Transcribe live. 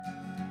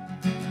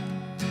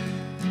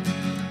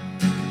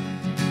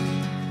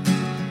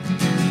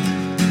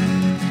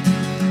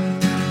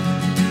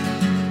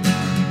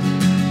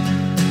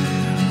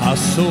I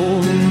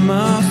sold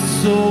my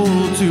soul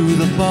to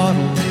the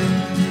bottle.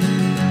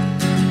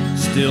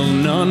 Still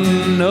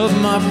none of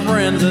my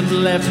friends have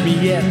left me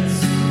yet.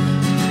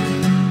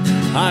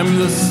 I'm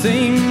the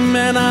same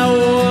man I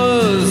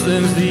was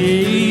since the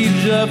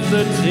age of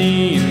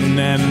 13,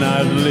 and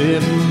I've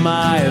lived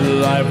my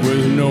life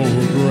with no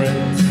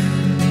regrets.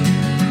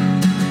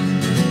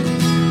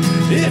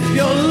 If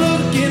you're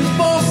looking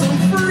for some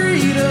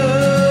freedom,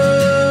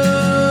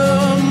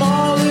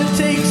 all it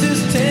takes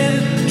is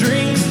 10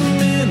 drinks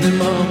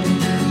minimum.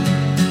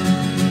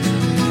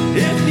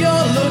 If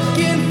you're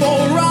looking for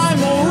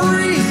rhyme or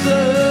reason,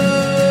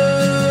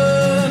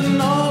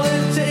 all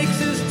it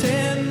takes is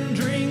 10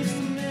 drinks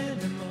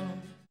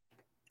minimum.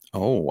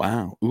 Oh,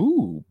 wow.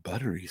 Ooh,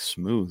 buttery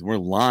smooth. We're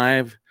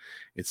live.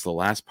 It's the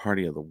last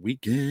party of the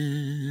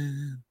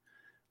weekend.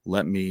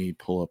 Let me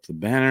pull up the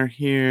banner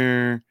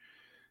here.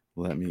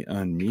 Let me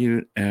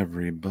unmute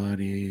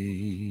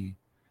everybody.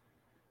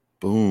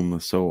 Boom.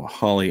 So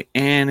Holly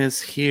Ann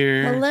is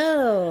here.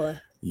 Hello.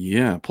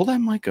 Yeah, pull that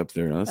mic up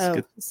there.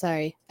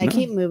 Sorry. No. I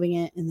keep moving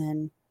it and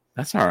then.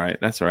 That's all right.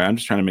 That's all right. I'm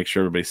just trying to make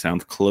sure everybody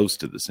sounds close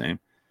to the same.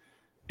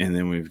 And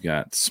then we've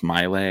got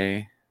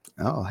Smiley.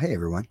 Oh, hey,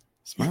 everyone.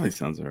 Smiley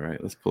sounds all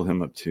right. Let's pull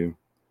him up too.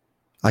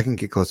 I can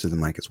get close to the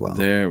mic as well.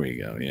 There we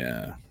go.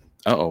 Yeah.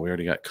 Uh-oh, we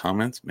already got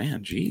comments.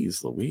 Man,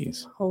 geez,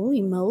 Louise.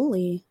 Holy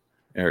moly.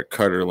 Eric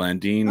Carter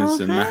Landine is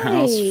in the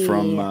house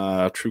from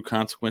True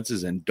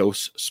Consequences and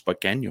Dos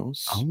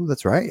Pequeños. Oh,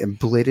 that's right. And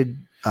belated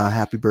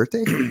happy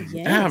birthday.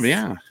 Yes.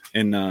 Yeah.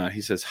 And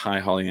he says, hi,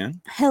 Holly Ann.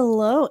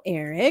 Hello,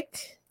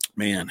 Eric.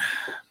 Man.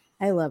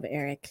 I love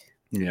Eric.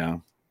 Yeah.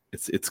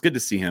 It's good to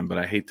see him, but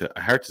I hate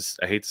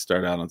to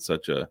start out on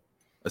such a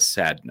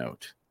sad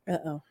note.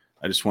 Uh-oh.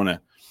 I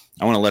want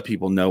to let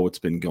people know what's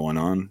been going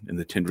on in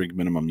the 10 Drink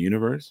Minimum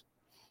universe.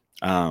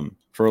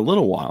 For a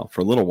little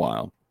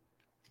while,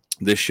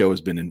 this show has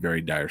been in very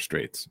dire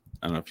straits.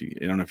 I don't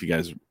know if you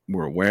guys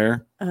were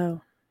aware. Oh.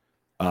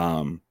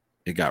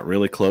 It got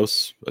really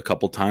close a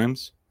couple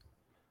times.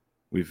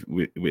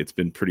 It's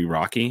been pretty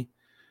rocky.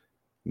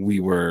 We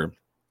were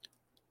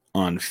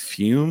on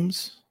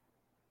fumes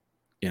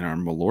in our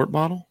Malort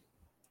bottle.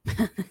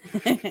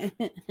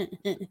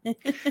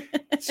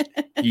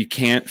 You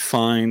can't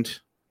find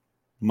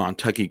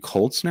Montucky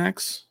cold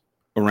snacks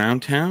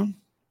around town.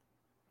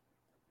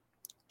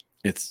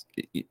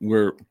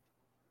 We're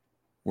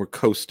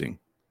coasting.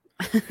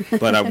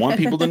 But I want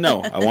people to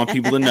know.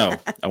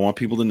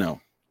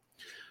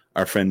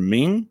 Our friend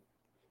Ming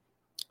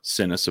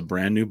sent us a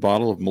brand new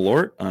bottle of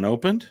Malort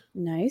unopened.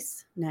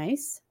 Nice.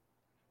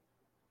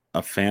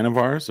 A friend of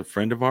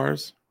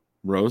ours,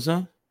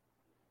 Rosa,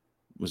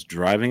 was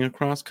driving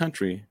across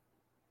country,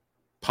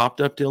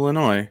 popped up to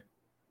Illinois,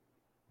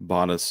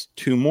 bought us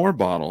 2 more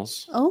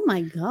bottles. Oh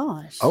my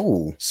gosh.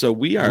 Oh, so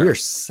we're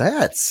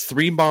set.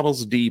 3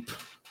 bottles deep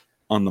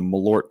on the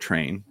Malort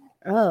train.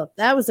 Oh,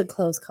 that was a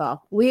close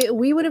call. We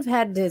would have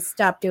had to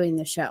stop doing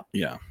the show.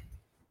 Yeah.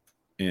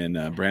 And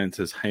Brandon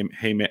says, hi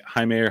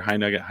Mayor, hi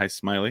Nugget, hi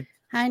Smiley.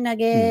 Hi,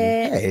 Nugget.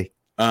 Hey.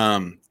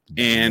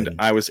 And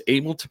I was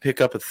able to pick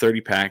up a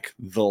 30-pack,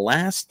 the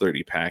last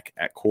 30-pack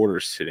at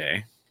Quarters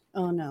today.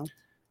 Oh, no.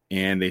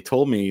 And they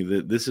told me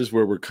that this is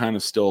where we're kind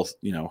of still,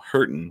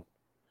 hurting,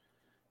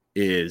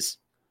 is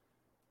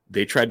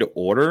they tried to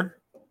order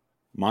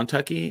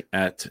Montucky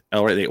at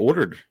El Rey. They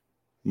ordered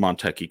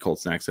Montucky cold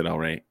snacks at El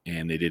Rey,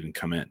 and they didn't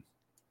come in.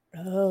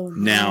 Oh, no.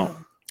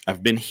 Now,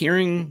 I've been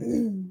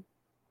hearing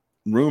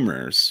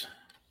rumors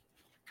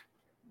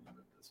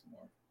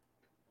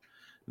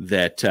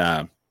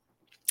that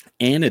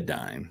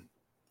Anodyne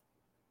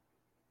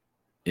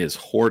is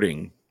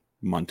hoarding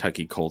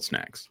Montucky cold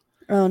snacks.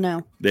 Oh,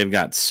 no. They've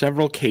got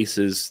several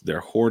cases they're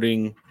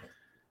hoarding,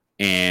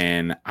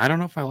 and I don't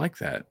know if I like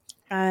that.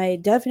 I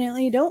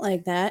definitely don't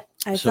like that.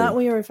 I thought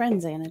we were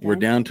friends, Anodyne. We're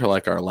down to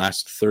like our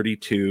last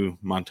 32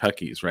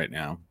 Montuckies right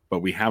now, but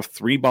we have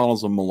 3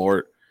 bottles of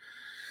Malort.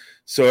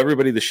 So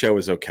everybody, the show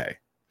is okay.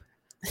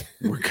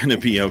 We're going to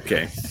be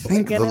okay.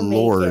 Thank the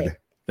Lord.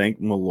 Thank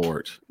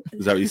Malort.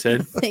 Is that what you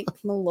said? Thank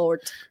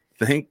Malort.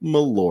 Thank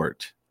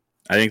Malort.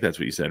 I think that's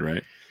what you said,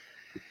 right?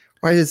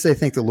 Well, I did say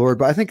thank the Lord,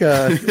 but I think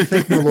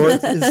thank the Lord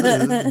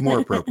is more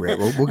appropriate.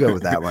 We'll go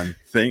with that one.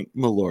 Thank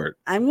Malort.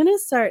 I'm going to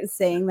start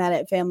saying that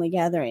at family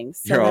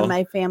gatherings so that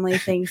my family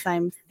thinks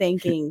I'm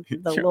thanking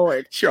the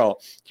Lord.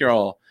 You're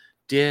all,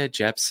 dear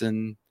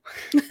Jepson,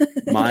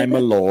 my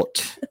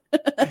Malort,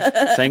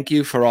 thank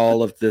you for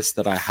all of this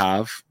that I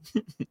have.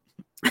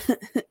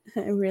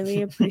 I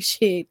really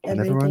appreciate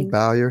everything. Everyone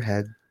bow your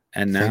head.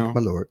 And now, thank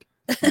my Lord.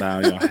 Bow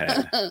your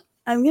head.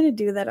 I'm going to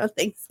do that on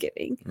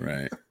Thanksgiving.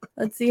 Right.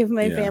 Let's see if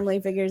my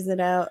family figures it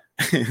out.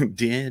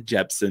 Dear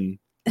Jepson,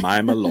 my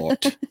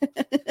Malort.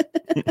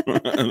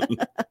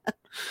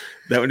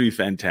 That would be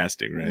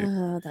fantastic, right?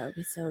 Oh, that would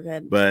be so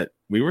good. But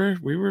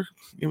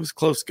it was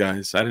close,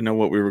 guys. I didn't know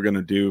what we were going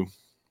to do.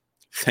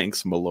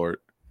 Thanks, Malort.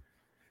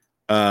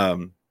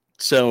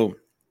 So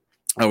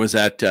I was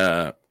at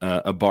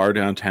a bar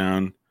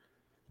downtown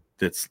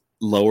that's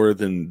lower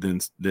than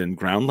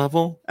ground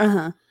level.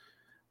 Uh-huh.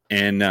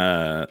 And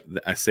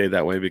I say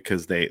that way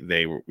because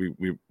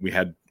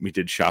we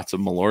did shots of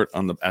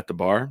Malort at the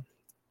bar,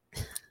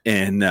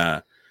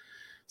 and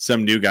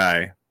some new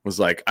guy was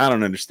like, I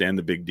don't understand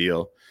the big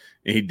deal,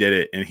 and he did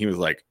it, and he was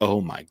like,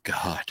 oh my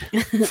god,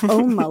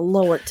 Oh my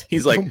lord.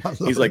 he's like, Oh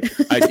my he's like,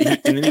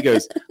 and then he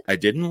goes, I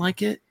didn't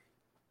like it,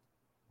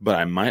 but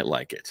I might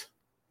like it.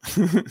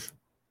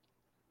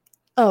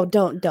 Oh,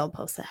 don't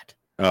post that.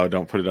 Oh,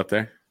 don't put it up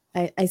there.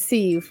 I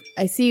see you.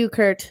 I see you,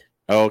 Kurt.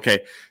 Oh, okay.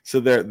 So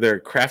they're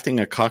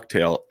crafting a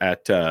cocktail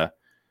at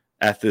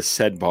this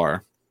said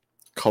bar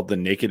called the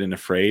Naked and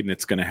Afraid, and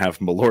it's going to have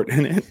Malort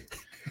in it.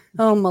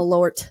 Oh my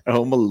lord.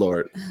 Oh,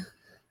 Malort.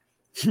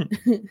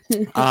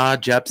 Ah,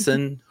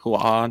 Jepson, who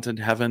art in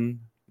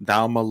heaven,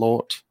 thou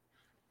Malort.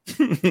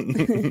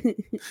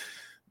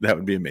 That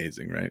would be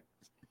amazing, right?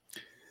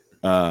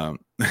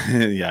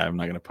 Yeah, I'm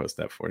not going to post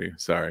that for you.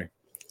 Sorry.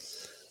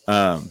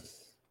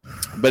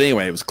 But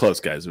anyway, it was close,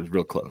 guys. It was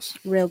real close.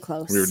 Real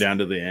close. We were down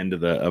to the end of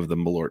the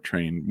Malort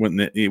train.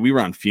 We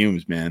were on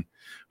fumes, man.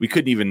 We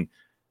couldn't even.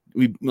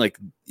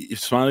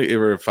 If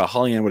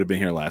Holly Ann would have been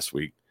here last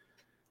week,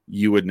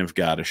 you wouldn't have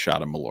got a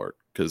shot of Malort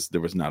because there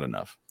was not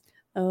enough.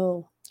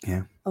 Oh.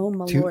 Yeah. Oh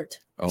my Two- lord.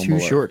 Oh, Two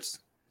Malort. shorts.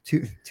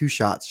 Two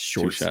shots.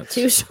 Shorts. 2 shots.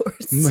 2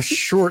 shorts. My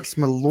shorts,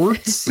 my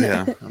lorts.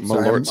 Yeah, I'm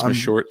sorry, Malort's my I'm-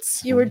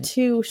 shorts. You were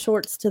 2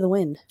 shorts to the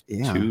wind.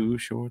 Yeah. 2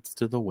 shorts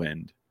to the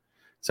wind.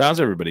 So how's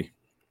everybody?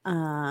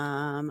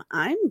 I'm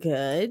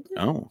good.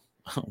 Oh,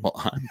 well,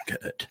 I'm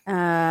good.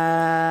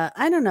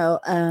 I don't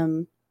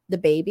know. The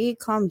baby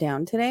calmed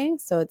down today,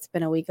 so it's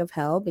been a week of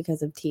hell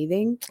because of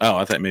teething. Oh,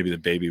 I thought maybe the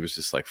baby was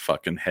just like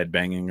fucking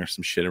headbanging or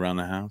some shit around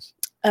the house.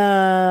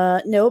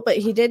 No, but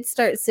he did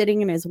start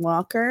sitting in his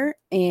walker,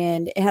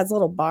 and it has a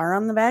little bar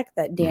on the back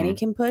that Danny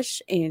can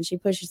push, and she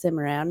pushes him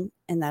around,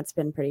 and that's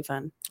been pretty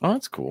fun. Oh,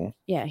 that's cool.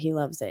 Yeah, he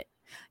loves it.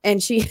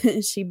 And she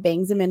she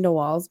bangs him into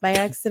walls by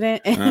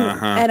accident. And,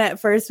 Uh-huh. and at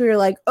first we were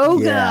like, oh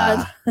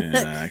Yeah. god.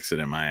 Yeah,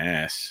 accident my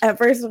ass. At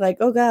first we're like,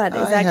 oh god,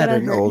 is I that had gonna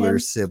an hurt older him?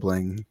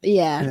 sibling.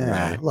 Yeah.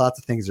 Yeah, Right. lots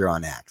of things are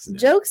on accident.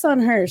 Jokes on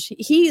her.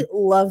 He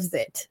loves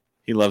it.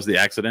 He loves the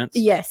accidents.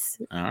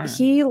 Yes. All right.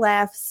 He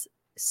laughs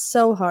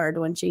so hard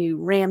when she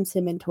rams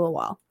him into a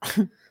wall.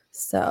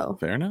 So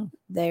Fair enough.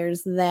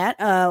 there's that.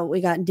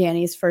 We got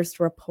Danny's first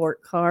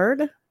report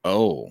card.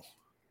 Oh,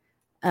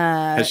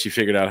 has she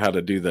figured out how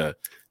to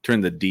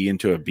turn the D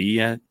into a B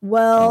yet?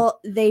 Well,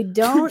 they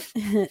don't.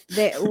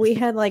 We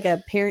had like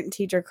a parent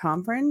teacher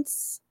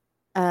conference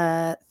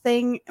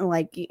thing.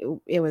 Like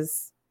it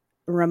was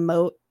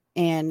remote,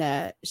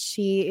 and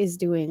she is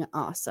doing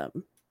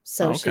awesome.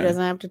 So she Okay.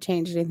 doesn't have to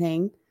change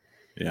anything.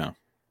 Yeah.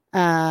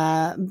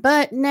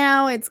 But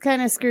now it's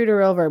kind of screwed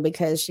her over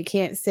because she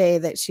can't say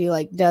that she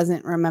like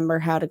doesn't remember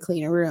how to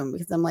clean a room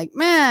because I'm like,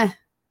 meh,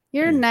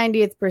 you're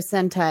 90th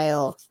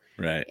percentile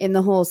Right. in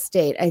the whole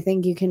state. I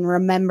think you can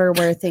remember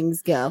where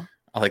things go.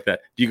 I like that.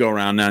 You go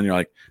around now and you're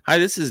like, hi,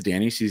 this is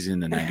Danny. She's in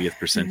the 90th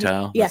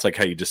percentile. Yeah. That's like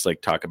how you just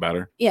like talk about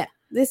her.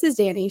 This is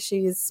Danny.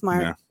 She's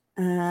smart.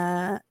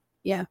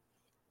 Yeah.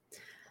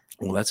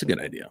 Well, that's a good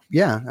idea.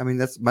 Yeah, I mean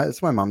that's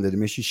my mom did to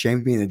me. She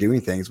shamed me into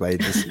doing things by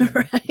just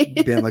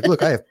Right? being like,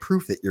 "Look, I have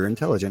proof that you're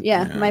intelligent."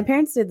 Yeah, Yeah. my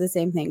parents did the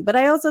same thing. But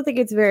I also think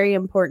it's very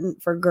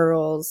important for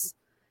girls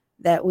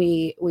that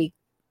we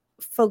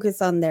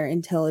focus on their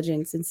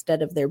intelligence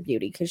instead of their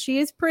beauty because she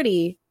is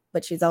pretty,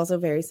 but she's also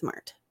very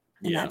smart.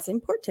 And Yeah. that's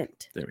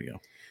important. There we go.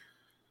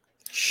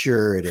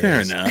 Sure it is.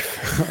 Fair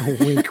enough.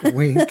 Wink,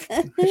 wink.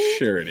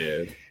 Sure it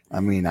is. I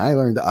mean, I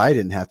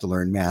didn't have to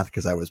learn math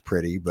because I was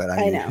pretty, but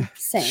I know.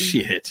 Same.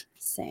 Shit.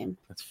 Same.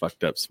 That's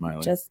fucked up,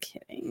 Smiley. Just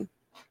kidding.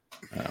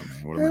 Man,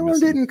 what I am I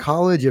learned it missing? in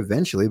college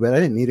eventually, but I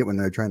didn't need it when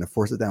they were trying to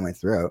force it down my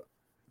throat.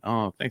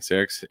 Oh, thanks,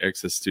 Eric. Eric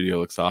says studio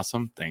looks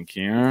awesome. Thank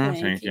you. Thank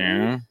Thank you.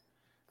 you.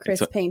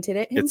 Chris painted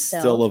it It's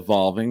himself. still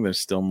evolving. There's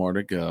still more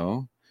to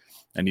go.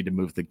 I need to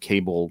move the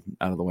cable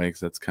out of the way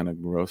because that's kind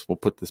of gross. We'll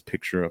put this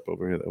picture up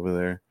over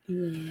there.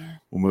 Yeah.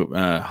 We'll move.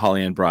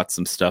 Holly Ann brought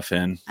some stuff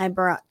in. I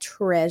brought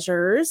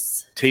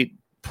treasures. Tate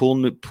pull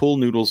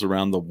noodles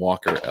around the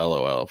walker.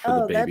 LOL for the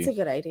Oh, baby. that's a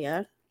good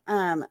idea.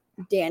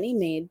 Danny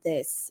made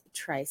this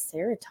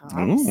triceratops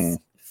Ooh.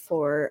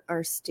 for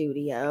our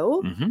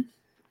studio. Mhm.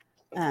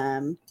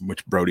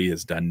 Which Brody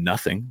has done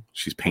nothing.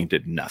 She's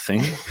painted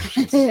nothing.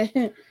 She's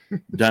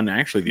done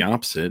actually the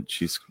opposite.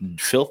 She's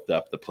filthed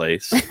up the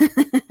place.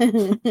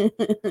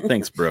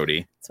 Thanks,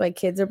 Brody. That's why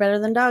kids are better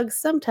than dogs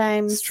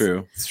sometimes. It's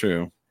true. It's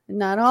true.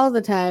 Not all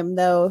the time,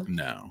 though.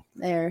 No.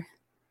 They're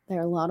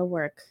a lot of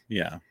work.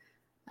 Yeah.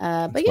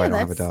 But That's yeah, why I don't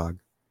have a that's. dog.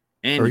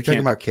 And Or are you you talking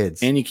can't, about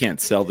kids? and you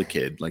can't sell the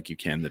kid like you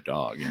can the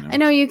dog. You know. I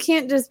know you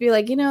can't just be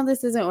like,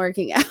 this isn't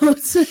working out.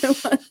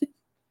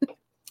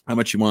 How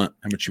much you want?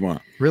 How much you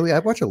want? Really, I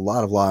watch a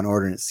lot of Law and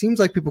Order, and it seems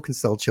like people can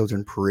sell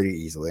children pretty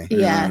easily.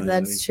 Yeah, Yeah,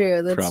 that's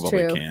true. That's Probably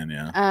true. can.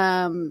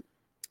 Yeah.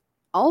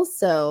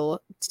 Also,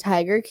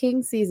 Tiger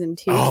King season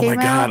 2 Oh came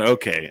my God. out.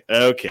 Okay.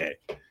 Okay.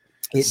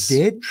 It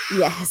did.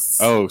 Yes.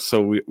 Oh,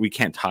 so we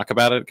can't talk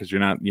about it because you're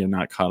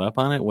not caught up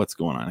on it. What's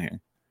going on here?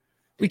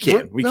 We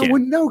can. We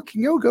no,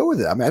 can. no, go with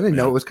it. I mean, I didn't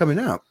know it was coming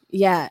out.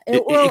 Yeah.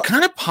 It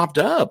kind of popped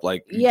up.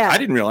 Like, Yeah. I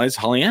didn't realize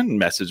Holly Ann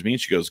messaged me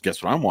and she goes,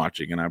 guess what I'm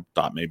watching? And I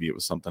thought maybe it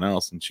was something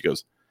else. And she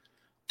goes,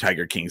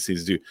 Tiger King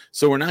season 2.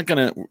 So we're not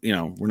gonna,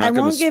 we're not I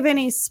gonna won't give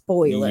any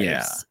spoilers.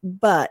 Yeah.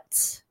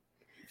 But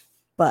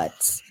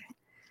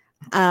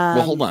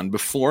well, hold on.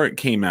 Before it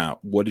came out,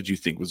 what did you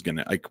think was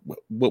gonna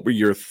what were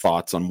your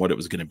thoughts on what it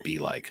was gonna be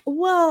like?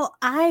 Well,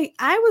 I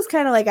was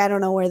kind of like, I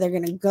don't know where they're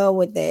gonna go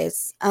with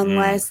this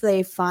unless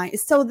they find.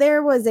 So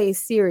there was a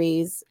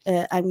series.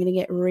 I'm gonna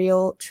get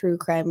real true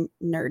crime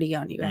nerdy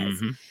on you guys.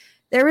 Mhm.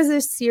 There was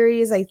a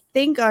series, I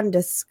think, on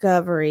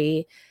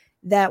Discovery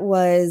that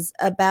was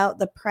about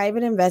the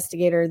private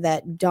investigator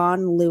that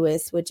Don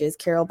Lewis, which is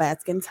Carol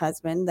Baskin's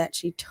husband, that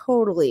she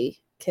totally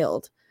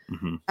killed.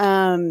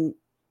 Mhm.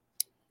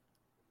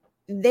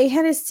 They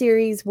had a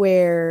series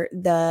where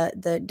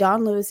the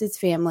Don Lewis's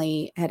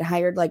family had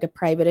hired like a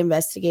private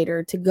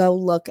investigator to go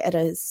look at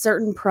a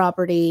certain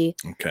property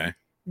Okay.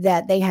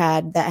 that they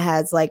had that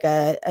has like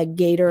a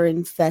gator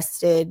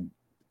infested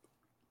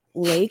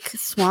lake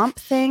swamp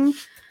thing.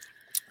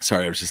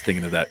 Sorry, I was just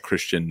thinking of that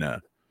Christian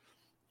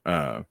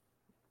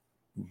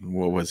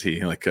what was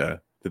he like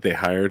that they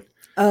hired?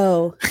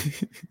 Oh.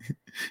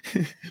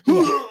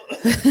 Oh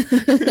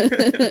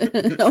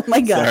my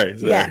god. Sorry.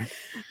 Yeah.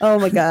 Oh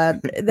my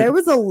god. There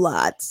was a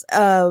lot.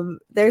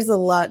 There's a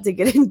lot to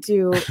get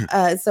into.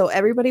 So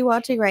everybody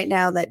watching right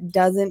now that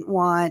doesn't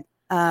want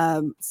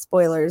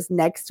spoilers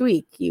next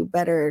week, you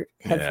better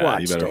have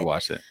watched you better it.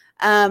 watch it.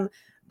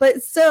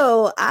 But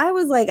so I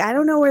was like, I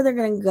don't know where they're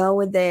going to go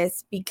with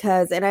this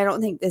because, and I don't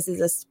think this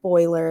is a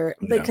spoiler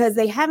No. because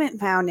they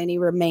haven't found any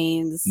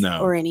remains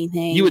or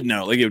anything. You would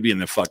know, like it would be in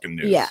the fucking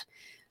news. Yeah.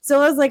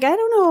 So I was like, I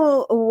don't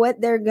know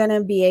what they're going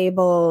to be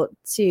able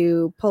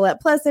to pull up.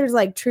 Plus, there's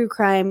like true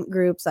crime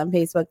groups on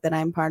Facebook that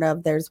I'm part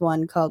of. There's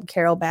one called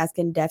Carol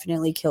Baskin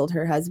Definitely Killed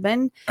Her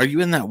Husband. Are you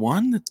in that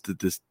one?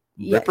 This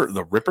Yes. Ripper,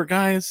 the Ripper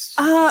guys?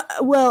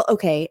 Well,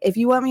 okay. If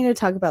you want me to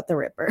talk about the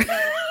Ripper.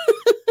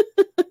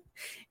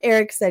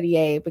 Eric said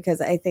yay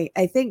because I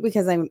think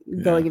because I'm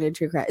going into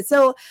true crime.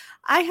 So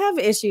I have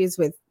issues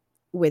with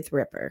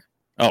Ripper.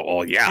 Oh,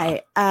 well, yeah.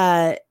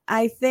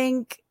 I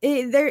think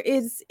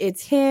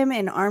it's him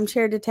and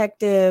Armchair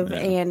Detective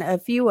and a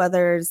few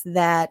others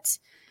that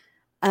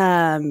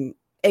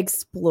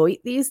exploit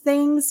these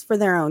things for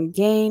their own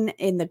gain.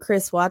 In the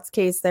Chris Watts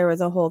case, there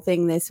was a whole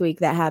thing this week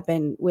that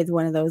happened with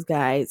one of those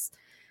guys.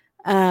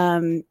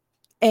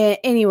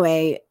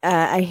 Anyway,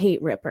 I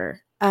hate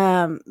Ripper.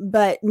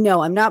 But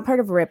no, I'm not part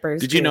of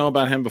Rippers. Did you know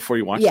about him before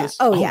you watched this?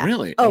 Oh, yeah.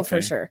 Really? Oh, Okay.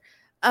 for sure.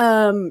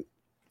 Wow.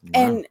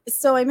 And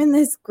so I'm in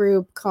this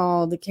group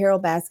called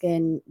Carol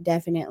Baskin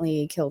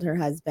Definitely Killed Her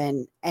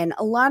Husband. And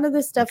a lot of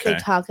the stuff they Okay.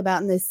 talk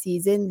about in this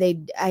season,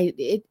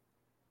 I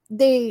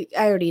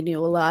already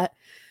knew a lot.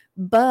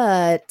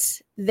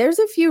 But there's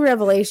a few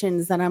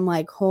revelations that I'm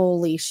like,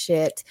 holy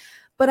shit.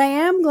 But I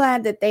am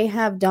glad that they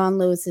have Don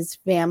Lewis's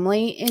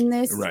family in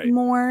this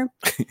more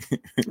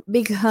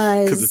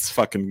Because it's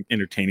fucking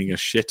entertaining as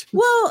shit.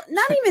 well,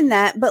 not even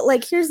that, but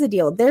like here's the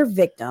deal. They're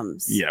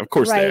victims. Yeah, of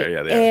course they are.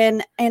 Yeah, they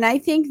are. And I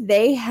think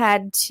they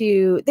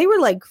were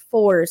like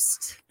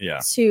forced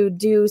Yeah. to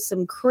do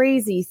some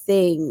crazy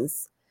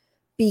things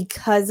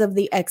because of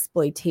the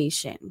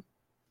exploitation.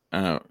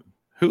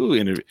 Who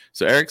interviewed?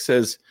 So Eric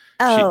says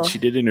Oh. she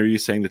did interview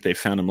saying that they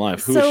found him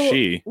live. Who So, is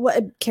she?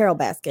 What Carol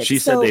Baskin. She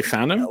said they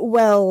found him?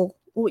 Well,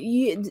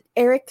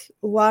 Eric,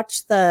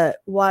 watch the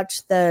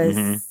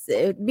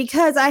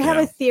because I have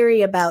Yeah. a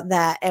theory about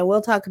that, and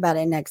we'll talk about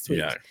it next week.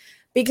 Yeah.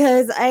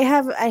 Because I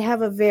have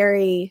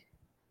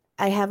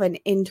an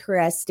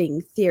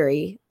interesting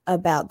theory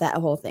about that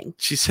whole thing.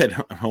 She said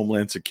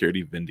Homeland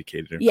Security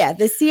vindicated her. Yeah,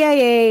 the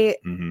CIA.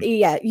 Mhm.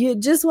 Yeah, you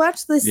just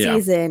watch the Yeah,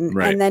 season,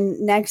 right. and then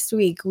next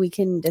week we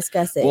can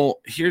discuss it. Well,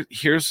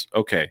 here's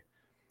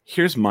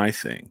my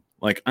thing.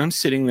 Like I'm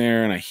sitting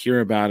there and I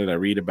hear about it, I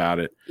read about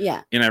it,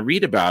 yeah, and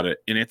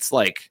it's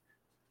like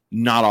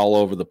not all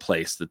over the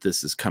place that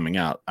this is coming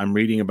out. I'm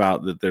reading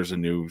about that there's a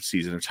new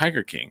season of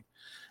Tiger King,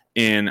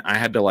 and I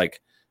had to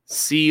like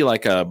see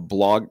like a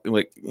blog,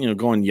 like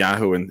go on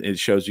Yahoo and it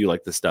shows you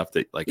like the stuff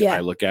that like I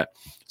look at.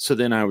 So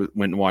then I went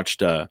and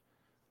watched a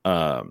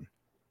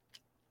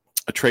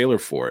trailer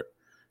for it.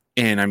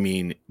 And I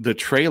mean, the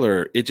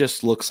trailer, it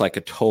just looks like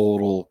a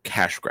total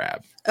cash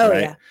grab. Oh,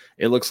 right? yeah.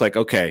 It looks like,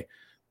 okay,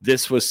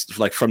 this was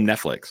like from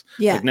Netflix.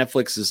 Yeah. Like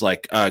Netflix is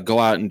like, go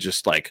out and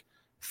just like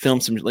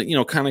film some, like,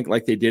 kind of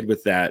like they did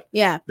with that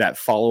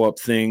follow-up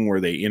thing where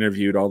they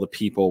interviewed all the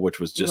people, which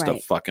was just a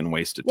fucking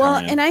waste of time.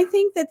 Well, and I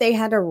think that they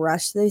had to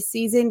rush this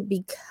season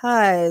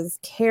because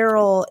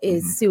Carol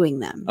is suing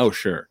them. Oh,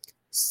 sure.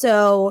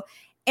 So,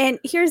 and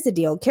here's the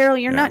deal, Carol,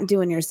 you're not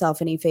doing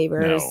yourself any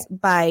favors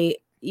by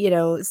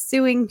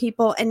suing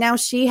people. And now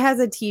she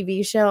has a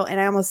TV show, and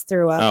I almost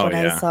threw up when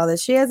I saw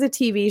this. She has a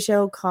TV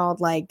show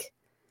called like,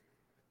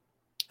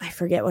 I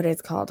forget what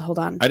it's called. Hold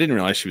on. I didn't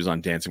realize she was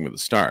on Dancing with the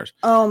Stars.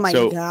 Oh my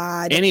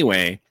God.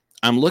 Anyway,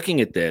 I'm looking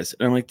at this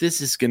and I'm like,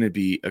 this is going to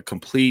be a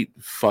complete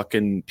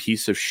fucking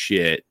piece of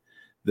shit.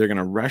 They're going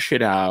to rush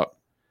it out.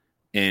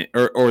 and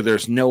or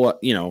there's no,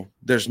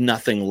 there's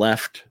nothing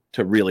left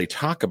to really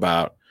talk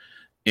about.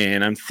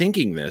 And I'm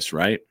thinking this,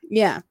 right?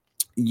 Yeah.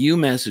 You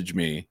message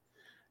me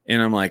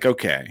and I'm like,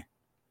 okay,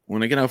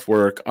 when I get off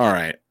work, all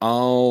right,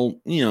 I'll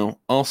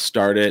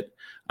start it.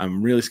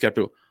 I'm really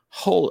skeptical.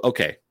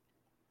 Okay.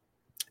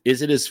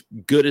 Is it as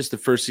good as the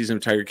first season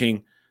of Tiger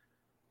King?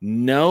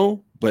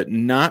 No, but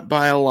not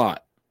by a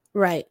lot.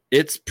 Right.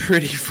 It's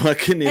pretty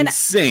fucking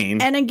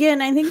insane. And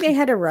again, I think they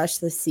had to rush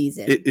the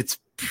season. It's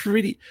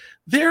pretty.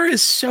 There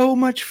is so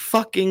much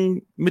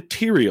fucking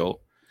material.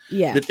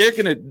 Yeah. That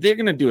they're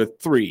gonna do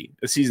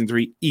a season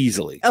 3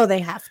 easily. Oh, they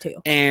have to.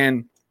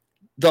 And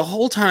the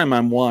whole time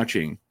I'm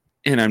watching,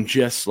 and I'm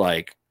just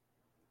like,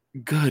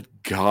 good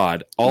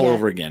God, all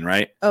over again,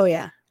 right? Oh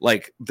yeah.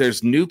 Like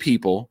there's new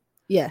people,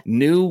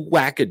 new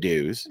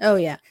wackadoos. Oh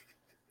yeah.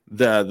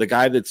 The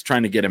guy that's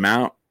trying to get him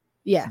out,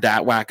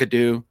 that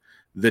wackadoo,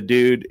 the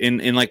dude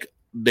in like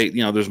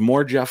there's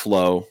more Jeff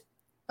Lowe.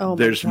 Oh,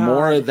 there's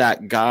more of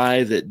that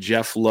guy that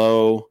Jeff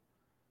Lowe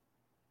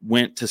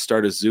went to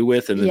start a zoo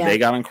with, and then they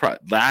got on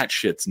that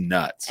shit's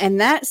nuts. And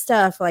that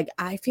stuff, like,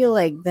 I feel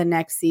like the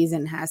next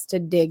season has to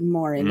dig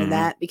more into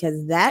that,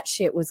 because that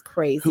shit was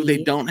crazy. Who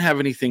they don't have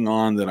anything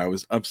on that I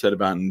was upset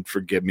about, and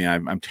forgive me,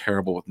 I'm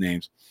terrible with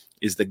names,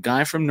 is the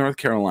guy from North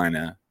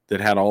Carolina that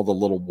had all the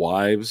little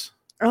wives.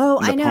 Oh,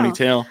 I know.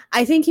 Ponytail.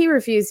 I think he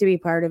refused to be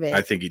part of it.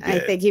 I think he did. I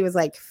think he was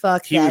like,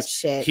 fuck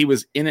shit. He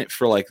was in it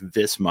for like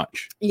this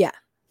much. Yeah.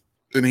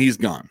 And he's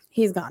gone.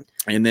 He's gone.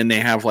 And then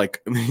they have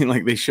like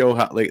they show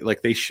how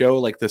like they show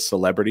like the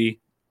celebrity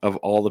of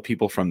all the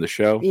people from the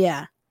show.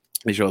 Yeah.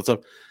 They show stuff.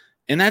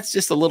 And that's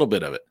just a little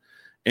bit of it.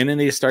 And then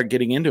they start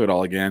getting into it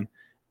all again.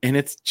 And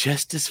it's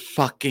just as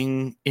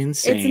fucking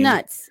insane. It's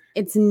nuts.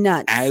 It's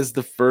nuts. As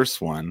the first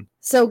one.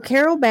 So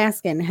Carol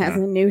Baskin has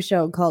a new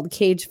show called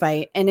Cage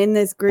Fight. And in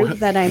this group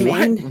that I'm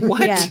in.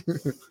 What? Yeah.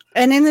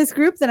 And in this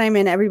group that I'm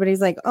in,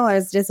 everybody's like, oh, I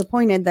was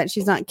disappointed that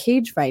she's not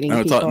cage fighting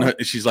people.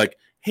 She's like,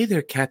 hey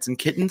there, cats and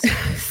kittens,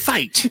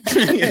 fight.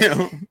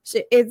 Here's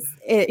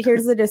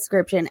the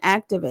description.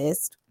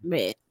 Activist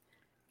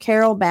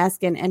Carol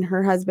Baskin and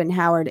her husband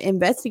Howard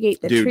investigate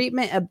the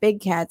treatment of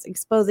big cats,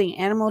 exposing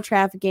animal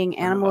trafficking,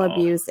 animal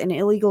abuse, and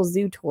illegal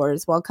zoo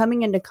tours while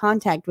coming into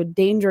contact with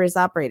dangerous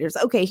operators.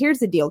 Okay, here's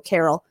the deal,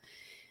 Carol.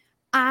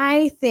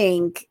 I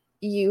think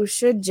you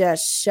should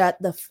just shut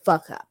the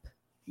fuck up,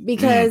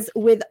 because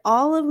with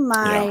all of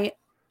my...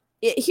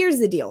 Here's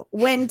the deal.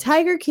 When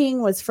Tiger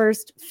King was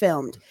first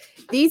filmed,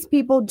 these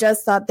people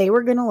just thought they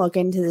were going to look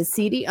into the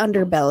seedy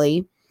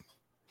underbelly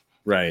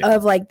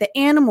of like the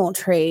animal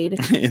trade.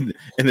 and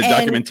the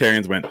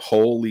documentarians went,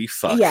 holy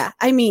fuck. Yeah.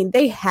 I mean,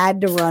 they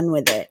had to run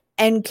with it.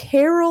 And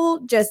Carol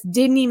just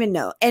didn't even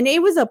know. And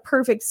it was a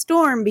perfect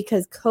storm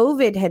because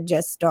COVID had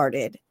just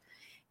started.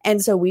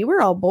 And so we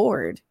were all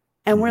bored.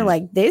 And we're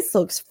like, this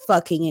looks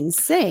fucking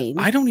insane.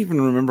 I don't even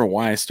remember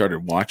why I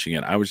started watching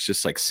it. I was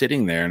just like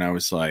sitting there and I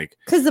was like,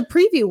 because the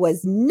preview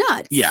was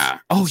nuts. Yeah.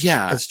 Oh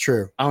yeah. That's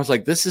true. I was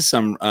like, this is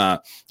some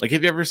like,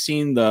 have you ever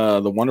seen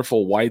the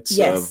Wonderful Whites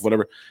of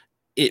whatever?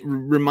 It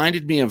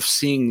reminded me of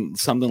seeing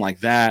something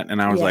like that.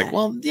 And I was like,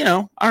 well,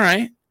 all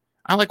right.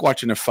 I like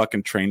watching a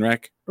fucking train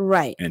wreck.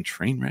 Right. And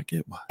train wreck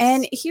it was.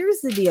 And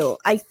here's the deal.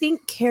 I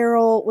think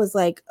Carol was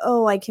like,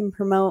 oh, I can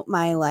promote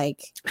my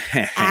like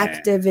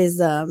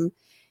activism.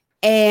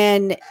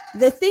 And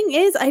the thing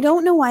is, I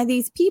don't know why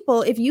these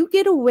people, if you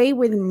get away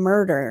with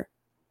murder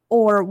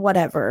or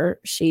whatever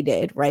she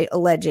did, right?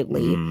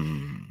 Allegedly,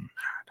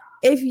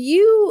 if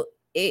you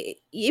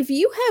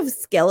have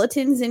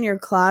skeletons in your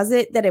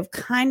closet that have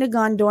kind of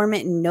gone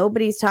dormant and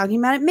nobody's talking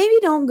about it, maybe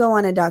don't go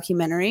on a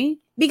documentary,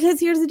 because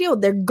here's the deal.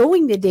 They're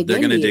going to dig They're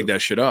going to dig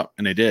that shit up.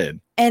 And they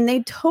did. And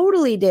they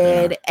totally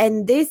did. Yeah.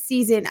 And this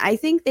season, I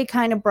think they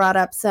kind of brought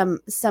up some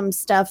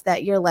stuff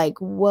that you're like,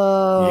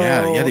 whoa.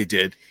 Yeah, they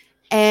did.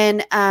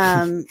 And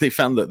they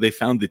found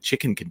the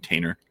chicken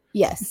container.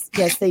 Yes,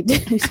 they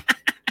did.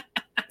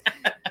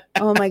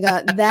 Oh my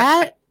god,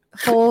 that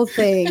whole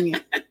thing.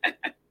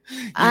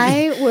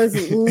 I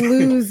was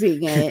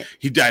losing it.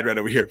 He died right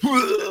over here.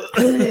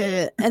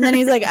 And then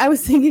he's like, I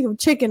was thinking of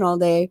chicken all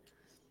day.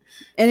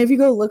 And if you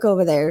go look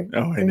over there,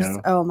 I know.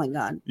 Oh my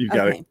god. You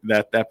got it.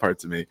 That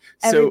part's of me.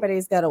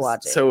 Everybody's got to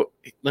watch it. So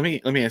let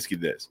me ask you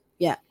this.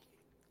 Yeah.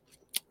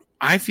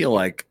 I feel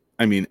like,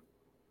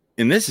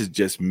 and this is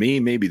just me,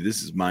 maybe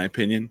this is my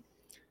opinion,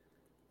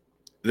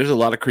 there's a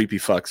lot of creepy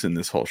fucks in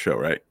this whole show,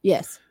 right?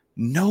 Yes.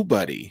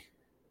 Nobody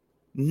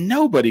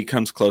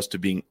comes close to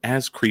being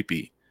as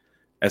creepy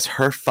as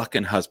her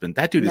fucking husband.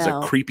 That dude is a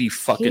creepy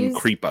fucking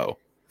creepo.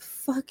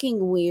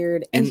 Fucking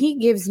weird. And he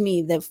gives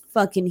me the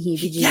fucking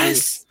heebie-jeebies.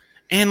 Yes.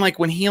 And like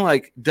when he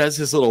like does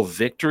his little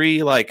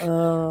victory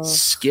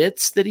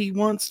skits that he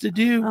wants to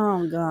do.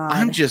 Oh god.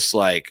 I'm just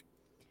like.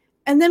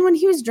 And then when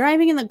he was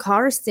driving in the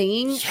car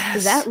singing,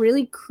 that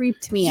really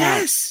creeped me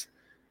out.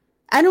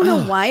 I don't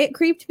know why it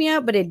creeped me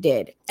out, but it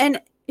did.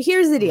 And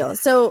here's the deal.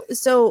 So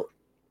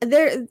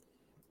there,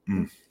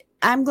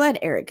 I'm glad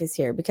Eric is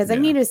here because I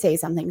need to say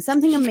something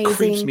amazing.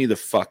 Creeps me the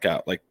fuck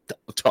out. Like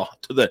to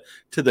the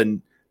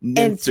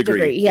Nth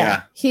degree.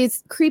 Yeah.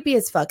 He's creepy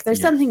as fuck. There's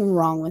Yeah. something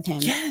wrong with him.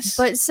 Yes.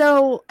 But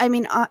so, I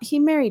mean, he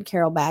married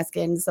Carol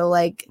Baskin. So,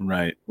 like,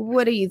 Right.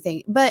 what do you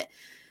think? But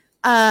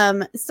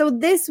so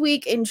this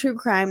week in true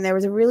crime, there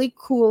was a really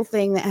cool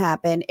thing that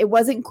happened. It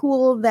wasn't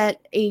cool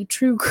that a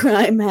true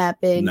crime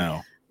happened,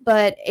 No.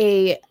 but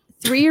a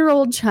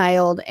 3-year-old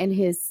child and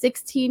his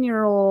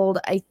 16-year-old,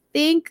 I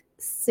think,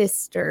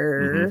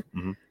 sister,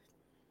 Mhm.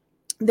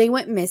 they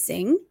went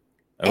missing.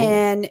 Oh.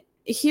 And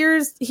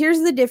here's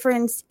the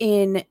difference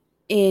in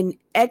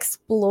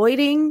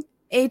exploiting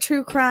a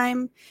true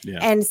crime Yeah.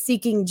 and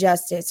seeking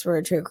justice for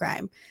a true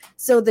crime.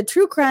 So the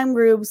true crime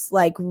groups,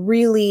 like,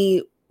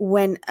 really,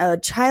 when a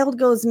child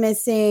goes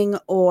missing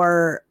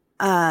or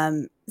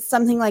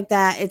something like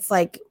that, it's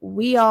like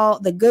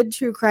the good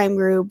true crime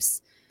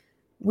groups,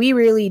 we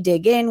really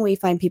dig in. We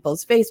find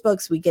people's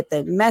Facebooks, we get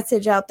the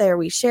message out there,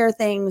 we share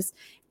things,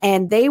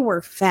 and they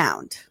were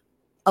found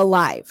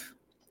alive.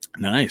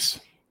 Nice.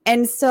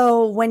 And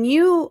so when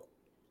you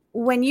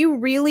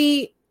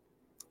really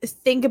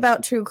think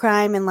about true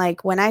crime, and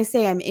like when I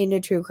say I'm into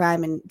true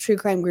crime and true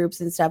crime groups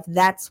and stuff,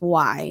 that's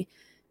why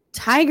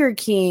Tiger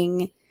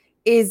King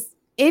is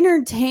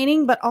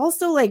entertaining, but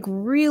also like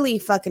really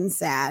fucking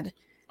sad.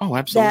 Oh,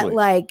 absolutely. That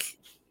like,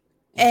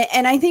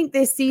 and I think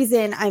this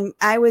season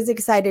I was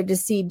excited to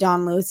see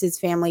Don Lewis's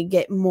family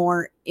get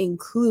more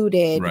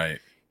included, Right.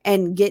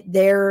 and get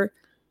their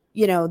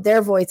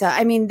voice out.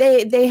 I mean,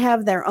 they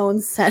have their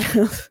own set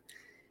of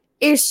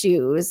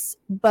issues,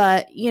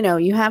 but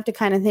you have to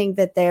kind of think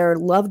that their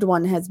loved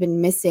one has been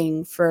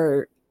missing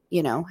for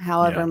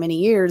however many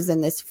years,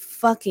 and this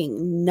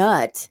fucking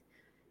nut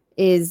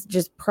is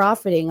just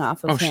profiting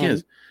off of him. She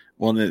is.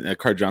 Well, then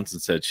Car Johnson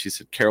said,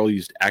 Carol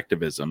used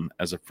activism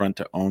as a front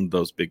to own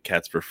those big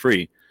cats for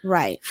free.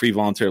 Right. Free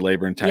volunteer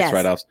labor and tax Yes,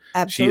 write-offs.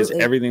 absolutely. She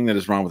is everything that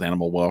is wrong with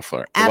animal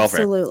welfare.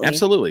 Absolutely.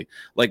 Absolutely.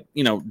 Like,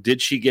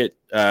 did she get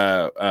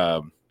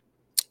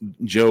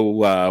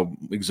Joe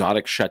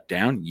Exotic shut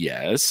down?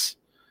 Yes.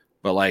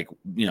 But like,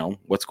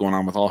 what's going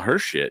on with all her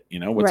shit?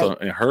 What's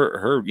Right.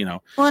 her,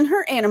 Well, and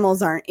her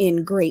animals aren't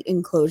in great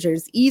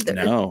enclosures either.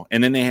 No.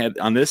 And then they had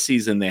on this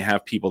season, they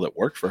have people that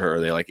worked for her.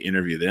 They like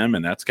interview them,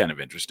 and that's kind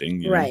of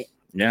interesting. Right.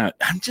 Yeah.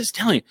 I'm just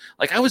telling you,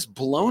 like, I was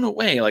blown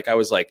away. Like, I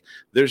was like,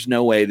 there's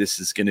no way this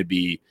is going to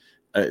be,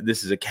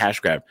 this is a cash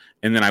grab.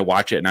 And then I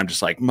watch it and I'm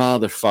just like,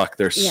 motherfuck,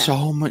 there's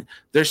so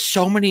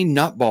many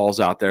nutballs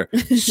out there.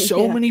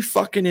 So Yeah. many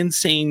fucking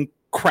insane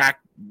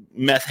crack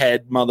meth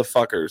head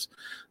motherfuckers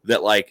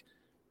that like,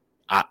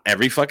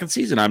 every fucking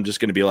season, I'm just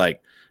going to be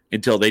like,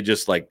 until they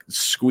just like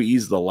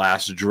squeeze the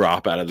last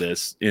drop out of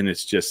this. And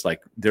it's just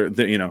like, they're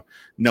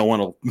no one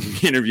will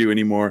interview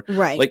anymore.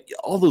 Right. Like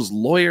all those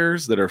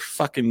lawyers that are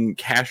fucking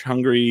cash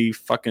hungry,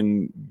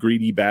 fucking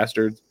greedy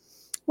bastards.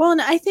 Well,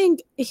 and I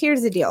think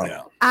here's the deal.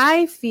 Yeah.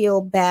 I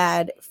feel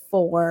bad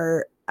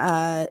for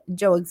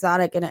Joe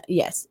Exotic, and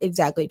yes,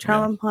 exactly.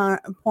 Trauma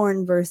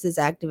porn versus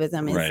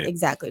activism is Right.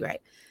 exactly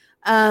right.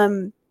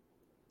 And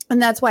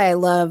that's why I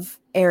love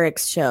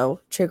Eric's show,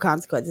 True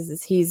Consequences.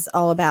 Is he's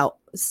all about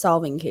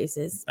solving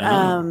cases.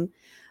 Oh.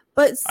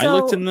 But so, I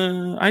looked in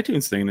the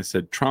iTunes thing and it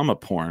said trauma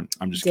porn.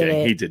 I'm just Did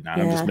kidding. it? He did not.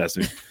 Yeah.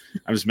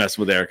 I'm just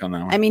messing with Eric on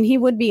that one. I mean, he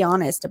would be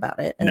honest about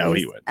it. at No,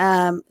 he least.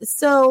 would.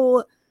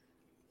 So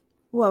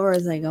what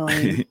was I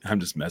going? I'm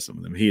just messing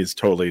with him. He is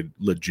totally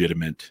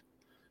legitimate.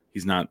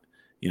 He's not,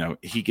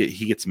 he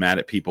gets mad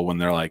at people when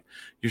they're like,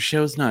 your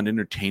show's not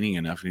entertaining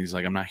enough. And he's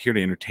like, I'm not here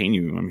to entertain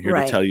you. I'm here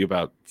Right. to tell you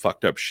about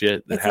fucked up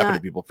shit that It's happened not-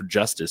 to people for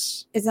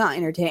justice. It's not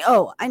entertaining.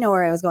 Oh, I know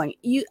where I was going.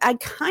 I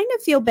kind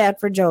of feel bad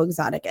for Joe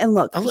Exotic. And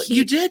look,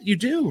 You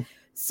do.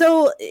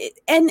 So,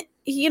 and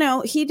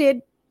he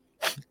did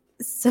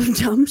some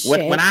dumb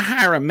shit. When I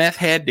hire a meth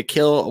head to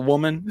kill a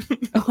woman,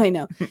 Oh, I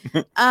know.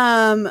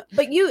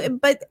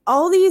 But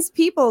all these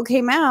people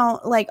came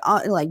out like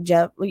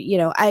Jeff,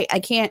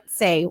 I can't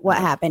say what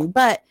happened,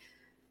 but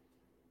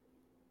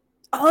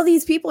all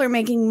these people are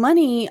making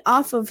money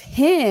off of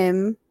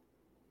him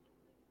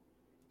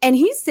and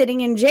he's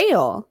sitting in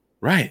jail.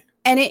 right?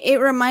 And it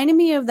reminded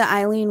me of the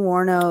Eileen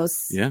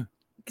Wuornos Yeah,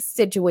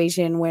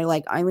 situation where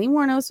like Eileen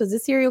Wuornos was a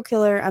serial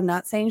killer. I'm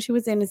not saying she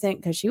was innocent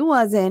because she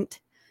wasn't,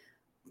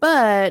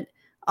 but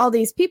all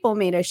these people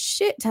made a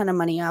shit ton of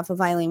money off of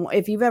Eileen.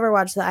 If you've ever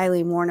watched the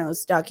Eileen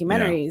Wuornos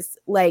documentaries,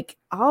 like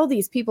all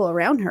these people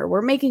around her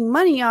were making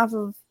money off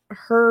of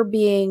her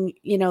being,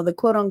 the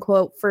quote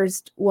unquote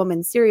first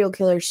woman serial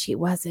killer. She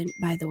wasn't,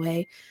 by the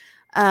way.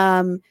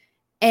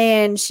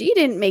 And she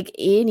didn't make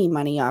any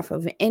money off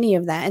of any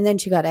of that. And then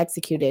she got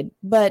executed.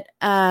 But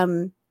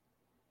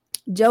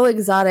Joe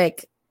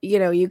Exotic,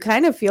 you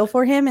kind of feel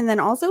for him. And then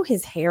also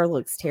his hair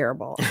looks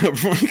terrible.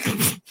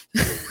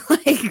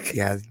 Like,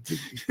 Yeah, he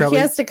probably.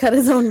 has to cut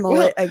his own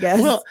mullet, I guess.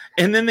 Well,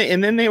 and then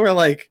they were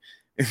like,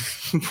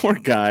 poor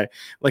guy.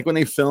 Like when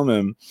they film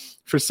him,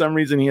 for some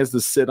reason he has to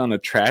sit on a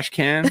trash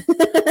can,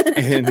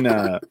 and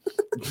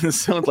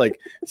so it's like,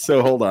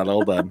 so hold on,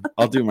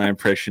 I'll do my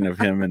impression of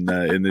him in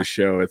the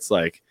show. It's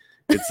like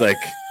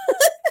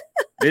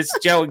This is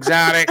Joe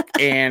Exotic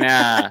and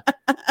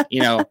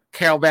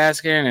Carol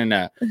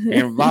Baskin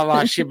and blah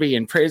blah should be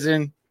in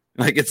prison.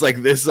 Like it's like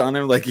this on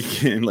him, like he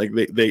can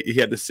he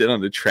had to sit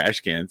on the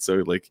trash can.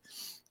 So like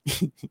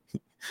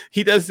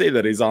he does say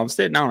that I'm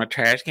sitting on a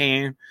trash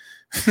can.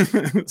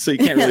 So you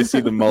can't really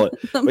see the mullet.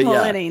 The but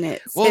mullet ain't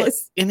it. Well,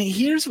 sis. and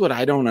here's what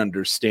I don't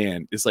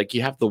understand is like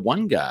you have the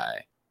one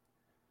guy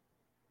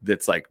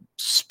that's like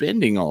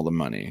spending all the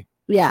money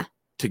Yeah.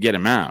 to get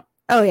him out.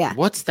 Oh yeah.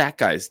 What's that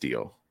guy's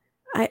deal?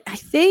 I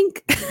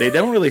think They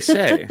don't really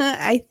say.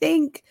 I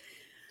think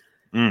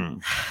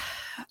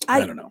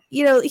I don't know.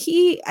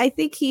 I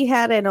think he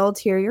had an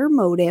ulterior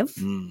motive.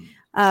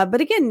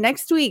 But again,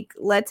 next week,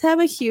 let's have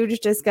a huge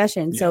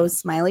discussion. So Yeah.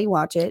 Smiley,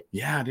 watch it.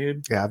 Yeah,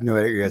 dude. Yeah, I have no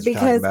idea what you guys are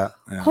talking Because about.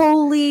 Yeah.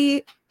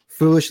 holy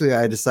Foolishly,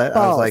 I decided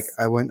I was like,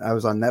 Balls. I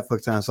was on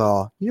Netflix and I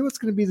saw, you know what's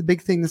going to be the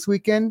big thing this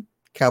weekend?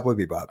 Cowboy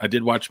Bebop. I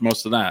did watch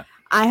most of that.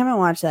 I haven't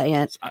watched that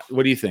yet.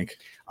 What do you think?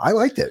 I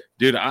liked it.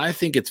 Dude, I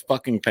think it's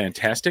fucking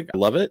fantastic. I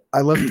love it.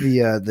 I loved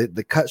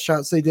the cut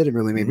shots they did. It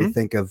really made me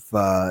think of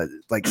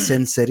like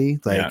Sin City.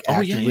 Like Yeah.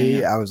 Oh, yeah, actively,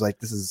 yeah. I was like,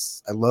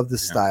 I love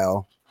this Yeah.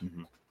 style.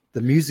 Mhm.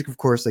 The music, of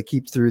course, they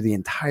keep through the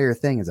entire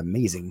thing is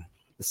amazing.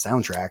 The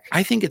soundtrack.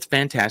 I think it's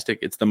fantastic.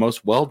 It's the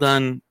most well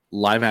done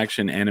live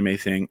action anime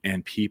thing,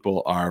 and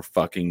people are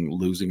fucking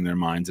losing their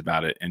minds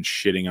about it and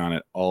shitting on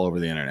it all over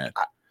the internet.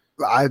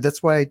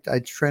 That's why I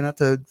try not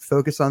to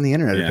focus on the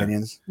internet Yeah.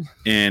 opinions.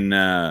 And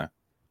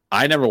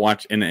I never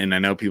watched, and I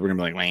know people are gonna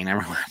be like, "Well, you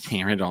never watched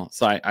the original."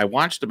 So I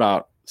watched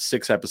about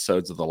 6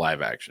 episodes of the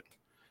live action,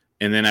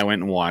 and then I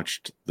went and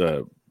watched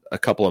a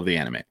couple of the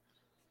anime.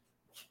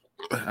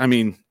 I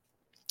mean,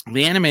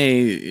 the anime,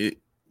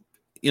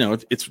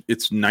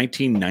 it's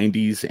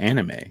 1990s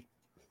anime,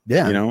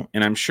 Yeah.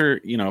 and I'm sure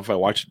if I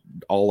watch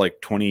all like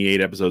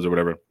 28 episodes or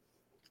whatever,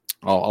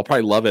 I'll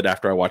probably love it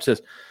after I watch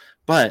this.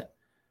 But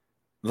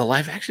the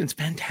live action's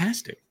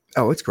fantastic.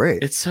 Oh, it's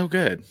great. It's so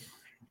good.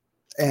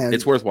 And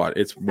It's worth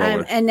watching. It's well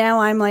worth. And now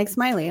I'm like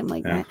Smiley. I'm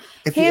like, Yeah. my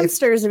if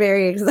hamster's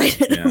very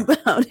excited Yeah.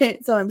 about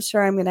it. So I'm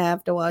sure I'm going to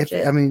have to watch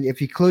it. I mean,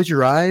 if you close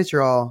your eyes,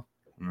 you're all,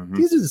 Mhm.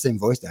 these are the same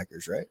voice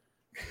actors, right?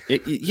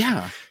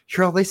 Yeah,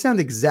 You're all, they sound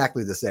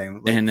exactly the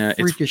same. Like, And, it's-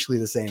 freakishly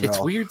the same. it's You're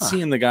all, weird huh.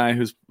 seeing the guy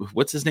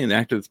what's his name, the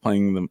actor that's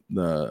playing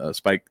the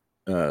Spike.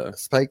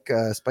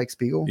 Spike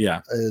Spiegel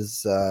Yeah,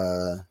 is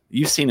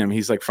you've seen him.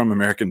 He's like from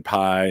American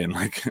Pie and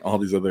like all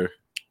these other.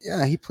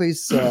 yeah, he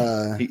plays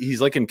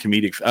He's like in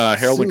comedic.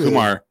 Harold and Sulu.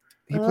 Kumar.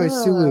 he plays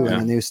Sulu Yeah. in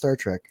the new Star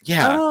Trek.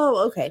 Yeah.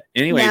 Oh, okay.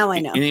 Anyway, now I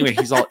know. Anyway,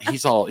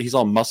 he's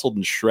all muscled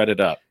and shredded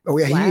up. Oh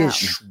yeah, he Wow. is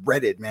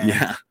shredded, man.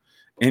 Yeah,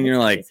 and you're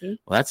like, Crazy.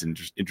 well, that's an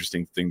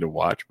interesting thing to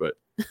watch. But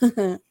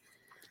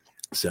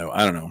so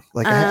I don't know.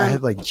 Like I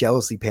had like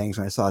jealousy pangs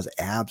when I saw his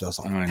abs. I was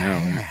like, Oh, I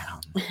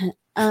know.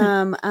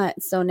 damn.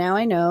 So now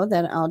I know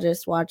that I'll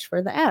just watch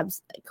for the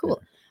abs.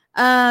 Cool.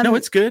 No,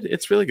 it's good.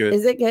 It's really good.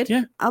 Is it good?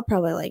 Yeah. I'll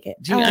probably like it.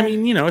 I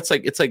mean, it's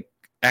like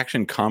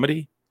action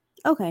comedy.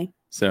 Okay.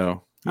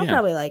 So I'll yeah,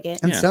 probably like it.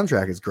 And Yeah.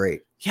 soundtrack is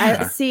great. I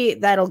yeah. see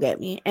that'll get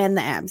me and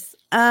the abs.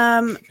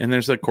 And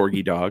there's a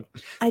corgi dog.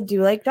 I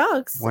do like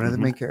dogs. One of the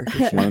main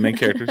characters. One of the main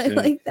characters. I Yeah.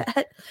 like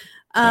that.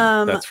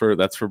 Yeah,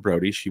 that's for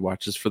Brody. She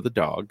watches for the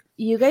dog.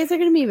 You guys are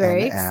going to be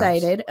very the abs.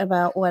 excited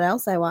about what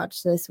else I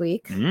watched this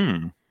week.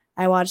 Mm.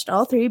 I watched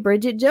all 3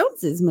 Bridget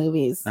Jones's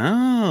movies.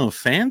 Oh,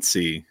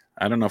 fancy.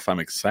 I don't know if I'm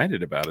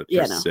excited about it.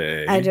 Yeah, per no.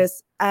 se. I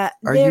just Are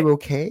you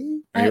okay?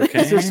 Are you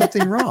okay? Is there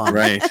something wrong?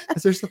 Right.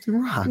 Is there something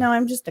wrong? No,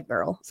 I'm just a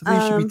girl.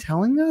 Something you should be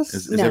telling us?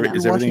 Is, No, no.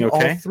 is everything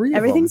Watching okay? All 3 of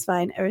Everything's them.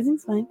 fine.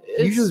 Everything's fine.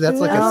 Usually that's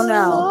like Oh, a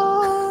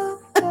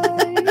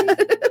no.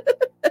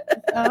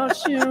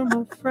 Without you,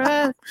 my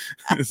friend.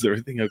 Is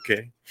everything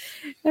okay?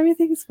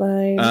 Everything's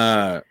fine.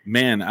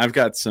 Man, I've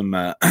got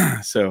some.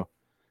 So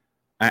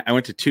I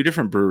went to 2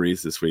 different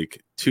breweries this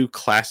week, 2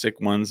 classic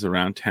ones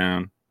around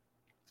town,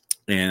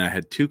 and I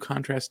had 2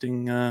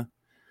 contrasting, what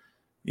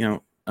do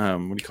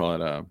you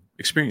call it?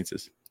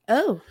 Experiences.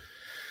 oh,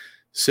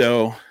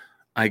 So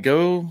I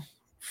go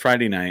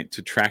Friday night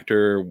to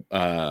Tractor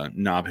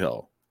Knob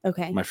Hill.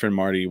 okay. My friend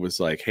Marty was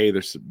like, "Hey,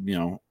 there's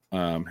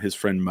his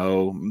friend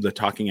Mo, the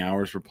Talking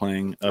Hours were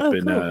playing up Oh,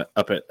 in cool.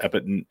 up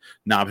at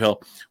Knob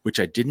Hill, which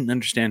I didn't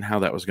understand how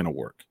that was going to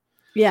work.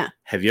 Yeah.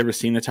 Have you ever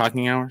seen the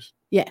Talking Hours?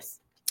 Yes.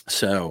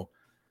 So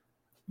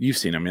you've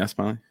seen him, yes,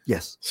 Molly?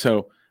 yes.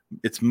 So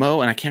it's Mo,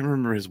 and I can't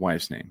remember his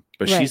wife's name,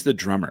 but Right. she's the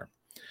drummer.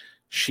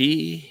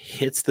 She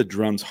hits the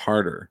drums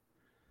harder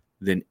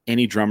than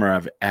any drummer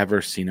I've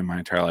ever seen in my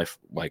entire life.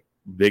 Like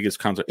biggest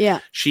concert. Yeah.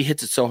 She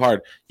hits it so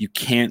hard you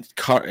can't.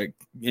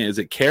 Is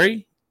it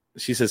Carrie?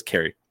 She says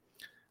Carrie.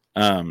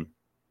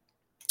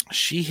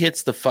 She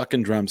hits the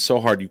fucking drum so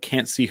hard you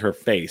can't see her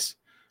face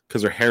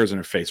because her hair's in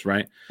her face,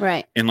 right?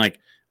 Right. And like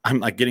I'm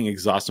like getting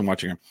exhausted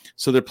watching her.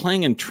 So they're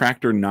playing in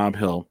Tractor Knob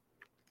Hill,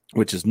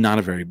 which is not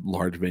a very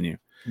large venue.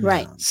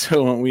 Right.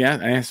 So when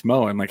I asked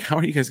Mo, I'm like, "How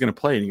are you guys going to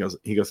play?" And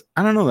he goes,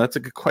 "I don't know. That's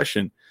a good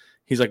question."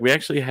 He's like, "We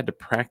actually had to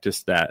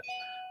practice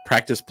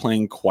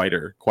playing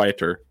quieter."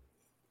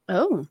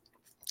 Oh.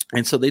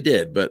 And so they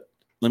did, but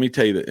let me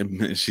tell you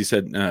that she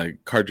said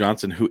Car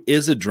Johnson, who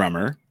is a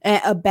drummer,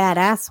 A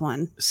badass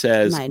one.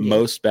 says mind you.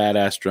 most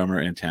badass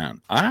drummer in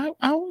town. I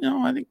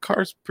think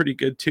Car's pretty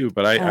good too,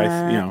 but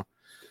I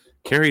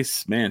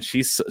Carrie's, man,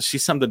 she's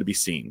something to be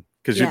seen,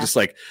 because you're Yeah. just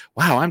like,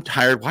 wow, I'm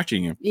tired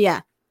watching you.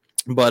 Yeah.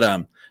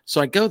 But so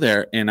I go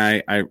there and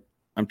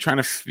I'm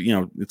trying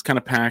to, it's kind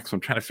of packed, so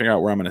I'm trying to figure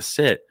out where I'm going to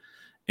sit.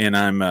 And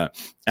I'm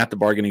at the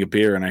bar getting a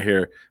beer, and I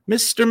hear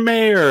Mr.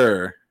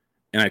 Mayor,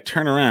 and I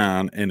turn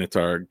around, and it's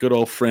our good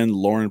old friend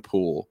Lauren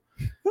Poole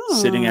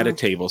sitting at a Oh,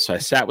 table. So I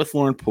sat with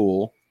Lauren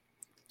Poole.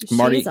 she's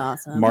Marty-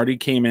 awesome. Marty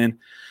came in.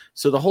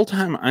 So the whole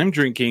time I'm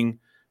drinking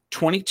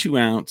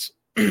 22-ounce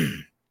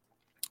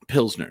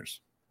Pilsners,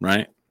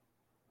 right?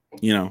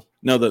 No,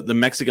 the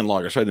Mexican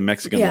lager. Sorry, the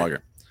Mexican Yeah.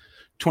 lager.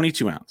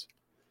 22-ounce.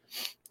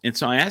 And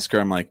so I asked her,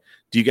 I'm like,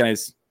 do you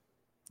guys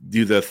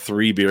do the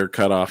 3 beer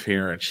cutoff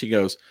here? And she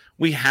goes,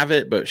 we have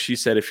it, but she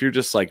said if you're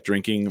just like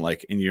drinking,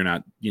 like, and you're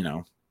not,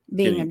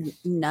 Being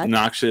a nut.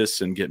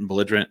 obnoxious and getting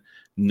belligerent,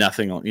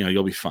 nothing,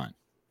 you'll be fine.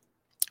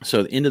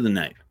 So at the end of the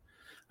night,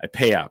 I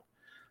pay out.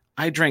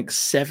 I drank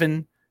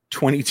 7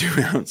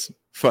 22-ounce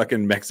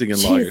fucking Mexican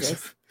lagers,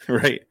 Jesus.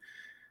 right?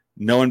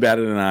 No one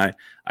batted an eye.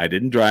 I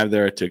didn't drive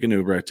there. I took an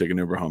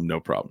Uber home, no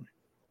problem.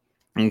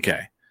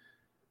 Okay.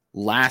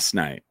 Last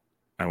night,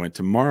 I went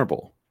to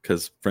Marble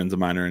because friends of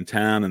mine are in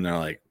town, and they're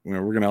like, we're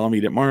going to all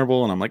meet at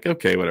Marble. And I'm like,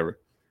 okay, whatever.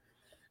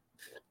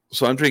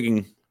 So I'm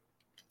drinking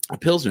a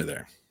Pilsner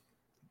there.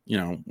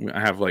 I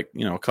have like,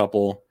 a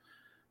couple.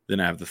 Then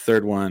I have the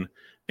third one.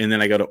 And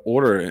then I go to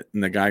order it,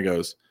 and the guy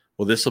goes,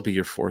 well, this will be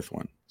your 4th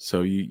one.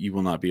 So you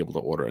will not be able to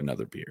order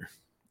another beer.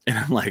 And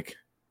I'm like,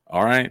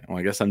 all right, well,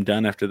 I guess I'm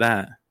done after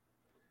that.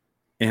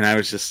 And I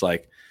was just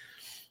like,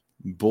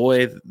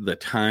 boy, the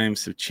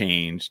times have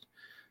changed.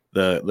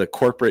 The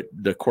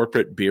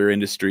corporate beer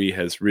industry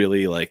has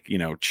really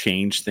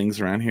changed things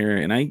around here.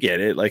 And I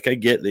get it. Like, I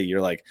get that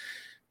you're like,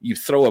 you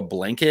throw a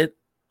blanket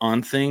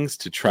on things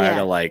to try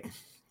to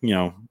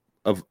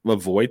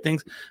avoid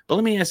things. But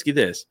let me ask you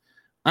this.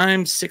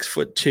 I'm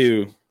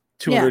 6'2",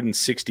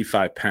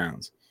 265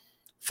 pounds.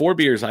 4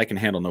 beers I can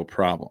handle no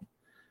problem.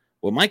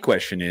 Well, my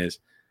question is,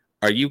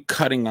 are you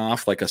cutting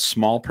off like a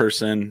small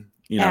person,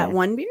 At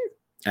 1 beer?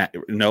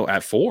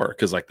 at 4?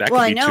 Because like that Well,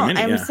 could I be know. too many.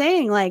 I'm Yeah.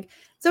 saying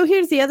so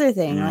here's the other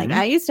thing. Like, Mhm.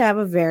 I used to have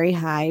a very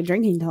high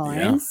drinking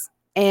tolerance,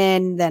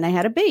 and then I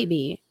had a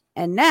baby.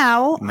 And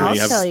now Now I'll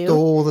you have tell you.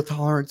 Stole the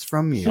tolerance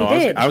from you. He Oh,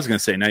 did. I was going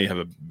to say now you have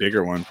a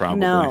bigger one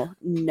probably. No,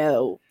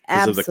 Because of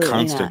absolutely the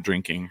constant not.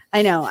 drinking.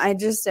 I know. I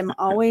just am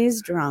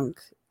always drunk.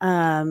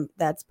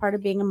 That's part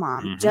of being a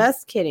mom. Mhm.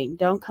 Just kidding.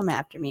 Don't come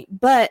after me.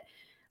 But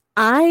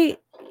I'll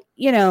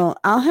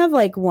have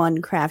like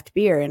 1 craft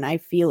beer and I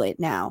feel it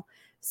now.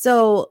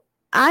 So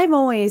I've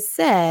always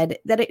said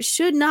that it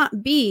should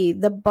not be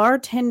the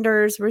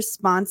bartender's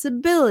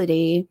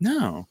responsibility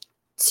No.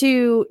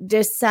 to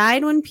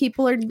decide when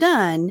people are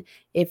done.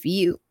 If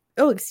you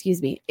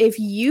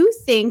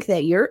think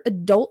that you're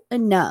adult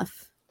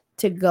enough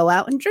to go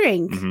out and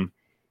drink, Mhm.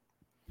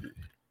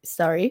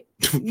 sorry,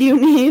 you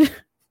need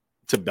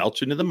To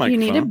belch into the you microphone.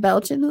 need to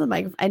belch into the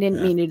microphone. I didn't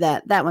Yeah. mean to do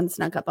that. That one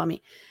snuck up on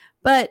me.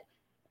 But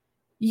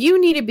you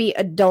need to be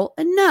adult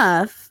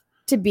enough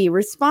to be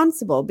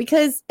responsible,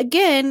 because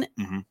again,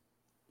 Mhm.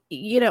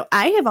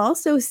 I have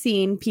also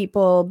seen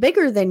people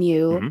bigger than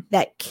you Mhm.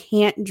 that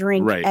can't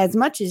drink Right. as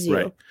much as you.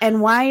 Right.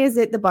 And why is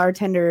it the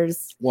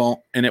bartender's?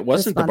 Well, and it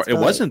wasn't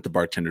Responsibility. the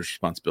bartender's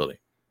responsibility.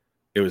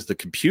 It was the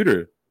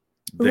computer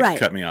that Right.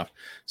 cut me off.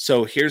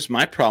 So here's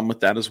my problem with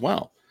that as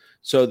well.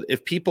 So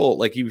if people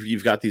like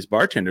you've got these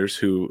bartenders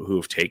who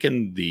have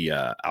taken the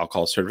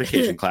alcohol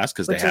certification class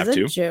because they Which have is a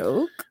to,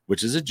 joke.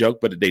 which is a joke,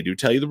 but they do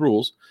tell you the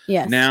rules.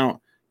 Yes.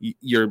 Now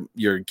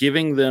you're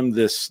giving them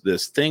this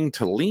thing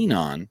to lean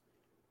on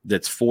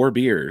that's 4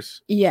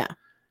 beers, Yeah.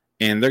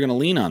 and they're going to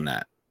lean on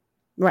that,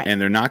 Right. and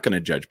they're not going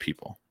to judge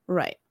people.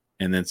 Right.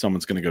 And then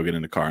someone's going to go get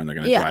in the car and they're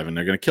going to Yeah. drive and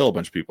they're going to kill a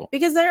bunch of people.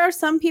 Because there are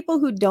some people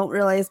who don't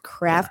realize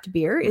craft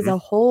beer is a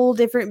whole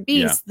different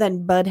beast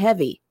than Bud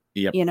Heavy.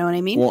 Yep. You know what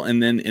I mean? Well,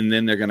 and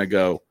then they're going to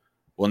go,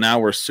 well, now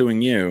we're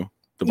suing you,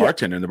 the Yeah.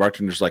 bartender. And the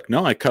bartender's like,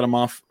 no, I cut them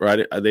off.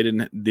 Right? They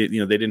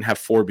didn't have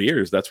 4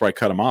 beers. That's why I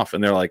cut them off.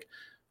 And they're like,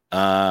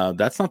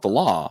 that's not the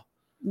law.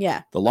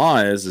 Yeah. The law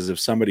is if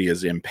somebody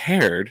is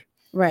impaired,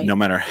 Right. no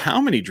matter how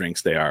many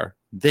drinks they are,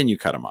 then you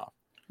cut them off.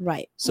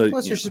 Right. So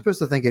Plus, you're supposed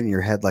to think in your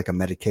head like a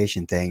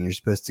medication thing. You're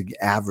supposed to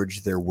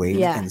average their weight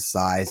Yeah. and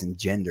size and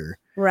gender,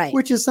 Right.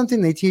 which is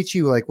something they teach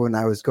you like when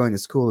I was going to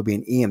school to be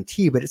an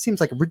EMT. But it seems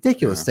like a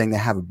ridiculous Yeah. thing to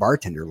have a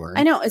bartender learn.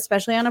 I know,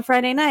 especially on a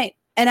Friday night.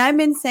 And I've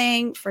been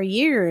saying for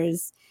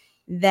years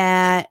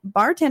that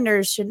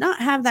bartenders should not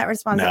have that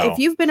responsibility. No. If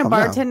you've been a Oh, no.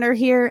 bartender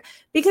here,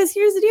 because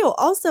here's the deal.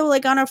 Also,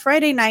 like on a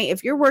Friday night,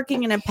 if you're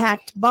working in a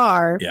packed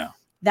bar, Yeah.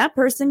 that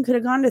person could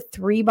have gone to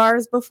 3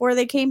 bars before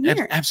they came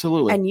here.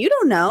 Absolutely. And you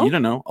don't know. You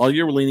don't know. All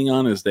you're leaning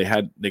on is they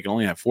can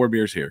only have 4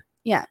 beers here.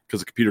 Yeah.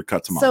 Because the computer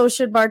cuts them off. So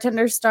should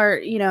bartenders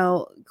start,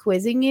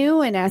 quizzing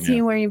you and asking Yeah.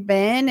 you where you've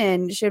been?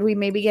 And should we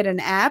maybe get an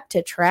app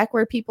to track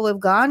where people have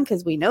gone?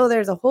 Because we know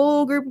there's a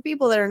whole group of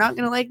people that are not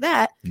going to like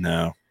that.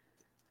 No.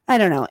 I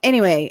don't know.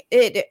 Anyway,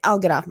 I'll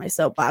get off my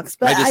soapbox,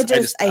 but I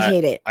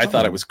hate it. I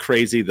thought it was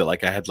crazy that I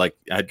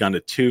had gone to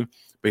 2,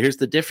 but here's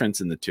the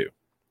difference in the 2.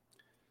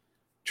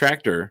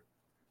 Tractor,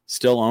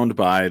 still owned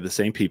by the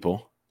same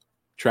people.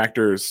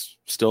 Tractor's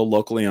still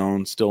locally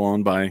owned, still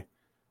owned by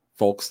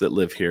folks that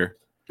live here.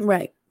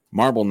 Right.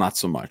 Marble, not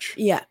so much.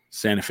 Yeah.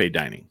 Santa Fe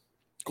Dining,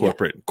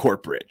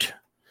 corporate.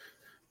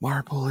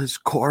 Marble is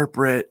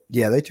corporate.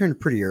 Yeah, they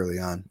turned pretty early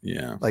on.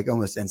 Yeah. Like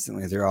almost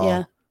instantly. They're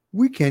all,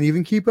 we can't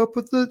even keep up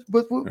with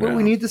what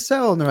we need to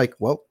sell. And they're like,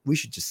 well, we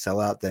should just sell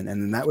out then. And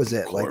then that was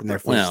it. Corporate. Like in their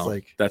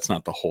first, that's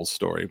not the whole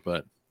story,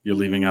 but you're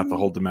leaving out the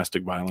whole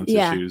domestic violence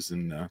issues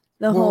and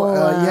the whole.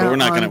 we're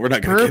not gonna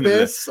get into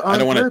this. I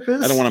don't want a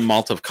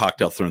Molotov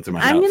cocktail thrown through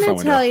my house. I'm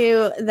gonna tell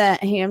you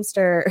that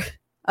Hamster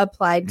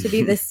applied to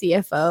be the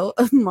CFO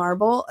of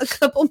Marble a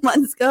couple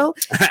months ago.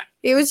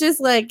 He was just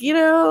like,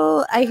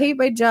 I hate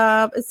my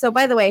job. So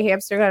by the way,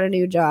 Hamster got a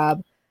new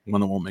job.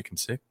 One that won't make him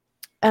sick.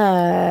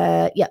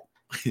 Yeah.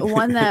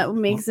 One that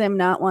makes him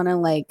not want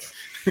to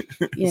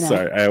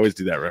Sorry, I always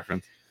do that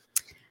reference.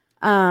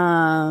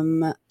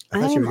 I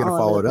thought you were gonna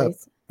follow it up.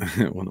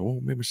 One that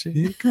won't make me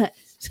sick. Have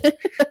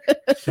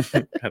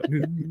a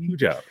new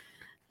job.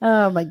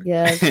 Oh my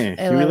gosh. You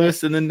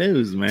listen to the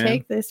news, man.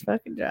 Take this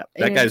fucking job.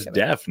 That guy's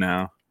deaf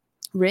now.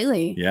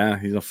 Really? Yeah,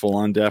 he's a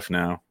full-on deaf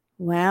now.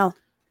 Wow.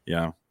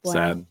 Yeah. Wow.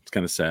 Sad. It's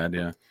kind of sad,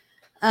 yeah.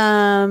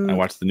 I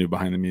watched the new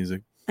Behind the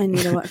Music. I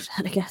need to watch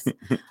that, I guess.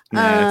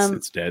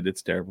 It's dead.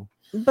 It's terrible.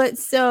 But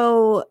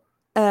so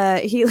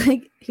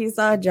he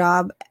saw a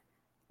job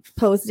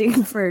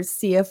posting for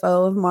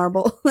CFO of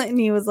Marble and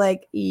he was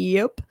like,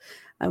 yep,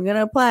 I'm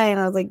gonna apply. And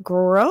I was like,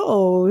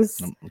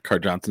 gross. Car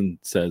Johnson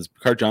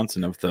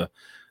of the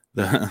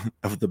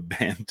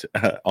band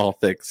All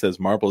Thick says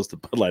Marble is the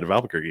Bud Light of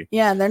Albuquerque.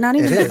 Yeah, they're not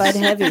even the Bud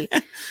Heavy.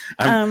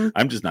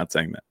 I'm just not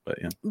saying that, but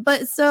yeah.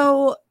 But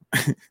so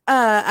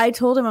I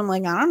told him, I'm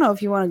like, I don't know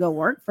if you want to go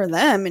work for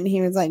them. And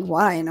he was like,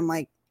 why? And I'm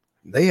like,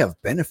 they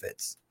have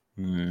benefits.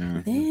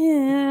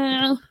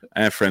 Yeah.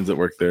 I have friends that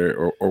work there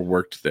or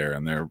worked there,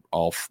 and they're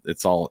all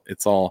it's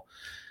all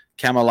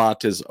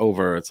Camelot is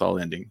over. It's all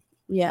ending.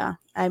 Yeah,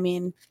 I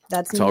mean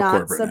that's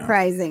not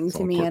surprising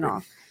to me at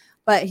all.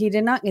 But he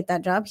did not get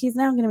that job. He's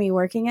now going to be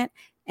working at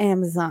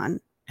Amazon.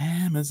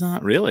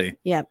 Amazon, really?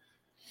 Yep.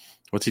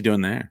 What's he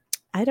doing there?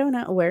 I don't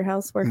know. A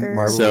warehouse worker.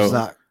 Marble's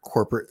not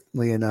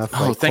corporately enough.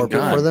 Oh, thank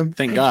God. For them.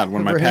 Thank God.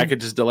 When my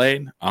package is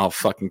delayed, I'll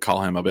fucking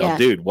call him. I'll be like,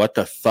 dude, what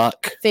the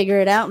fuck? Figure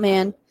it out,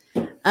 man.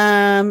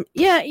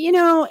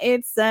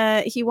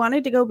 It's he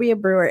wanted to go be a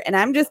brewer, and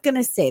I'm just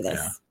gonna say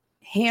this.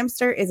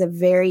 Hamster is a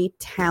very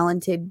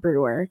talented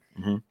brewer,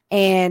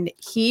 and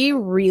he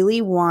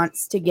really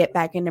wants to get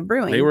back into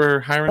brewing. They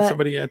were hiring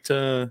somebody at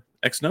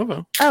Ex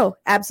Novo. Oh,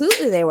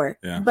 absolutely they were.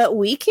 Yeah. But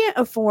we can't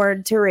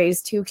afford to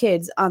raise 2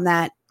 kids on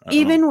that.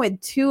 Even with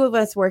 2 of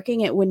us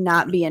working, it would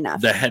not be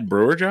enough. The head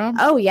brewer job?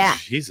 Oh yeah.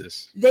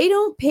 Jesus. They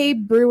don't pay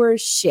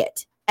brewers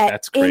shit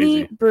at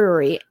any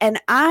brewery.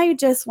 And I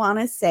just want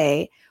to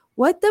say,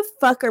 what the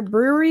fuck are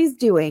breweries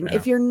doing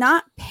if you're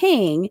not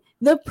paying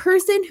the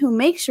person who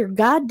makes your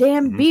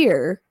goddamn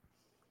beer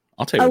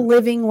a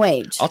living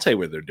wage? I'll tell you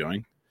what they're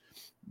doing.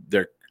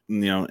 They're,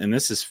 and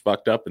this is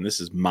fucked up, and this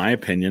is my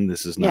opinion.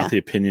 This is not the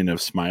opinion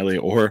of Smiley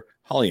or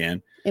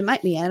Hollyann. It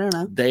might be. I don't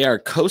know. They are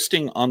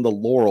coasting on the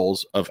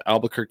laurels of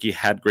Albuquerque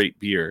had great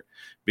beer,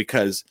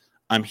 because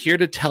I'm here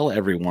to tell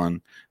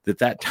everyone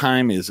that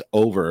time is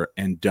over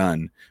and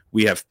done.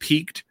 We have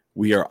peaked.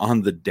 We are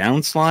on the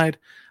downslide.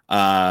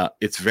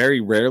 It's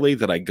very rarely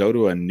that I go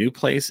to a new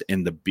place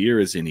and the beer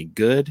is any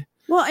good.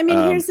 Well, I mean,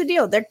 here's the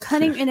deal. They're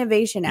cutting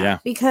innovation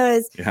out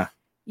because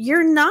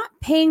you're not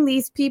paying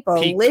these people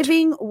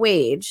living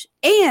wage,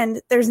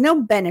 and there's no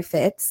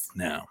benefits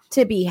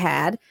to be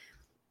had.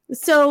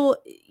 So,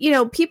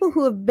 people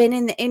who have been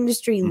in the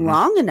industry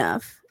long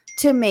enough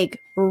to make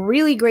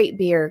really great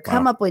beer,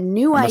 come up with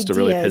new ideas. Must have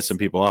really pissed some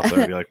people off.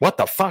 They'd be like, what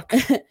the fuck?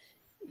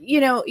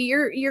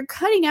 You're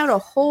cutting out a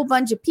whole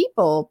bunch of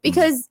people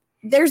because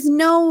there's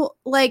no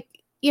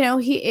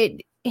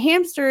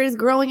Hamster is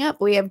growing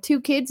up. We have 2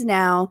 kids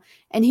now,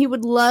 and he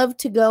would love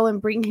to go and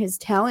bring his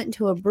talent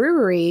to a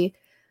brewery,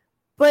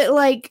 but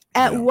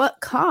at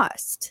what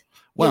cost?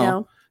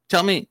 Well,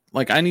 tell me,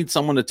 I need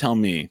someone to tell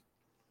me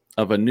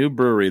of a new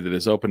brewery that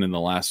has opened in the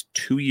last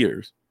 2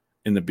 years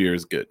and the beer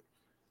is good.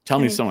 Tell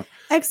me someone.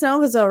 Ex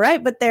Novo's all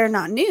right, but they're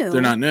not new.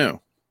 They're not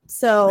new.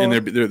 So, and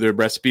their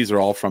recipes are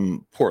all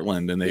from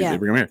Portland, and they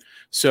bring them here.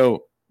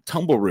 So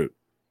Tumbleroot,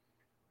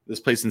 this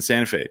place in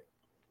Santa Fe,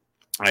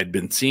 I'd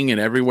been seeing it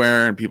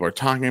everywhere, and people are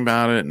talking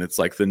about it, and it's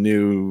like the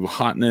new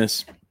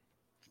hotness.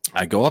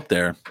 I go up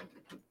there.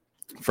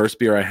 First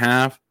beer I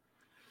have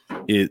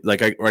is I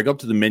go up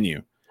to the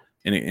menu,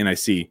 and I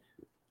see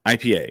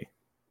IPA,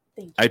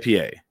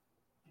 IPA,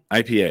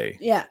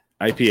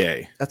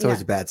 IPA. That's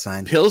always a bad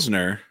sign.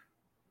 Pilsner,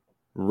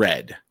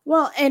 red.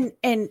 Well, and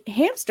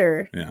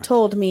Hamster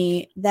told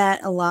me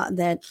that a lot,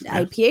 that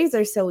IPAs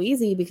are so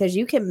easy because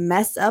you can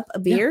mess up a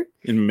beer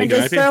and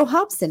just throw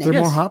hops in it.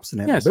 Throw more hops in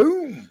it. Yes.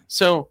 Boom.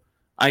 So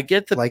I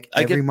get the like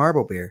I every get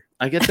marble beer.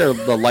 I get the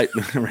light.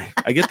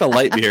 I get the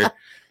light beer.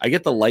 I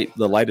get the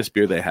lightest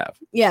beer they have.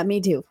 Yeah,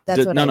 me too.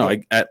 That's what I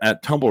did.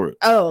 At Tumbleroot.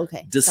 Oh,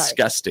 okay.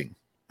 Disgusting.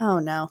 Sorry. Oh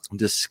no.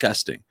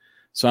 Disgusting.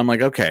 So I'm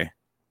like, okay.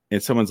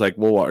 And someone's like,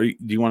 well, do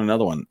you want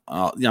another one?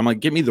 Yeah, I'm like,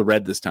 give me the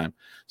red this time.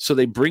 So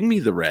they bring me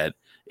the red.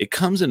 It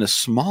comes in a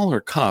smaller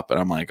cup, and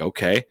I'm like,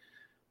 okay,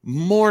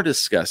 more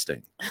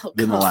disgusting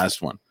than the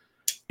last one.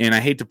 And I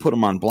hate to put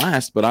them on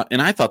blast, but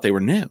I thought they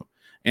were new.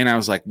 And I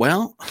was like,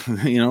 well,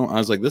 I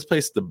was like, this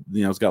place,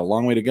 it's got a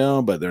long way to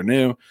go, but they're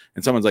new.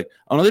 And someone's like,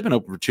 oh no, they've been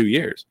open for 2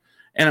 years.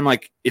 And I'm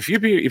like, if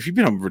you've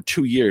been open for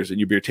 2 years and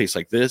your beer tastes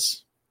like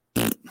this,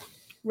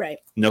 right?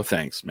 No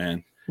thanks,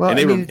 man. Well,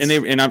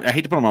 and I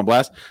hate to put them on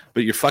blast,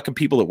 but your fucking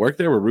people that work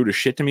there were rude as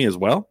shit to me as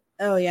well.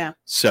 Oh yeah.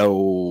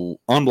 So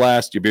on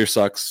blast, your beer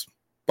sucks.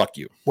 Fuck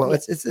you. Well,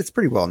 it's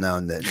pretty well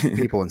known that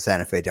people in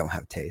Santa Fe don't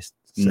have taste.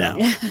 So.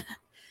 No.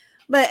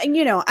 But I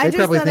just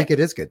probably think it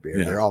is good beer.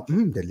 Yeah. They're all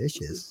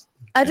delicious.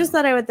 I just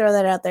thought I would throw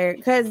that out there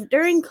because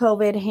during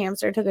COVID,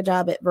 Hamster took a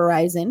job at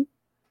Verizon.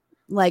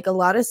 Like a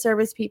lot of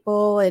service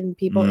people and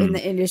people in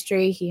the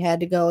industry, he had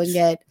to go and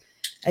get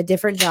a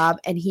different job,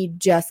 and he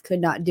just could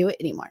not do it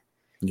anymore.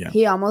 Yeah.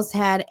 He almost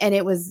had, and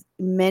it was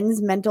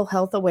Men's Mental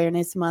Health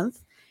Awareness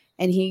Month,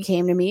 and he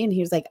came to me and he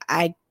was like,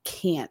 I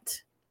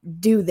can't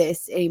do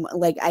this anymore.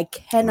 Like, I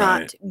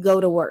cannot go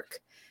to work.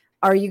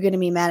 Are you going to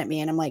be mad at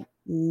me? And I'm like,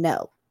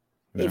 no.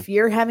 Yeah. If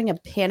you're having a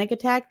panic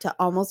attack to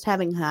almost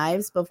having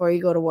hives before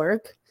you go to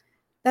work,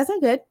 that's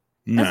not good.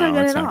 That's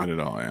not good at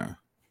all. Yeah.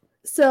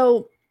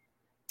 So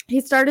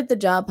he started the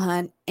job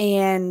hunt,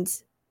 and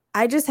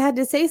I just had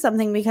to say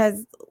something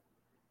because,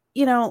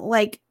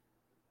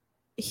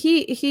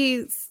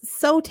 he's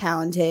so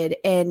talented,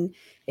 and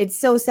it's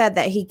so sad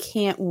that he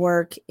can't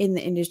work in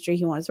the industry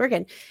he wants to work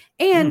in.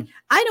 And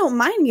I don't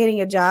mind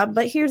getting a job,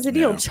 but here's the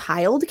deal.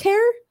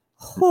 Childcare?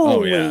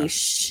 Holy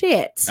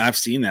shit. I've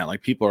seen that.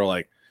 Like, people are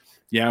like,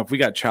 yeah, if we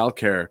got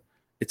childcare,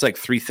 it's like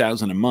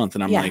 $3,000 a month.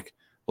 And I'm like,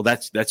 well,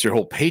 that's your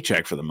whole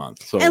paycheck for the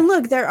month. So, and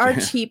look, there are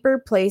cheaper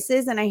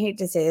places, and I hate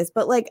to say this,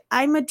 but like,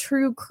 I'm a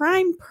true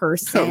crime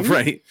person.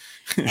 Right.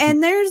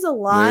 And there's a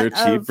lot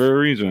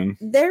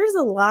there's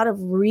a lot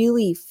of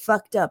really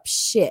fucked up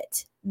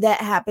shit that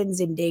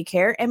happens in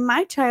daycare. And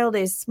my child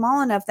is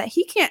small enough that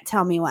he can't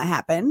tell me what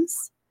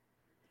happens.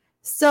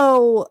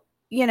 So,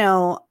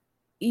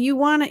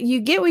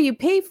 you get what you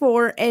pay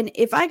for. And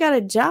if I got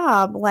a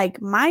job, like,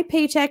 my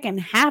paycheck and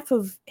half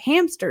of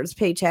Hamster's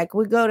paycheck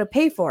would go to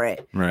pay for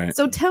it. Right.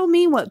 So tell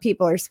me what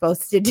people are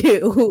supposed to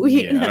do.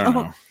 I don't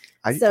know.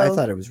 I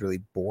thought it was really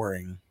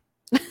boring.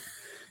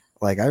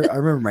 Like, I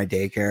remember my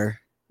daycare.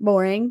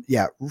 Boring.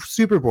 Yeah,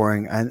 super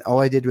boring. And all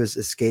I did was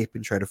escape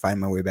and try to find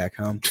my way back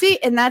home. See,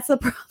 and that's the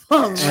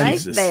problem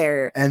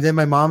there. And then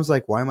my mom's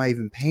like, why am I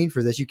even paying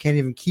for this? You can't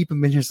even keep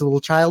him in his little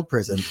child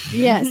prison.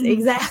 Yes,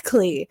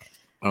 exactly.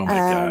 Oh my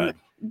God.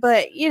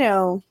 But,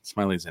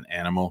 Smiley's an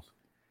animal.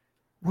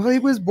 Well,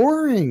 it was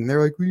boring.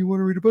 They're like, well, you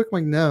want to read a book? I'm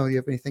like, no. Do you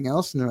have anything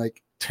else? And they're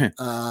like,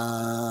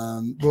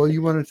 well,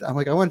 you want to, I'm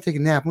like, I want to take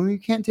a nap. Well, you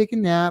can't take a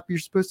nap. You're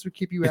supposed to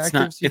keep you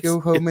active. So you go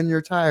home and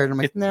you're tired. I'm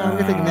like, no, I'm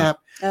going to take a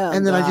nap.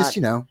 And then I just,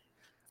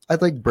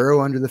 I'd like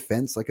burrow under the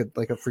fence like a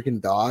freaking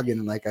dog.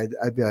 And like,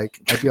 I'd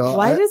be all,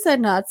 why does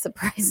that not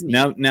surprise me?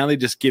 Now they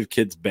just give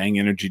kids Bang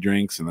energy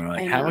drinks, and they're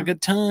like, have a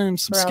good time.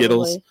 Some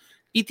Skittles.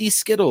 Eat these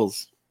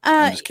Skittles.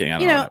 I'm just kidding.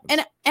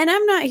 And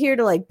I'm not here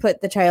to like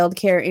put the child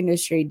care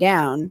industry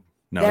down.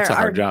 No, it's a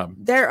hard job.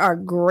 There are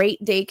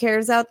great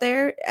daycares out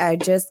there. I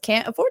just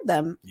can't afford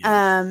them.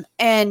 Yeah.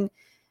 And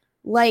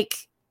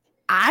like,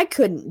 I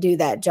couldn't do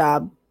that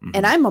job,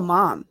 and I'm a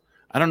mom.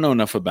 I don't know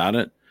enough about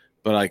it,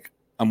 but like,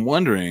 I'm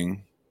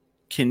wondering,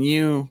 can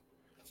you,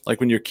 like,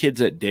 when your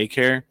kid's at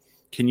daycare,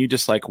 can you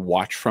just like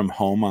watch from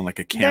home on like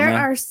a camera? There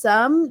are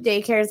some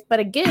daycares, but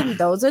again,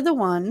 those are the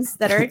ones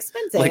that are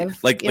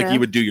expensive. like you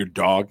would do your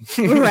dog.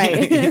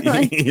 Right.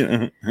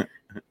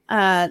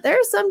 There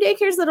are some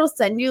daycares that'll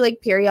send you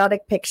like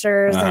periodic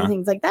pictures and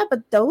things like that,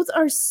 but those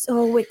are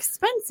so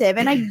expensive,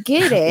 and I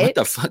get it. What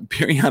the fuck?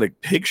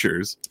 Periodic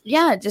pictures?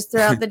 Yeah, just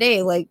throughout the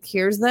day. Like,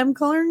 here's them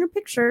coloring a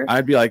picture.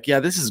 I'd be like, yeah,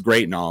 this is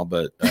great and all,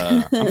 but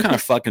I'm kind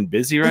of fucking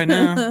busy right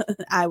now.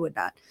 I would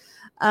not.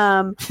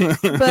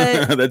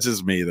 But that's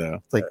just me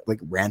though. It's like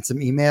ransom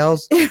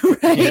emails.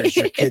 Right? Here's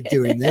your kid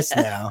doing this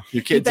now.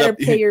 Your kid's you better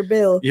pay your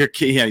bill. Your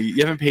kid, you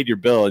haven't paid your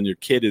bill, and your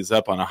kid is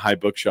up on a high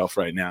bookshelf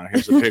right now.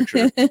 Here's a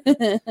picture.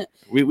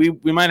 we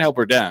might help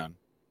her down.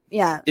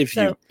 Yeah.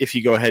 If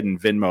you go ahead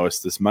and Venmo us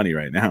this money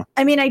right now.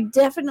 I mean, I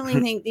definitely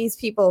think these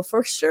people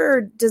for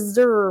sure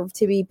deserve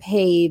to be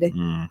paid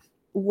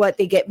what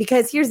they get,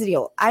 because here's the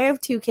deal. I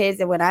have 2 kids,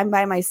 and when I'm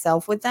by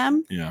myself with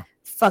them,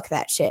 fuck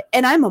that shit.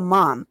 And I'm a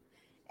mom.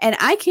 And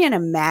I can't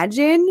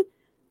imagine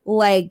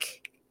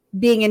like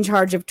being in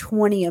charge of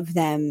 20 of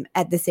them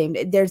at the same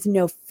day. There's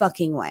no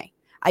fucking way.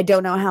 I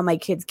don't know how my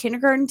kid's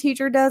kindergarten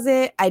teacher does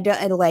it. I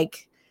don't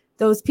like,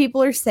 those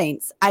people are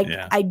saints.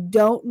 I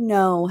don't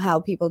know how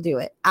people do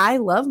it. I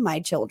love my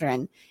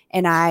children,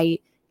 and I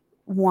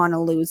want to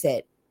lose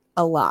it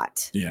a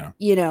lot. Yeah.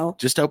 You know,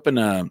 just open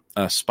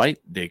a spite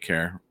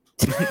daycare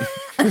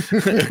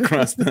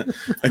across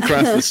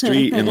the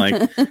street, and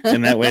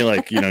that way,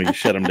 you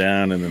shut them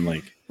down, and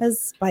then a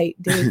spite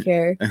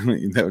daycare.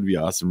 That would be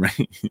awesome,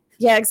 right?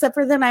 Yeah, except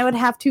for then I would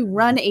have to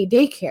run a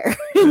daycare.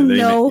 But you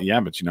know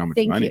how much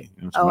money.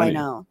 I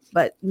know,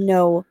 but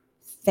no,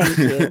 thank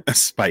you. A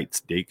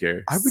Spite's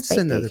daycare. I would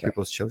send other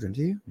people's children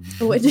to you.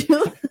 Would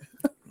you?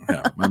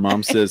 Yeah, my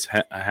mom says,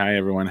 "Hi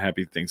everyone,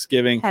 happy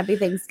Thanksgiving." Happy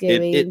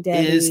Thanksgiving. It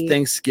is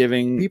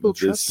Thanksgiving. People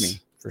trust me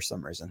for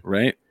some reason,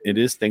 right? It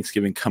is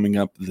Thanksgiving coming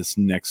up this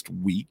next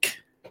week,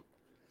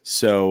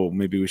 so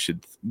maybe we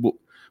should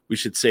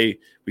say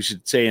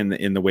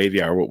in the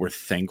wavy hour what we're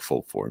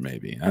thankful for.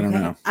 Maybe I don't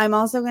know. I'm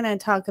also going to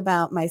talk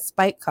about my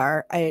spike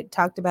car. I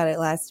talked about it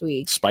last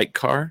week. Spike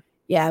car.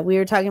 Yeah, we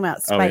were talking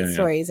about spike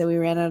stories and we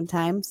ran out of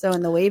time. So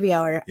in the wavy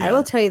hour, I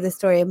will tell you the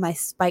story of my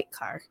spike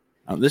car.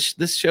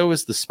 This show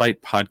is the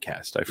Spite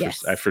podcast.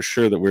 I for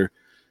sure that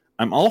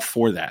I'm all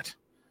for that,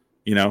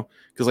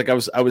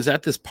 because I was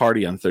at this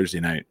party on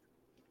Thursday night,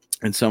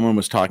 and someone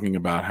was talking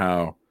about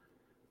how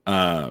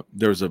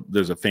there's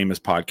a famous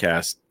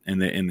podcast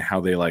and how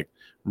they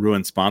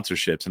ruin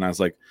sponsorships, and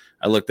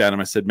I looked at him,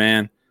 I said,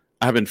 man,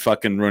 I've been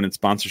fucking ruining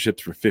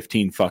sponsorships for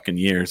 15 fucking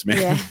years, man.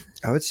 Yeah.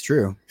 Oh, it's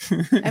true.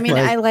 I mean,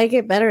 I like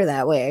it better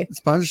that way.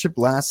 Sponsorship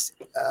lasts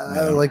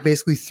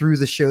basically through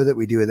the show that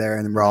we do there,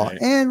 and then we're all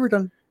and we're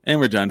done. And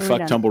we're done.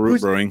 Fuck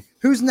Tumbleroot Brewing.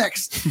 Who's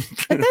next?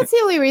 But that's the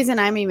only reason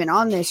I'm even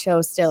on this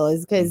show still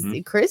is because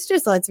Chris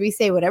just lets me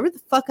say whatever the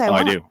fuck I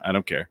want. I do. I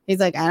don't care.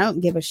 He's like, I don't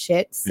give a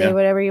shit. Say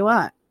whatever you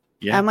want.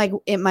 Yeah. I'm like,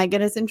 it might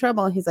get us in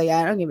trouble. He's like,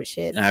 I don't give a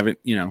shit. I haven't,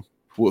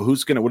 what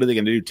are they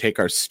going to do? Take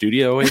our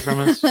studio away from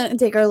us?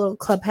 Take our little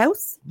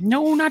clubhouse?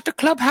 No, not the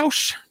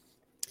clubhouse.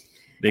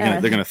 They're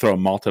gonna throw a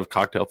Molotov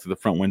cocktail through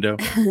the front window.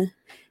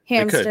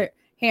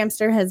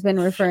 Hamster has been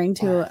referring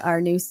to our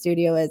new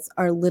studio as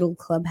our little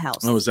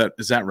clubhouse. Oh, is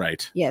that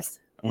right? Yes.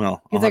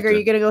 Well, he's like, are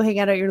you going to go hang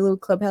out at your little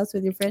clubhouse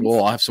with your friends?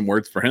 Well, I'll have some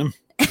words for him.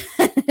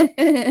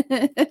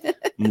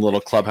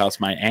 Little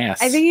clubhouse, my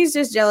ass. I think he's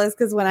just jealous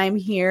because when I'm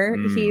here,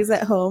 he's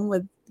at home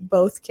with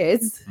both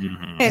kids,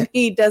 and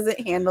he doesn't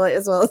handle it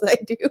as well as I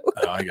do.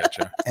 Oh, I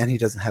gotcha. And he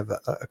doesn't have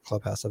a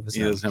clubhouse of his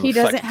own. He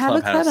doesn't have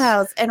a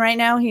clubhouse. And right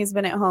now he's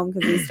been at home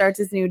because he starts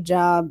his new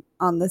job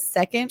on the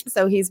 2nd.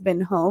 So he's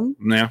been home.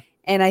 Yeah.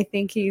 And I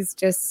think he's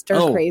just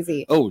stir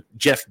crazy. Oh,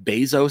 Jeff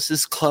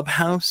Bezos's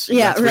clubhouse?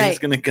 Yeah, right. He's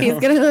going to go. He's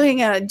going to go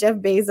hang out at Jeff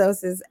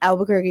Bezos's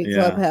Albuquerque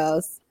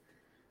clubhouse.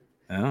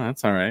 Oh,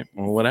 that's all right.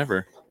 Well,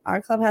 whatever.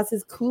 Our clubhouse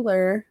is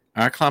cooler.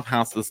 Our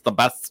clubhouse is the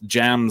best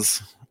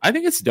jams. I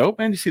think it's dope,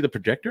 man. You see the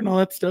projector and all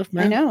that stuff,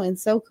 man? I know.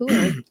 It's so cool.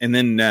 And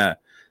then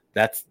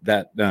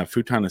that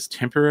futon is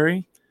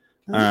temporary.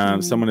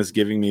 Someone is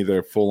giving me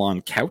their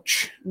full-on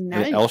couch,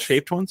 an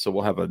L-shaped one. So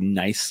we'll have a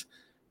nice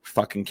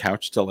fucking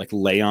couch to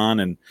lay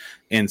on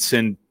and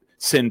send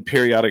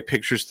periodic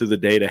pictures through the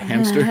day to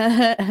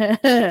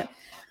Hamster.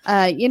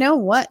 You know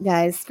what,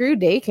 guys? Screw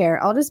daycare.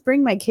 I'll just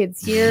bring my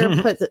kids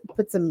here,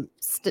 put some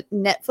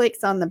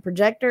Netflix on the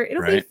projector.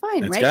 It'll be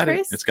fine, right,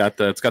 Chris? It's got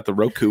the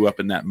Roku up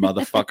in that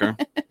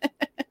motherfucker.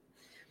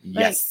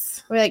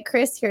 Yes. We're like,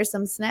 Chris, here's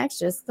some snacks.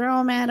 Just throw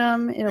them at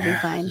him. It'll be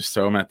fine. Just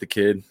throw them at the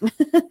kid.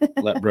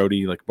 Let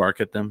Brody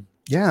bark at them.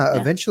 Yeah.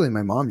 Eventually,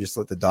 my mom just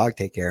let the dog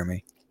take care of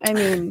me. I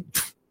mean,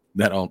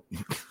 that'll.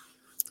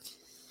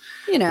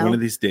 One of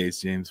these days,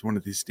 James. One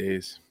of these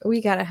days.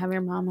 We gotta have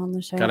your mom on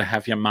the show. Gotta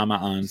have your mama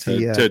on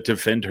to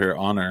defend her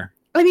honor.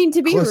 I mean,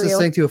 to be closest real,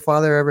 thing to a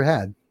father I ever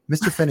had,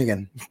 Mr.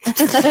 Finnegan.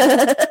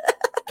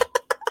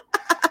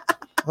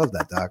 Love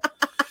that dog.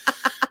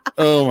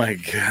 Oh my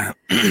god.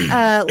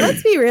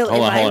 Let's be real.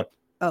 Hold on.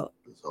 Oh,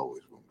 there's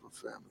always room for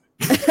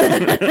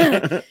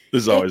family.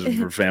 There's always room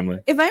for family.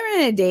 If I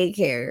ran a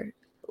daycare,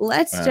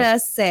 let's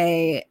just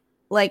say,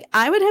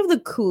 I would have the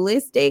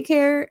coolest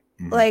daycare.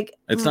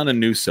 It's not a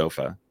new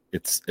sofa.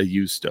 It's a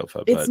used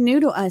sofa. It's new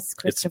to us,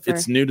 Christopher.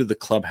 It's new to the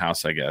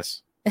clubhouse, I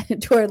guess.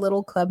 To our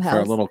little clubhouse.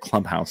 Our little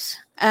clubhouse.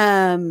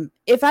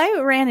 If I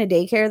ran a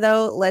daycare,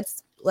 though,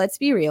 let's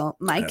be real.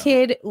 My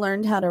kid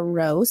learned how to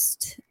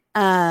roast.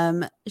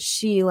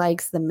 She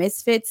likes the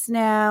Misfits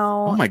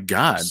now. Oh my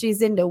god.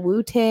 She's into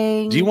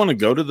Wu-Tang. Do you want to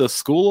go to the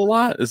school a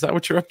lot? Is that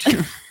what you're up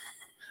to?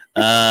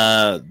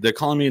 They're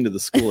calling me into the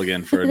school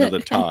again for another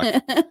talk.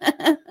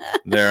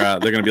 They're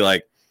gonna be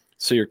like,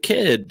 so your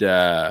kid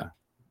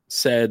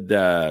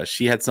said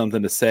she had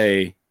something to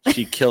say.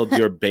 She killed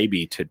your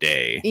baby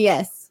today.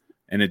 Yes.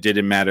 And it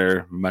didn't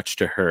matter much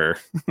to her.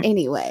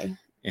 Anyway.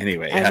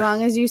 As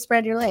long as you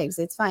spread your legs,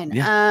 it's fine.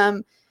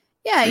 Yeah.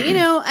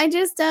 I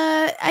just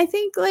I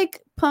think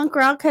punk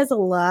rock has a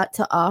lot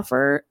to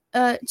offer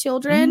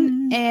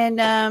children,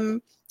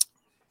 and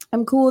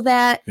I'm cool with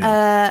that.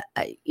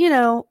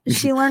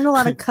 She learned a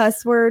lot of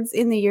cuss words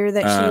in the year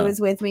that she was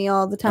with me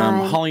all the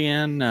time. Holly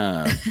Ann,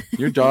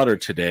 your daughter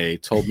today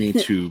told me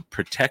to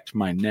protect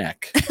my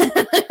neck.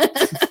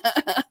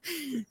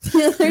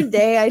 The other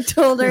day I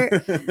told her,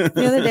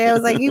 I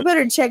was like, you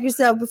better check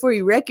yourself before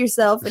you wreck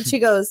yourself. And she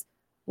goes,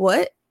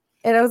 what?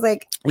 And I was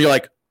like, you're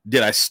like,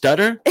 Did I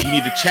stutter? You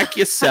need to check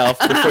yourself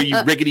before you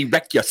riggedy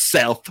wreck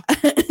yourself.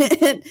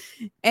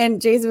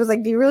 And Jason was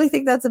like, do you really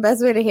think that's the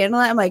best way to handle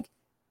it? I'm like,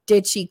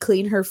 did she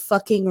clean her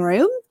fucking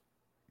room?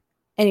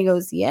 And he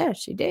goes, yeah,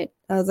 she did.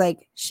 I was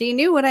like, she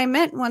knew what I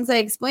meant once I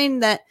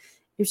explained that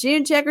if she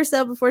didn't check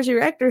herself before she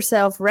wrecked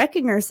herself,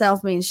 wrecking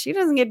herself means she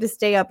doesn't get to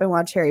stay up and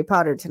watch Harry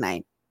Potter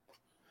tonight.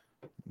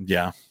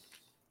 Yeah.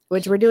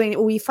 Which we're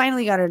doing. We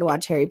finally got her to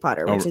watch Harry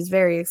Potter, which is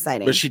very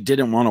exciting. But she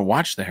didn't want to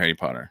watch the Harry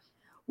Potter.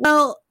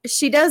 Well,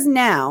 she does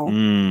now.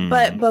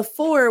 But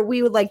before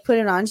we would like put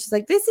it on, she's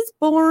like, this is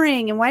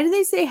boring. And why do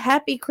they say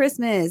Happy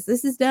Christmas?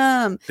 This is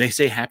dumb. They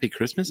say Happy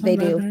Christmas? They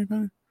do. Harry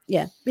Potter?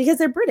 Yeah, because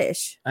they're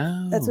British.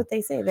 Oh. That's what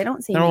they say. They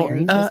don't say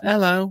Merry Christmas.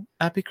 Hello.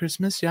 Happy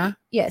Christmas, yeah?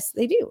 Yes,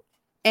 they do.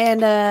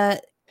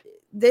 And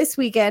this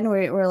weekend,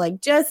 we're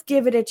like, just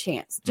give it a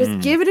chance.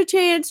 Just give it a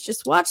chance.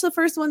 Just watch the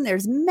first one.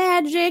 There's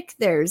magic.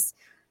 There's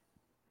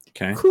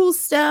cool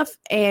stuff.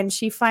 And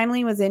she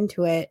finally was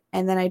into it.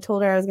 And then I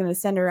told her I was going to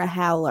send her a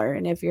howler.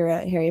 And if you're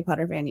a Harry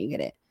Potter fan, you get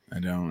it. I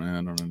don't.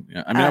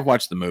 Yeah. I mean, I've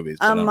watched the movies.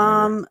 A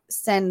mom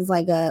sends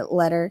like a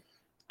letter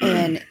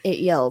and it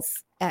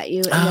yells at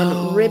you and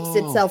then rips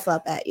itself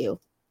up at you.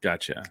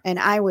 Gotcha. And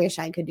I wish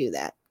I could do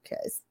that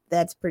because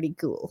that's pretty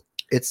cool.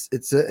 It's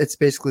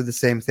basically the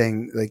same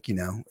thing. Like, you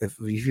know, if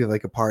you have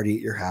like a party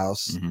at your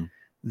house,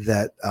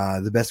 that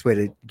the best way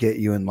to get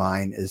you in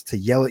line is to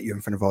yell at you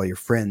in front of all your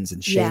friends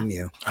and shame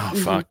you. Oh,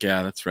 fuck.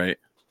 Yeah, that's right.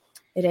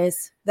 It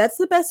is. That's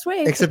the best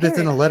way. Except it's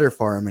in a letter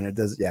form and it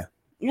does. Yeah.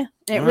 Yeah.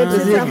 It rips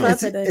itself up.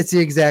 It's the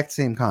exact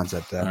same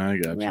concept, though. I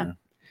gotcha.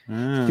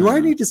 Yeah. Do I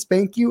need to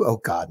spank you? Oh,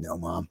 God, no,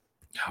 Mom.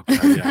 Oh,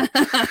 God,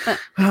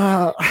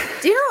 yeah.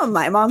 Do you know what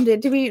my mom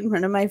did to me in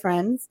front of my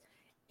friends?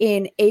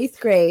 In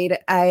 8th grade,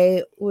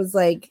 I was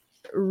like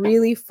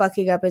really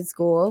fucking up at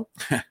school.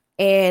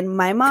 And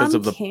my mom because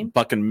of the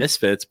fucking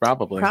misfits,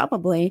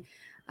 probably.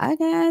 I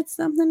got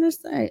something to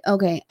say.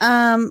 Okay.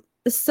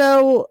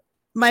 So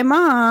my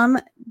mom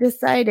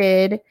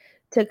decided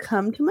to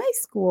come to my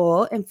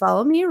school and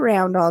follow me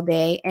around all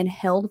day and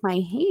held my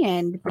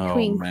hand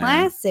between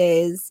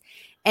classes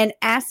and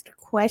asked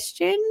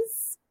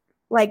questions,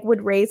 like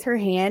would raise her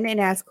hand and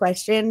ask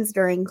questions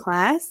during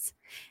class.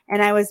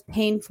 And I was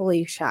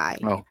painfully shy.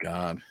 Oh,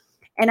 God.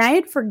 And I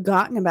had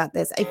forgotten about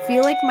this. I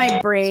feel like my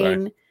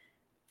brain,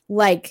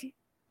 like,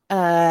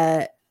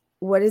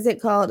 what is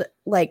it called?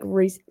 Like,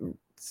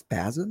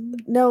 spasm?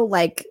 No,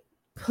 like,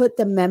 put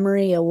the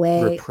memory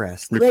away.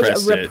 Repressed.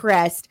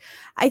 Repressed.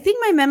 I think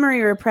my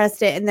memory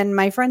repressed it. And then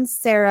my friend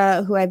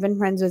Sarah, who I've been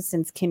friends with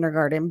since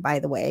kindergarten, by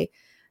the way,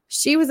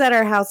 she was at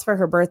our house for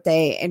her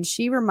birthday and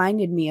she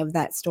reminded me of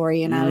that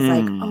story. And I was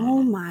like,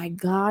 oh my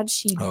God,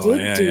 she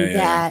did do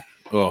that.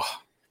 Oh.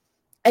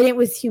 And it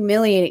was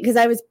humiliating because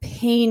I was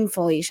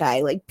painfully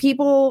shy. Like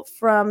people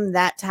from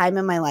that time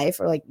in my life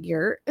were like,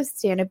 you're a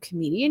stand-up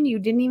comedian. You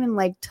didn't even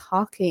like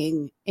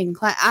talking in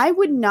class. I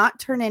would not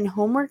turn in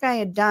homework I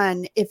had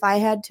done if I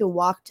had to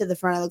walk to the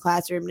front of the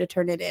classroom to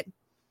turn it in.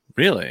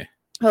 Really?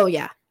 Oh,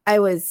 yeah. I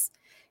was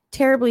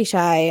terribly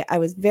shy. I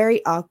was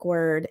very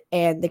awkward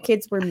and the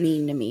kids were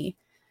mean to me.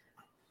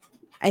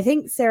 I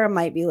think Sarah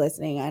might be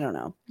listening. I don't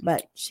know,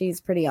 but she's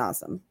pretty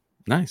awesome.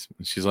 Nice.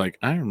 She's like,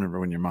 I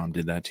remember when your mom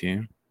did that to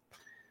you.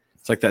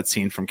 It's like that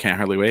scene from Can't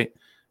Hardly Wait.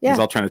 Yeah. He's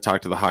all trying to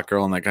talk to the hot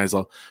girl, and that guy's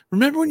all,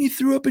 remember when you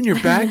threw up in your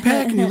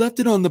backpack and you left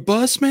it on the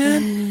bus,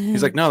 man?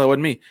 He's like, no, that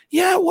wasn't me.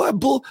 Yeah, what?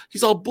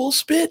 He's all bull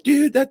spit,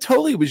 dude. That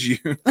totally was you.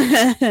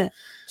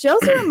 She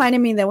also reminded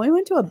me that we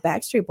went to a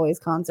Backstreet Boys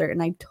concert,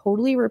 and I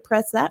totally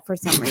repressed that for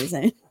some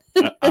reason.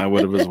 I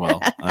would have as well.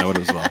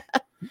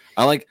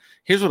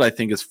 Here's what I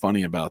think is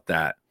funny about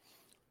that.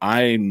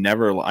 I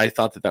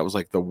thought that was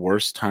like the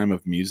worst time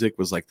of music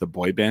was like the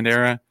boy band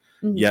era.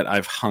 Mm-hmm. Yet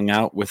I've hung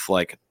out with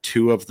like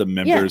 2 of the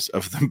members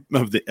of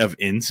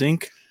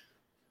NSYNC.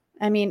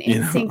 I mean,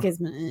 NSYNC is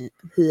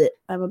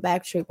I'm a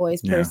Backstreet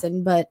Boys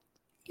person, but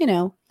you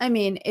know, I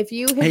mean, if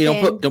you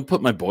had don't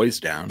put my boys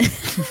down.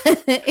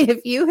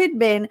 If you had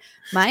been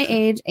my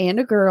age and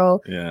a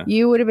girl,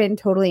 you would have been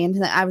totally into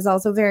that. I was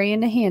also very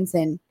into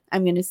Hanson.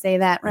 I'm going to say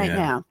that right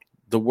now.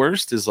 The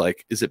worst is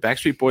like, is it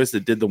Backstreet Boys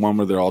that did the one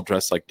where they're all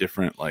dressed like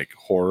different like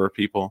horror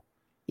people?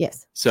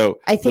 Yes. So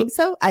I think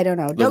so. I don't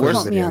know. Don't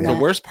quote me on that. The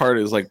worst part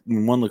is like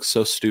when one looks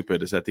so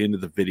stupid is at the end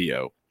of the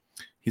video.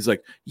 He's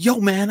like, yo,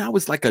 man, I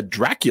was like a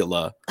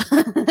Dracula.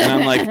 And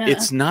I'm like,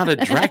 it's not a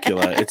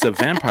Dracula. It's a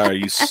vampire,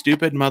 you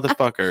stupid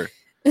motherfucker.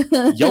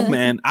 Yo,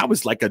 man, I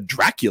was like a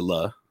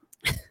Dracula.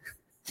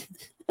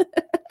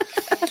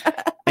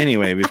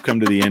 Anyway, we've come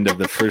to the end of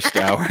the first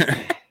hour.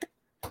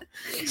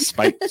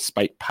 Spite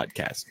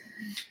podcast.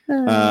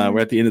 We're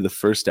at the end of the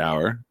first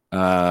hour.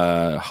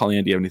 Holly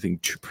Ann, do you have anything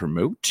to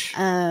promote?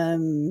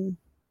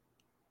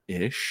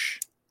 Ish.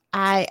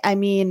 I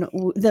mean,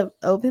 the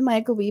open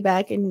mic will be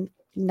back in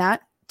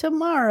not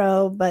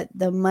tomorrow, but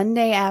the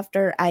Monday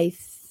after, I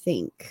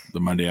think. The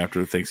Monday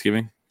after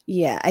Thanksgiving?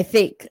 Yeah, I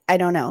think. I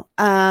don't know.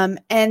 And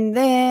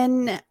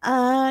then that's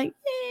about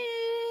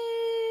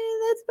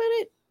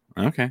it.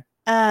 Okay.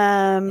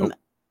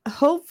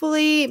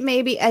 Hopefully,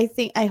 maybe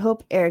I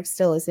hope Eric's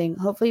still listening.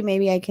 Hopefully,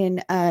 maybe I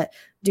can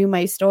do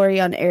my story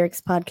on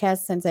Eric's podcast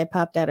since I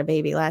popped out a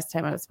baby last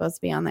time I was supposed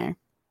to be on there.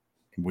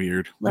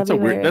 Weird. Love That's a you,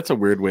 weird. Eric. That's a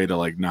weird way to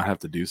like not have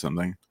to do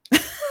something.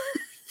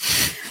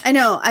 I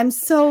know. I'm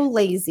so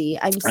lazy.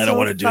 I don't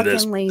want to do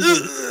this,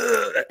 lazy.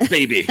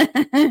 baby.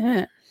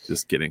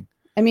 Just kidding.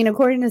 I mean,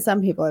 according to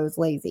some people, I was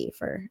lazy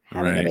for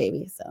having a Right.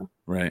 baby. So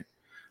Right.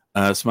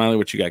 Smiley,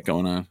 what you got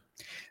going on?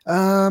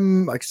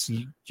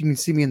 You can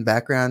see me in the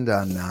background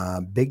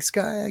on Big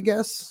Sky, I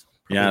guess.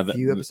 Yeah, a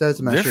few episodes.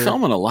 I'm not they're sure.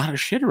 filming a lot of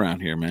shit around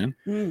here, man.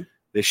 mm.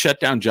 They shut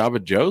down Java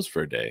Joe's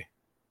for a day.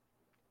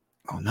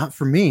 Oh, not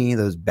for me.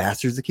 Those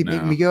bastards that keep No.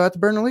 making me go out to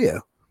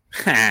Bernalillo.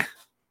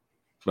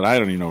 But I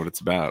don't even know what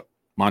it's about.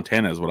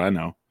 Montana is what I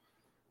know.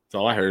 That's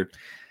all I heard.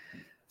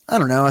 I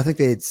don't know. I think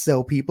they'd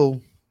sell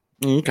people.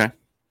 Okay.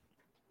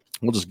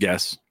 We'll just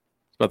guess.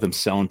 It's about them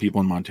selling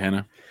people in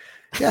Montana.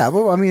 Yeah,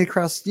 well, I mean,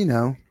 across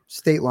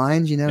state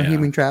lines, Yeah.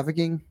 human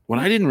trafficking. What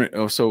I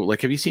didn't so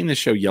like, have you seen this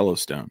show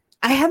Yellowstone?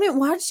 I haven't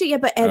watched it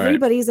yet, but All right.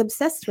 everybody's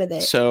obsessed with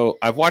it. So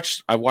I've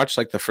watched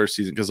like the first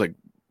season because like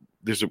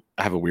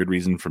I have a weird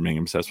reason for being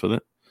obsessed with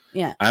it.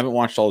 Yeah. I haven't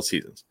watched all the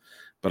seasons,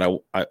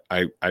 but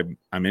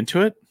I'm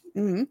into it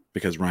hmm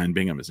because Ryan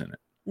Bingham is in it.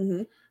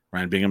 hmm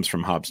Ryan Bingham's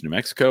from Hobbs, New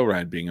Mexico.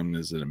 Ryan Bingham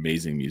is an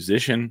amazing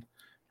musician.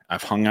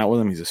 I've hung out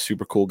with him. He's a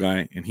super cool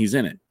guy, and he's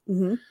in it.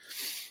 hmm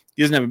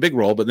He doesn't have a big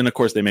role, but then of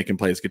course they make him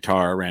play his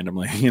guitar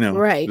randomly,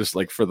 Right. just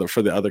like for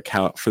the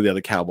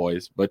other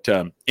cowboys. But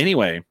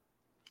anyway,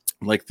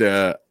 like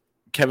the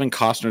Kevin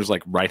Costner's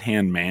like right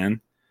hand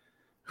man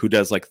who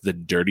does like the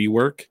dirty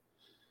work.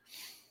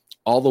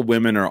 All the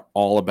women are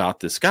all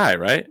about this guy,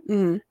 right?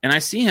 hmm And I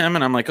see him,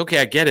 and I'm like, okay,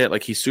 I get it.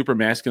 Like he's super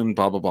masculine,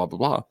 blah blah blah blah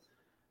blah,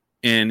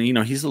 and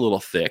he's a little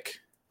thick.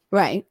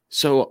 Right.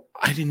 So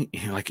I didn't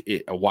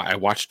I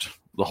watched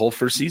the whole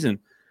first season.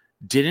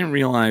 Didn't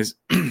realize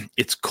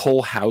it's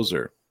Cole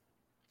Hauser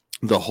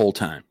the whole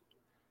time.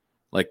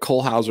 Like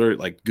Cole Hauser,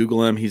 like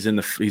Google him. He's in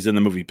the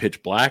movie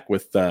Pitch Black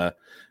with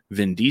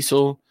Vin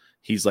Diesel.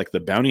 He's like the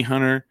bounty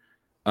hunter.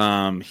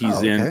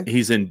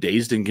 He's in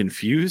Dazed and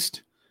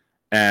Confused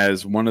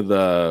as one of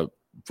the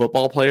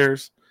football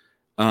players.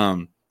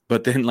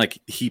 But then like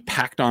he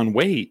packed on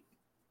weight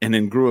and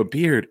then grew a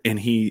beard, and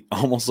he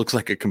almost looks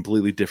like a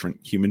completely different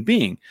human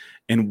being.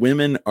 And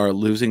women are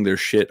losing their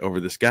shit over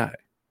this guy.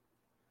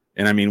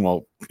 And I mean,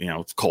 well,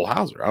 it's Cole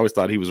Hauser. I always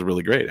thought he was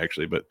really great,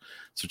 actually. But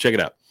so check it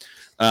out.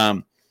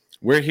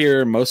 We're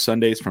here most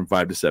Sundays from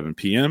 5 to 7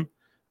 p.m.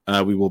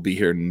 We will be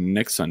here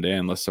next Sunday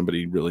unless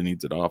somebody really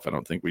needs it off. I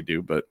don't think we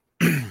do, but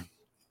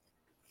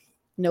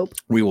Nope.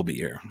 we will be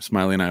here.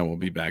 Smiley and I will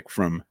be back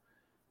from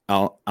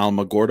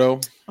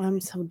Alamogordo.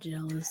 I'm so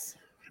jealous.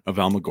 Of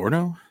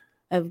Alamogordo?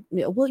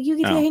 Well, you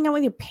get to Oh. hang out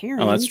with your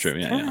parents. Oh, that's true.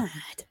 Yeah, yeah. God.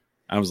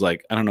 I was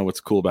like, I don't know what's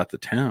cool about the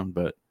town,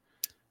 but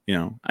I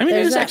mean, There's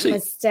there's that actually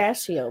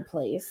pistachio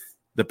place.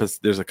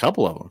 there's a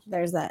couple of them.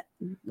 There's that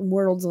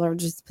world's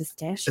largest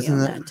pistachio Isn't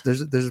nut.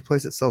 that there's a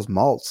place that sells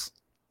malts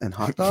and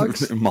hot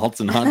dogs? Malts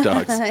and hot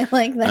dogs. I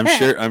like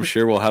that. I'm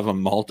sure we'll have a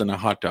malt and a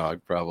hot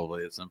dog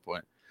probably at some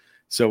point.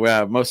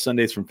 So most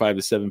Sundays from 5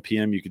 to 7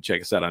 p.m. You can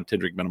check us out on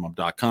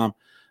tindrickminimum.com.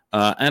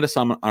 Add us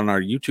on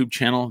our YouTube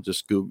channel.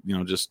 Just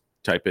Google, just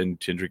type in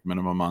Tindrick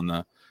Minimum on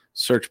the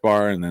search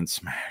bar and then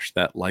smash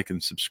that like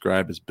and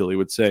subscribe, as Billy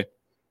would say.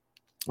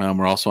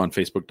 We're also on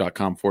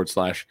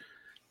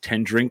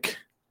facebook.com/Tendrink,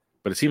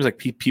 but it seems like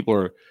people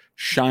are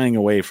shying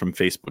away from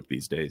Facebook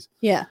these days.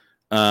 Yeah.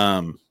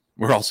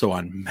 We're also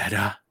on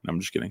Meta. No,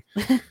 I'm just kidding.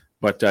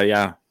 But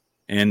yeah.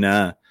 And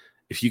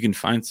if you can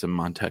find some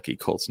Montucky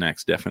cold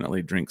snacks,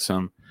 definitely drink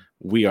some.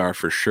 We are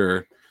for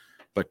sure.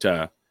 But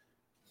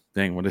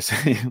dang, what is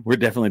it? We're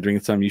definitely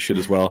drinking some. You should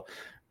as well.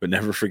 But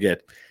never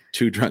forget,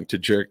 too drunk to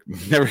jerk.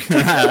 Never.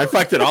 I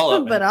fucked it all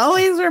up. But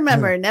always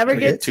remember, never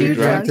get too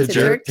drunk to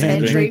jerk.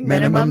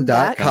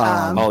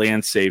 TendrinkMinimum.com. Holly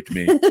Ann saved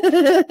me.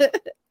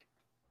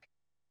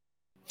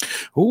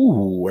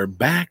 Ooh, we're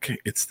back.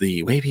 It's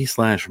the Wavy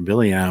 /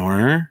 Billy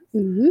Hour.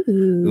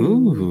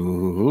 Ooh.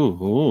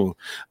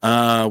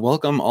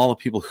 Welcome all the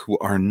people who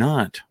are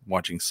not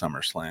watching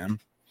SummerSlam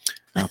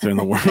out there in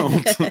the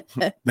world.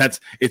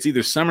 It's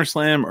either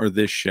SummerSlam or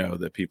this show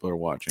that people are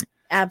watching.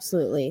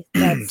 Absolutely.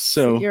 That's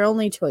So- your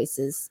only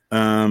choices.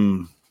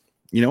 You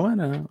know what?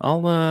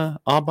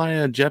 I'll buy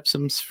a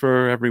Jepsum's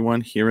for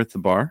everyone here at the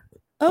bar.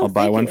 Oh, I'll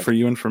buy thank one you. for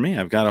you and for me.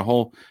 I've got a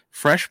whole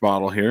fresh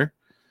bottle here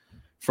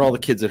for all the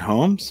kids at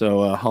home.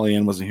 So Holly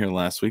Ann wasn't here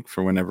last week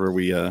for whenever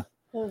we Oh.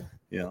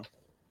 yeah.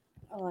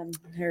 Oh, I'm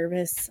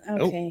nervous.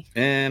 Okay.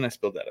 And I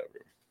spilled that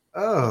over.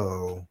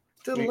 Oh,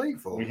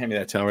 delightful. Will you hand me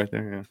that towel right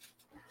there? Yeah.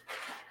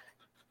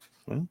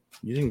 Well,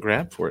 you didn't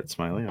grab for it,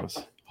 Smiley. I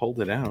was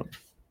hold it out.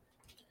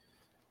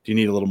 Do you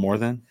need a little more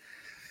then?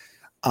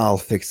 I'll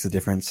fix the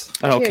difference.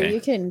 Oh, Here, okay. you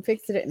can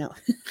fix it. No.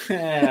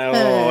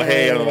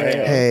 Hey.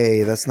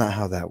 Hey, that's not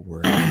how that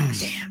works.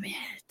 Damn it.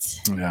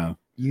 Yeah.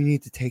 You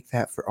need to take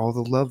that for all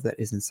the love that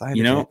is inside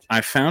You of know, it. I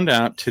found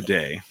out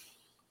today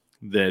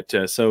that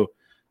so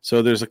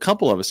there's a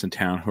couple of us in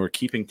town who are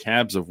keeping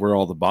tabs of where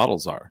all the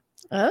bottles are.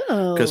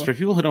 Oh. Because for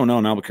people who don't know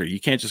in Albuquerque,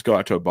 you can't just go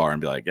out to a bar and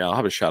be like, "Yeah, I'll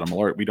have a shot of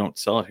Malort." We don't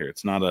sell it here.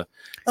 It's not an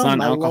Oh,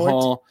 my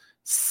alcohol.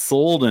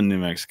 sold in New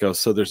Mexico.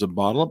 So there's a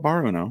bottle of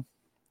Baruno.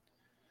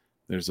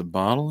 There's a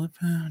bottle of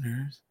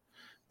Founders.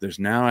 There's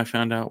now, I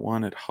found out,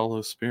 one at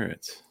Hollow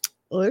Spirits.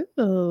 Ooh.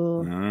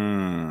 But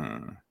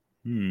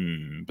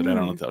I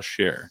don't know if they'll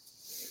share.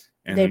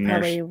 And They then there's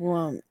probably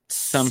won't.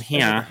 some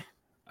here.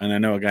 And I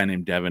know a guy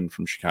named Devin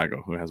from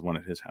Chicago who has one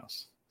at his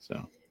house.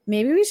 So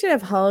Maybe we should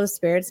have Hollow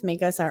Spirits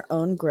make us our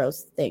own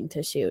gross thing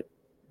to shoot.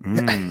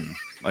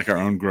 like our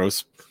own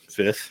gross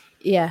fifth.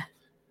 Yeah.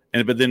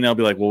 But then they'll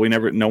be like, well,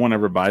 no one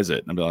ever buys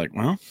it. And I'll be like,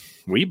 well,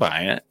 we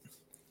buy it.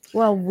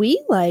 Well,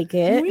 we like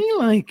it. We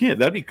like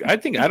it.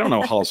 I don't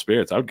know Hollow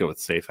Spirits. I would go with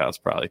Safe House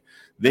probably.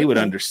 They would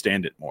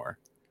understand it more.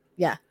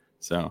 Yeah.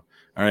 So,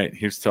 all right.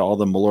 Here's to all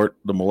the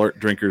Malort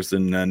drinkers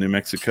in New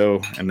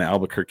Mexico and the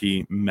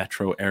Albuquerque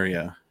metro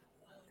area.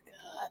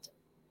 God.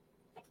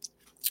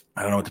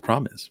 I don't know what the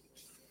problem is.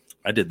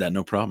 I did that,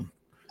 no problem.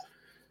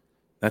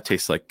 That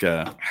tastes like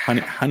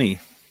honey.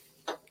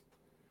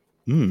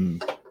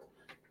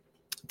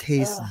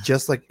 Tastes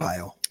just like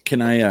bile.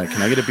 Can I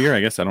get a beer? I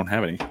guess I don't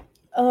have any.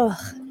 Oh,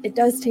 it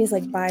does taste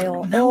like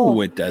bile.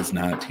 No, it does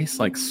not. It tastes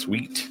like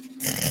sweet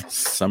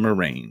summer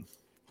rain.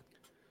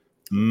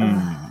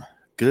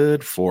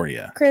 Good for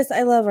you. Chris,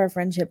 I love our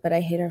friendship, but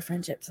I hate our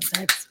friendship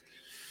sometimes.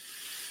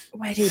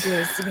 Why do you do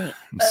this to me?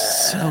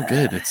 It's so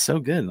good. It's so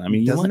good. I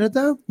mean, Doesn't it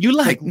though? You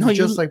like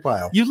just like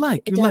bile. You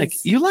like. It You like.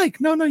 does. You like.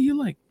 No, you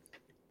like.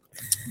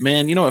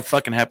 Man, you know what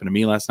fucking happened to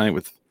me last night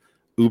with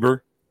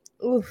Uber?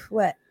 Oof,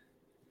 what?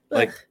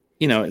 Like, Ugh.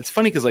 it's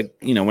funny because, like,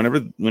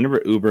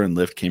 whenever Uber and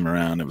Lyft came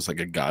around, it was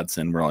like a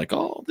godsend. We're like,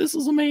 oh, this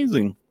is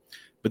amazing.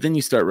 But then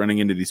you start running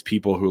into these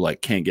people who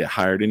like can't get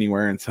hired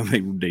anywhere, and so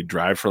they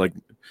drive for like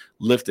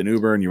Lyft and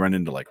Uber, and you run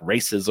into like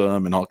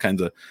racism and all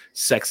kinds of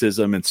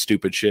sexism and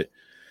stupid shit.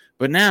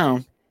 But now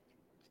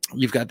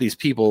you've got these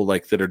people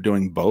like that are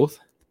doing both.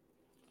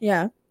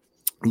 Yeah.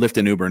 Lyft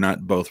and Uber,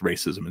 not both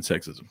racism and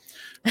sexism,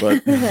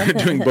 but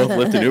doing both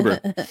Lyft and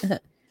Uber.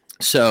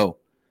 So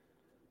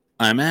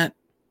I'm at,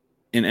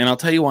 and I'll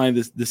tell you why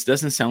this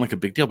doesn't sound like a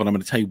big deal, but I'm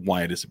going to tell you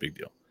why it is a big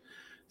deal.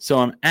 So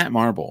I'm at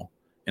Marble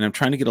and I'm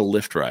trying to get a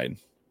Lyft ride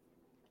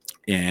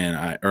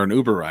or an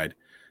Uber ride.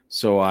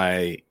 So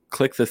I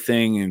click the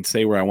thing and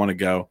say where I want to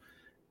go.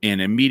 And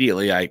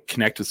immediately I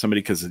connect with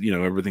somebody because,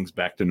 everything's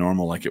back to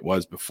normal like it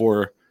was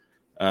before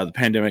the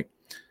pandemic.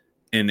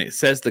 And it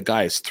says the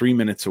guy is 3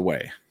 minutes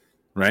away,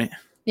 right?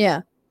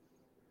 Yeah.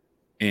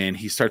 And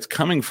he starts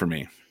coming for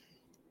me.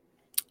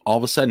 All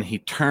of a sudden, he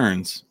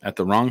turns at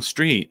the wrong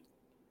street.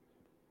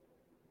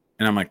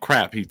 And I'm like,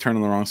 crap, he turned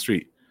on the wrong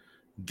street.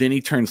 Then he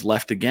turns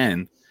left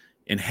again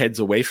and heads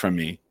away from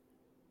me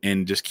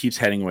and just keeps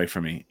heading away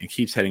from me and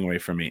keeps heading away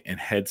from me and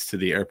heads to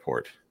the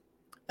airport.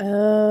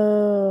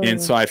 Oh.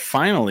 And so I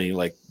finally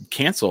like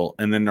cancel.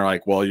 And then they're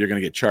like, well, you're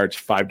going to get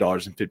charged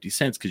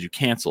 $5.50 because you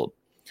canceled.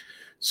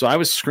 So I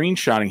was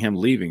screenshotting him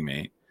leaving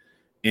me.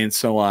 And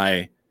so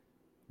I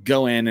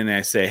go in and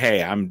I say,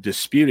 hey, I'm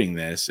disputing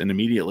this. And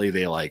immediately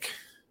they like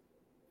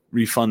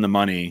refund the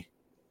money.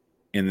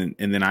 And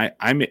then I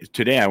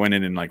today I went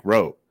in and like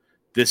wrote,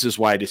 this is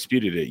why I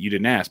disputed it. You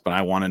didn't ask, but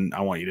I want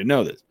you to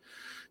know this.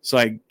 So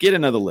I get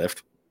another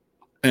Lyft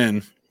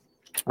or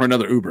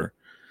another Uber.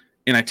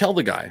 And I tell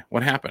the guy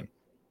what happened.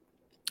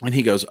 And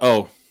he goes,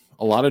 oh,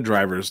 a lot of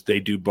drivers, they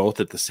do both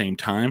at the same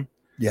time.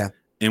 Yeah.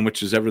 And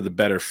which is ever the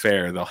better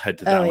fare, they'll head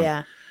to that one. Oh,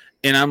 yeah.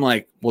 And I'm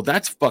like, well,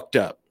 that's fucked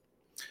up.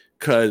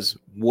 Because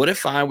what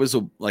if I was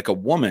a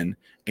woman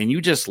and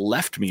you just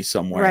left me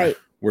somewhere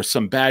where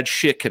some bad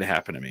shit could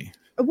happen to me?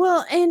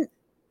 Well, and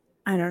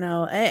I don't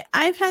know.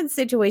 I've had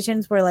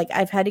situations where like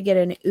I've had to get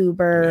an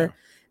Uber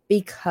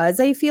because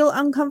I feel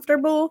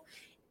uncomfortable.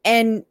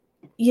 And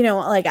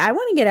like I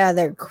want to get out of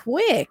there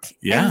quick.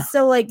 Yeah. And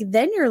so like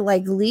then you're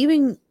like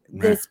leaving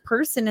this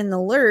person in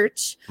the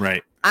lurch.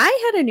 Right.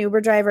 I had an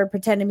Uber driver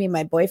pretend to be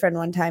my boyfriend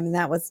one time, and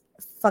that was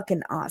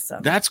fucking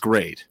awesome. That's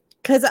great.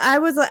 Because I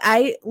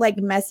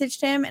messaged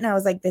him and I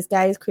was like, this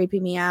guy is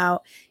creeping me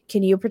out.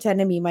 Can you pretend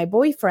to be my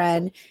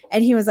boyfriend?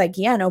 And he was like,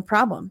 yeah, no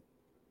problem.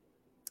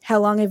 How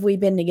long have we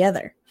been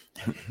together?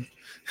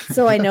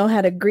 So I know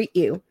how to greet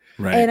you.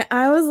 Right. And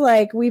I was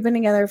like, we've been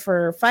together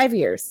for 5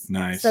 years.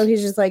 Nice. So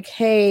he's just like,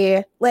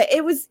 hey, like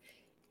it was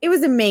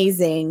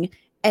amazing.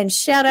 And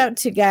shout out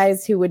to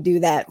guys who would do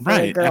that for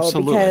a girl.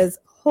 Absolutely. Because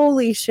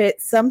holy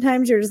shit,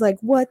 sometimes you're just like,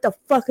 what the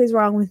fuck is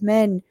wrong with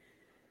men?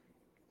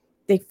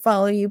 They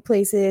follow you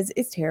places.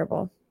 It's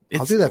terrible.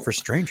 I'll do that for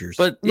strangers.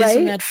 But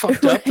isn't that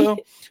fucked up though?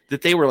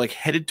 That they were like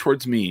headed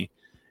towards me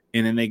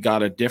and then they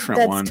got a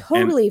different one. That's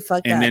totally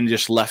fucked up. And then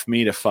just left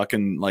me to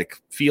fucking like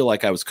feel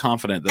like I was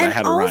confident that I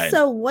had a ride.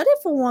 Also, what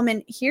if a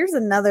woman, here's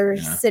another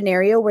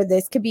scenario where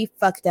this could be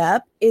fucked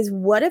up, is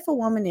what if a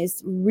woman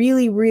is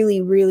really,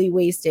 really, really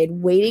wasted,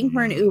 waiting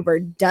for an Uber,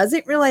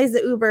 doesn't realize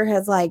the Uber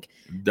has like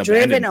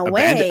driven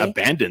away.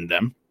 Abandoned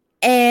them.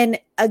 And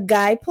a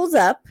guy pulls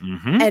up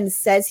and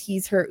says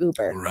he's her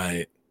Uber.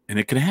 Right. And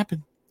it could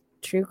happen.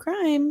 True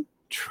crime.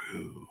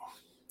 True.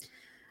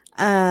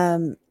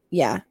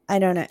 Yeah, I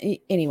don't know.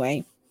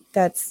 Anyway,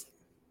 that's.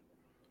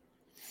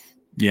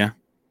 Yeah.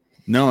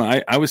 No,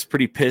 I was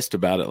pretty pissed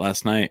about it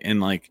last night. And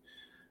like,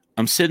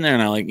 I'm sitting there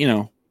and I like,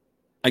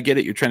 I get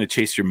it. You're trying to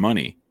chase your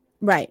money,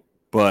 Right.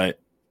 but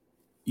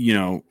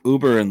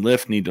Uber and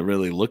Lyft need to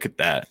really look at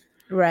that.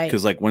 Right.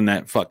 Because like when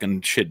that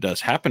fucking shit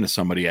does happen to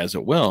somebody, as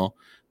it will,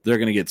 they're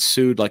going to get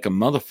sued like a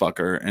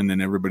motherfucker. And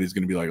then everybody's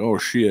going to be like, oh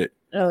shit.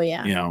 Oh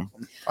yeah.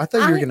 I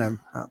thought you were going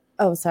to,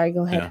 Oh, sorry.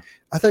 Go ahead. Yeah.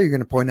 I thought you were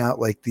going to point out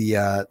like the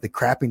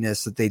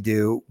crappiness that they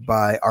do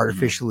by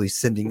artificially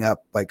sending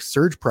up like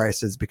surge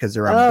prices because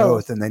they're on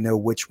both and they know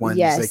which ones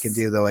they can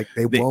do. They're like,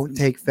 they won't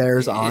take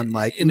fares on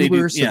like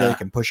Uber so they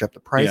can push up the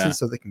prices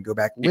so they can go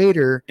back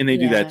later. And they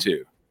do that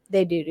too.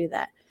 They do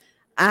that.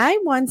 I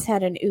once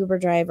had an Uber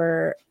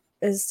driver.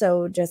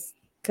 So just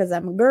because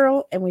I'm a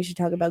girl and we should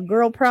talk about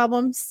girl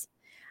problems.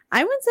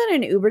 I once had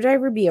an Uber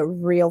driver be a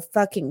real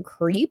fucking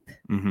creep.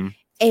 Mm-hmm.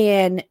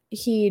 And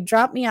he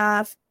dropped me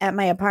off at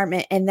my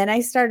apartment. And then I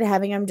started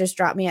having him just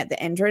drop me at the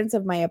entrance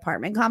of my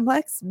apartment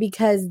complex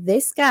because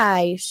this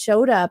guy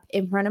showed up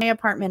in front of my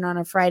apartment on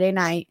a Friday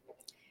night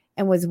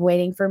and was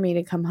waiting for me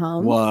to come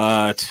home.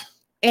 What?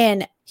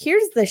 And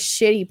here's the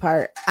shitty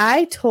part.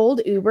 I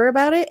told Uber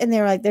about it and they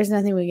were like, there's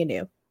nothing we can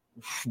do.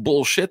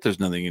 Bullshit.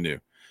 There's nothing you can do.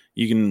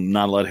 You can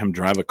not let him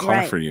drive a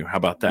car for you. How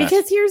about that?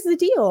 Because here's the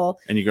deal.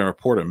 And you can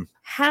report him.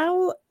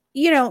 How...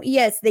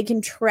 yes, they can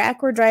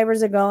track where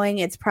drivers are going.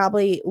 It's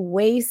probably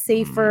way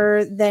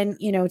safer than,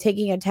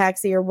 taking a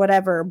taxi or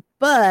whatever,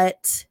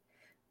 but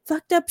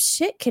fucked up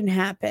shit can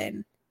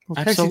happen.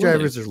 Well, taxi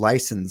drivers are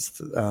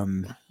licensed.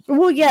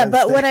 Well, yeah,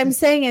 but what I'm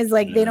saying is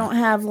like, they don't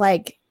have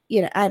like,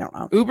 I don't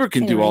know. Uber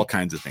can do all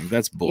kinds of things.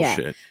 That's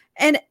bullshit.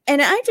 Yeah.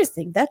 And I just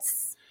think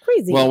that's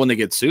crazy. Well, when they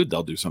get sued,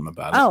 they'll do something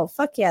about it. Oh,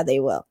 fuck yeah, they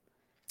will.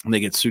 And they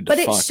get sued. But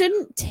it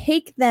shouldn't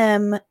take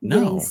them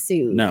getting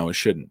sued. No, it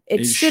shouldn't.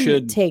 It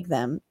shouldn't take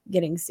them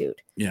getting sued.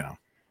 Yeah.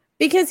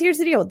 Because here's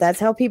the deal. That's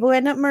how people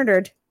end up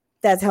murdered.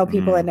 That's how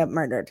people end up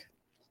murdered.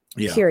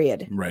 Yeah.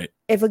 Period. Right.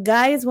 If a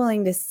guy is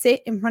willing to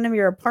sit in front of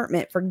your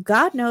apartment for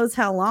God knows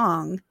how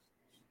long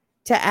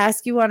to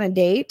ask you on a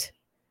date,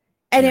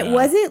 and it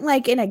wasn't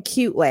like in a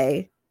cute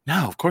way.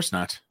 No, of course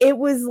not. It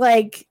was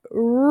like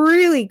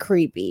really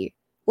creepy.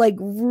 Like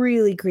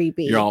really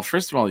creepy. You're all,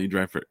 first of all, you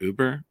drive for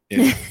Uber?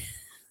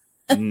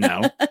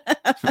 No.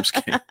 I'm just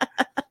kidding.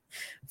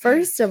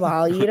 First of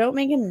all, you don't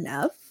make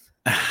enough.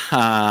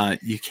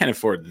 You can't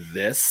afford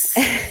this.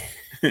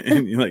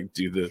 And you like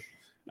do the,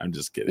 I'm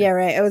just kidding. Yeah,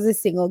 right. I was a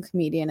single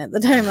comedian at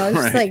the time. I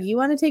was just like, you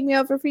want to take me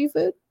out for free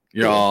food?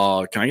 You're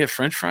all, can I get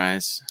French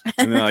fries?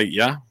 And they're like,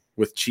 yeah,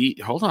 with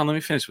cheese. Hold on, let me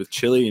finish with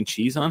chili and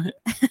cheese on it.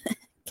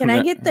 Can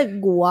I get the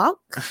guac?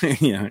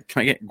 Yeah.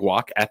 Can I get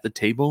guac at the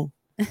table?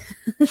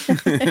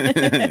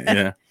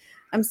 Yeah.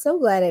 I'm so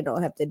glad I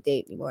don't have to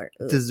date anymore.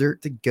 Ooh.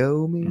 Dessert to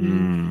go,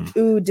 maybe?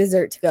 Ooh,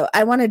 dessert to go.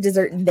 I want a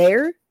dessert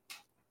there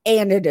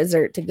and a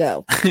dessert to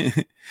go.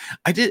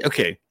 I did.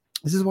 Okay.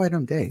 This is why I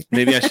don't date.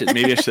 Maybe I should.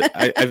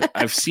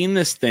 I've seen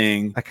this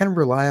thing. I kind of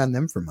rely on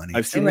them for money.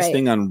 I've seen this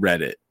thing on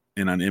Reddit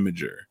and on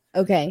Imager.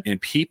 Okay.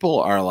 And people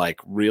are like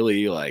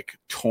really like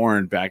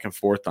torn back and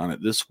forth on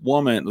it. This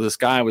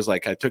guy was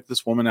like, I took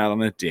this woman out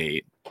on a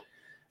date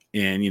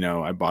and,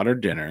 I bought her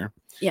dinner.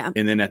 Yeah.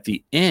 And then at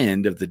the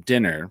end of the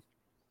dinner,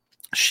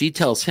 she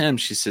tells him,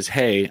 she says,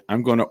 hey,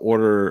 I'm going to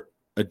order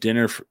two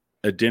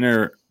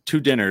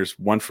dinners,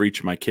 one for each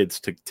of my kids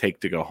to take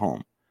to go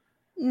home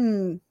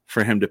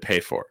for him to pay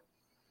for.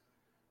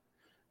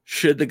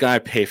 Should the guy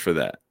pay for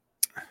that?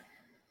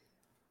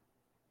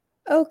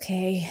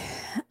 Okay.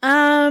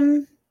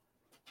 Wow,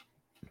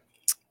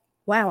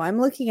 I'm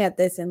looking at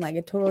this in like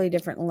a totally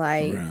different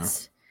light. Yeah.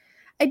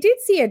 I did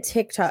see a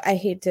TikTok. I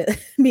hate to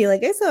be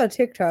like, I saw a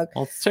TikTok.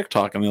 Well, it's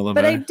TikTok.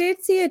 But I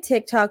did see a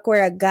TikTok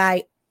where a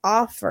guy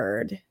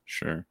offered.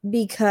 Sure.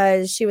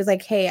 Because she was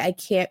like, hey, I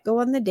can't go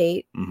on the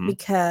date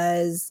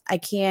because I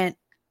can't,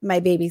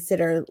 my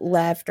babysitter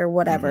left or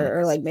whatever,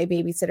 or like my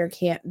babysitter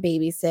can't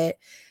babysit.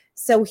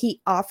 So he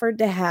offered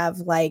to have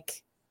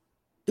like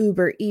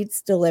Uber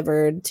Eats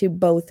delivered to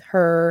both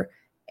her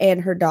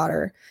and her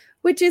daughter,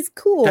 which is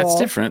cool. That's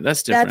different.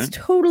 That's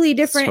totally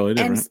different.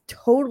 And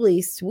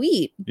totally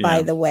sweet,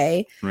 by the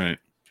way. Right.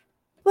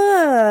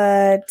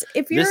 But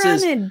if you're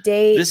on a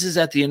date. This is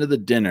at the end of the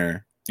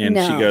dinner. And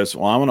she goes,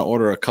 well, I'm going to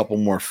order a couple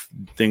more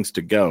things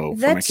to go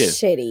for my kids.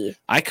 That's shitty.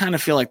 I kind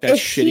of feel like that's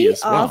shitty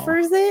as well. If he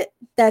offers it,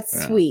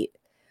 that's sweet.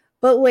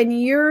 But when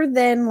you're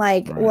then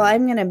like, well,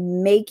 I'm going to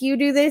make you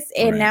do this.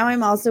 And now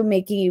I'm also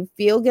making you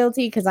feel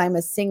guilty because I'm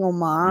a single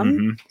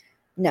mom.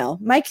 No,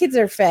 my kids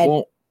are fed.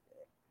 Well,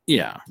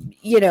 yeah.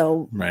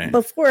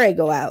 Before I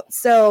go out.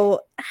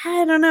 So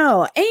I don't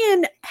know.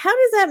 And how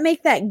does that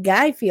make that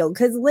guy feel?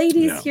 Because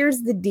ladies,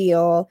 here's the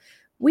deal.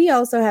 We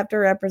also have to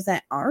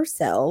represent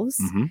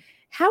ourselves.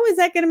 How is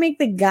that going to make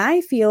the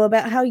guy feel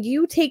about how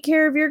you take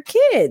care of your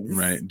kids?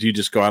 Right. Do you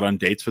just go out on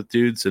dates with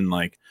dudes and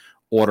like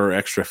order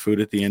extra food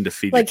at the end to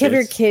feed like your kids? Have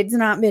your kids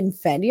not been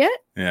fed yet?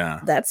 Yeah.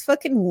 That's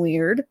fucking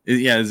weird.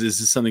 Yeah. Is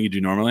this something you do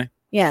normally?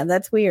 Yeah,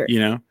 that's weird.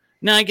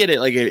 No, I get it.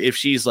 Like if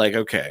she's like,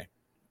 okay,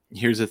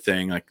 here's the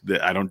thing. Like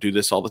I don't do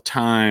this all the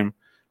time,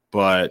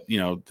 but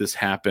this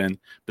happened.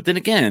 But then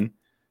again,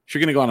 if you're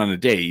gonna go out on a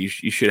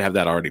date, you should have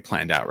that already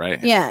planned out, right?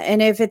 Yeah,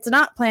 and if it's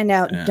not planned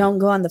out, Yeah. don't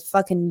go on the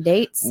fucking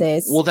date,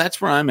 sis. Well, that's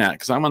where I'm at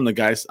because I'm on the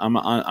guys.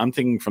 I'm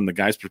thinking from the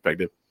guy's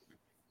perspective.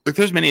 Like,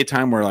 there's many a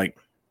time where, like,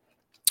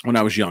 when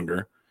I was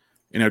younger,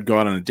 and I'd go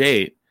out on a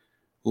date,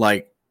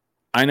 like,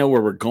 I know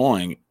where we're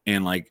going,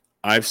 and like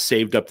I've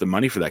saved up the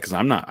money for that because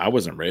I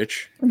wasn't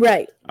rich.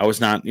 Right. I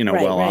was not, Right,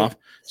 well right. off.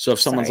 So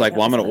if someone's Sorry, like,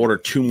 well, I'm that going to was order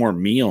 2 more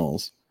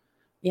meals,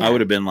 Yeah. I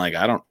would have been like,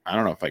 I don't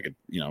know if I could,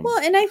 Well,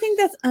 and I think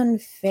that's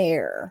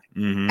unfair.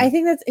 mhm. I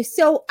think that's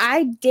so.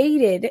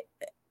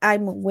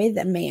 I'm with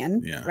a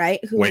man, Yeah.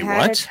 right, who Wait, had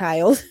a what?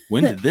 child.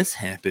 When did this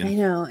I happen?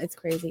 know, it's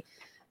crazy.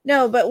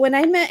 No, but when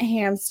I met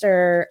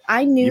Hamster,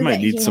 I knew You might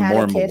that need he some had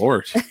more a kid.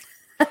 Malort.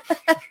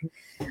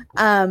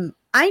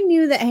 I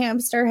knew that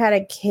Hamster had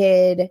a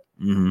kid,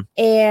 Mhm.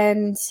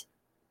 and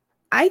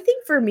I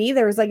think for me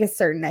there was like a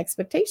certain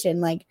expectation,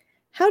 like,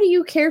 how do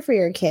you care for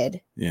your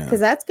kid? Yeah. Because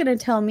that's going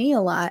to tell me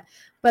a lot.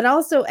 But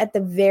also at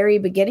the very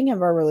beginning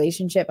of our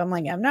relationship, I'm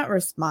like, I'm not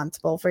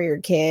responsible for your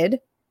kid.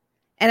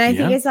 And I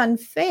think Yeah. it's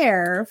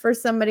unfair for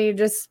somebody to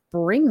just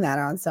spring that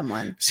on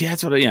someone. See,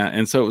 that's what. Yeah,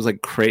 and so it was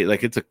like crazy.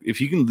 Like,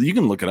 if you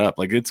can look it up.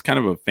 Like, it's kind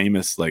of a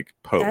famous like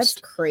post. That's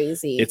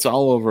crazy. It's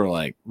all over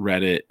like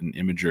Reddit and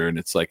Imager, and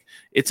it's like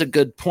it's a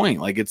good point.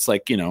 Like, it's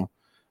like,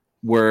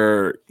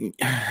 where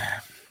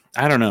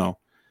I don't know,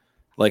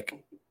 like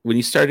when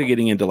you started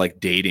getting into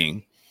like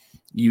dating,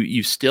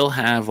 you still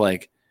have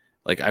like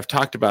I've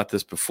talked about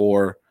this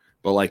before,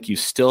 but like you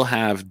still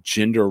have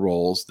gender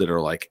roles that are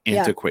like Yeah.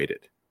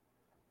 antiquated.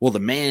 Well, the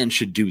man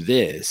should do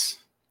this.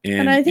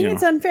 And I think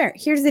it's unfair.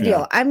 Here's the Yeah.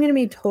 deal. I'm going to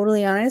be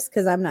totally honest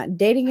because I'm not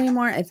dating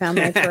anymore. I found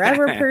my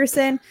forever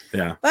person.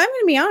 Yeah. But I'm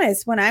going to be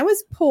honest. When I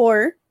was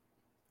poor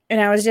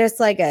and I was just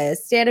like a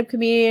stand-up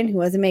comedian who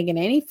wasn't making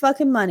any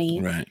fucking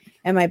money, Right.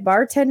 and my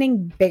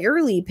bartending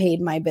barely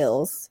paid my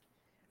bills,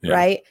 Yeah.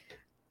 right?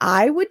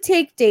 I would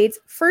take dates.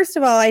 First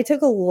of all, I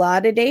took a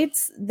lot of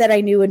dates that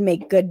I knew would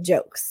make good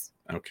jokes.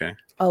 Okay.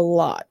 A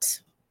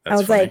lot. That's I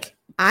was funny. like,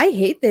 I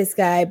hate this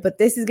guy, but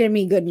this is going to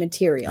be good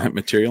material.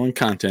 Material and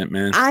content,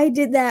 man. I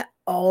did that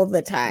all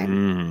the time.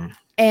 Mm,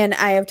 And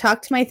I have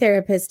talked to my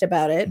therapist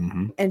about it.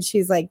 mhm. And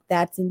she's like,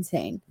 that's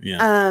insane.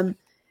 Yeah.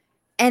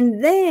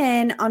 And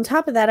then on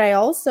top of that, I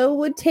also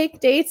would take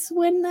dates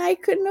when I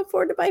couldn't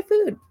afford to buy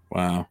food.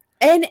 Wow.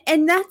 And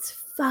that's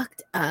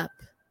fucked up.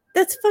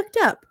 That's fucked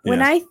up. When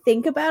Yeah. I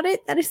think about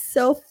it, that is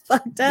so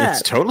fucked up.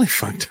 It's totally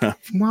fucked up.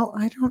 Well,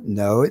 I don't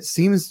know. It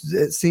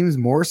seems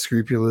more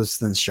scrupulous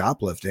than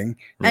shoplifting.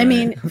 I Right.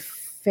 mean,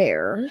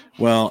 fair.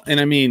 well, and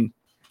I mean,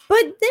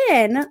 But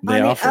then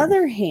They on offered. the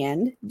other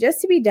hand, just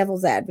to be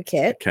devil's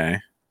advocate, okay.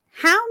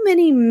 how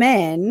many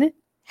men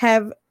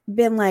have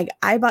been like,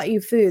 I bought you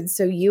food,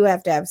 so you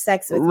have to have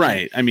sex with me?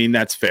 Right. I mean,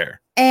 that's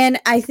fair. And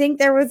I think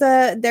there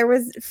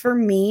was for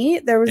me,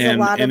 there was a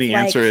lot of the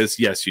like, answer is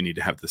yes, you need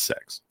to have the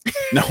sex.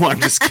 No,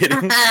 I'm just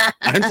kidding.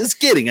 I'm just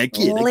kidding. I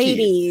kid.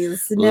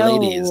 ladies, I kid. no,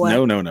 Ladies.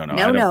 No.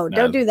 no,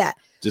 don't do that.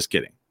 Just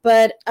kidding.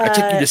 But I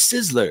took you to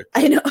Sizzler.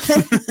 I know.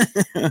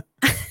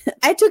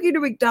 I took you to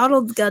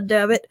McDonald's,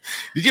 goddammit.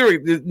 Did you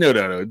ever?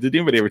 No. Did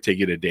anybody ever take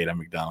you to a date on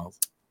McDonald's?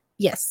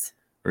 Yes.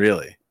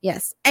 Really?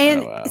 Yes.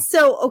 And Oh, wow.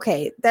 so,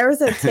 okay, there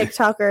was a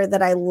TikToker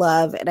that I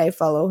love and I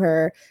follow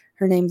her.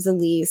 Her name's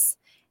Elise.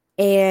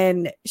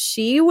 And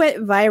she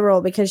went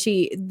viral because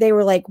they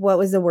were like, what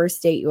was the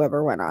worst date you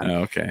ever went on?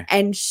 Oh, okay.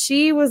 And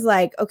she was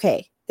like,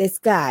 okay, this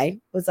guy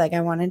was like, I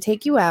want to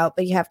take you out,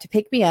 but you have to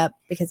pick me up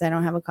because I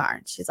don't have a car.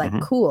 And she's like,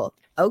 Mhm. cool.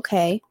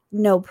 Okay.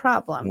 No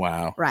problem.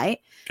 Wow. Right.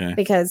 Okay.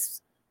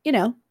 Because,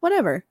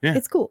 whatever. Yeah.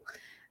 It's cool.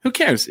 Who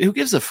cares? Who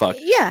gives a fuck?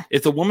 Yeah.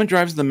 If the woman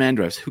drives, the man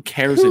drives. Who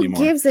cares Who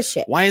anymore? gives a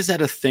shit? Why is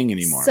that a thing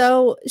anymore?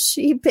 So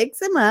she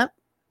picks him up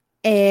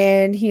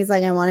and he's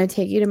like, I want to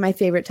take you to my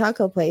favorite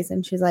taco place.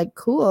 And she's like,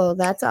 cool.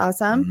 That's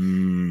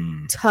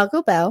awesome.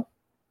 Taco Bell.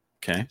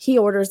 Okay. He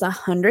orders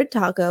 100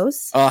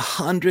 tacos.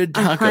 100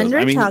 tacos.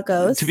 100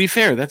 tacos. To be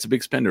fair, that's a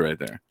big spender right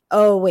there.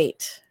 Oh,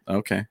 wait.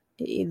 Okay.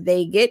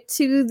 They get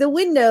to the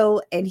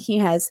window and he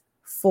has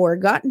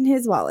forgotten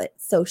his wallet.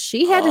 So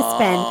she had to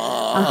spend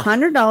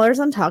 $100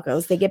 on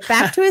tacos. They get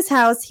back to his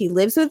house. He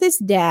lives with his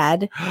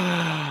dad.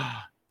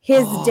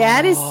 His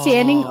dad is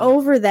standing Oh.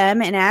 over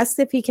them and asks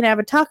if he can have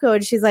a taco.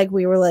 And she's like,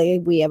 we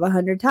have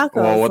 100 tacos.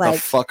 Well, what like,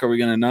 the fuck are we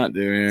gonna not do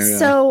here?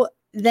 So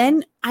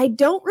then I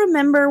don't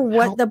remember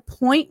what How- the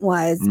point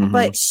was, Mhm.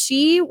 but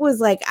she was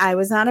like, I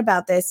was not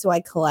about this. So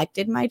I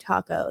collected my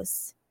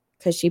tacos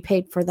because she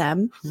paid for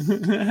them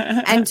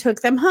and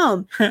took them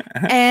home.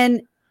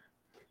 And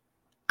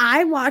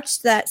I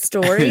watched that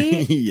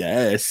story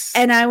yes.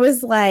 and I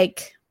was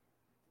like,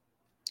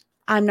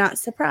 I'm not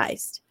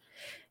surprised.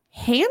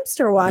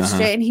 Hamster watched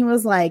Uh-huh. it and he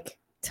was like,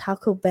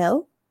 Taco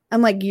Bell?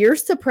 I'm like, you're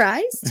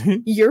surprised?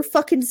 You're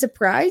fucking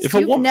surprised? If a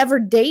You've woman- never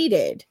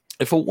dated.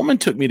 If a woman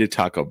took me to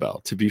Taco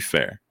Bell, to be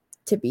fair,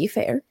 To be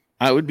fair.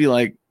 I would be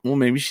like, well,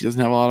 maybe she doesn't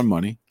have a lot of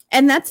money,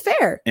 And that's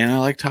fair. and I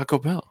like Taco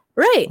Bell.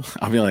 Right.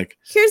 I'll be like,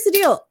 Here's the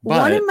deal. One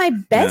But- of my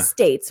best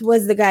dates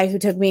was the guy who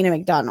took me to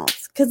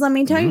McDonald's. Because let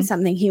me tell you Mhm.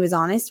 something. He was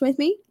honest with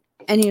me.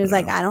 And he was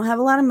like, Yeah. I don't have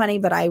a lot of money,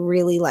 but I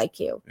really like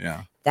you.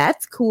 Yeah.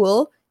 That's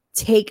cool.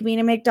 Take me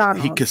to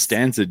McDonald's. He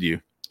Costanza'd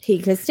you He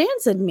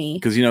Costanza'd me.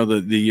 because you know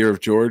the year of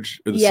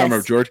George or the Yes, summer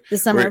of George. The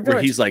summer of George.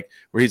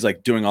 Where he's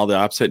like doing all the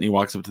opposite, and he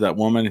walks up to that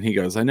woman and he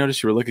goes, "I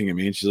noticed you were looking at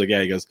me," and she's like,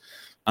 "Yeah." He goes,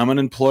 "I'm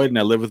unemployed and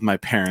I live with my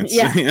parents."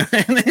 Yeah.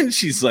 And then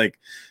she's like,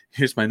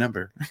 "Here's my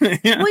number." Well,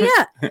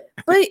 yeah.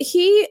 But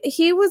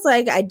he was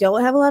like, I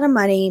don't have a lot of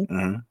money,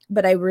 Uh-huh.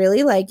 but I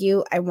really like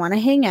you. I want to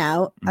hang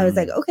out. I was Mm.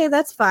 like, okay,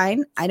 that's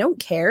fine. I don't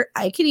care.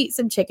 I could eat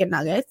some chicken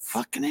nuggets.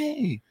 Fucking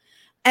A.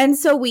 And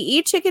so we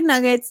eat chicken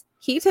nuggets.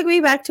 He took me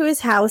back to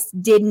his house,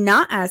 did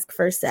not ask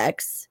for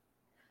sex.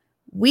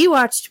 We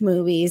watched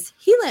movies.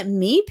 He let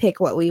me pick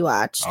what we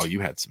watched. Oh, you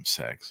had some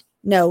sex.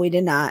 No, we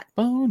did not.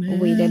 Boning.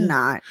 We did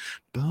not.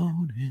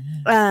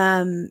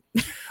 Boning.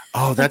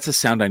 Oh, that's a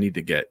sound I need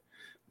to get.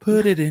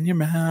 Put it in your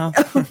mouth.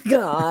 Oh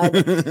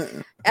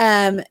God.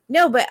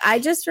 No, but I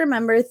just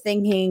remember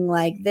thinking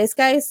like this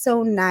guy is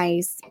so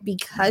nice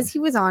because he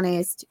was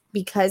honest,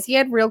 because he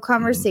had real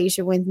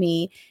conversation with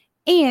me,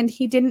 and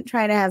he didn't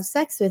try to have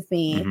sex with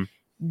me. Mhm.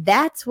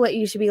 That's what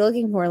you should be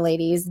looking for,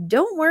 ladies.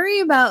 Don't worry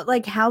about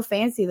like how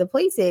fancy the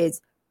place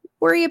is.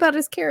 Worry about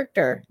his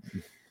character.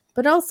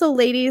 But also,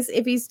 ladies,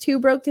 if he's too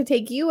broke to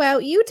take you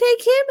out, you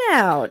take him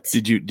out.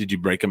 Did you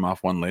break him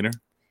off one later?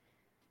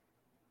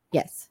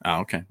 Yes,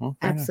 Oh, okay. Well,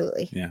 fair enough.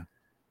 absolutely. Yeah.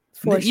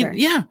 For You- sure.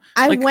 Yeah.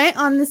 I like- went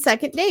on the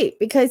second date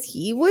because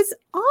he was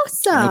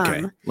awesome.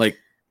 Okay. Like,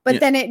 But yeah.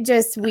 then it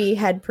just, we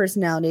had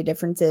personality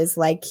differences.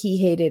 Like he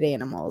hated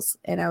animals.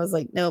 And I was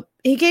like, nope.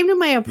 He came to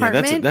my yeah,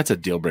 apartment that's a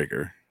deal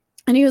breaker.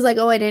 and he was like,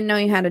 oh, I didn't know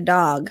you had a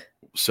dog.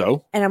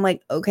 So And I'm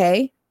like,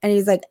 okay. And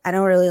he's like, I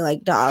don't really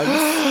like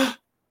dogs.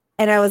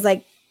 And I was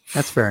like,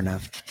 That's fair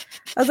enough.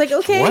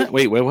 okay. What?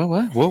 Wait, what?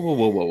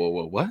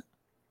 Whoa, what?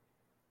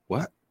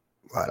 What?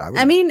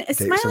 I mean, date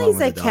someone Smiley's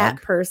with a a cat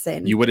dog?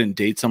 person. You wouldn't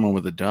date someone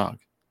with a dog.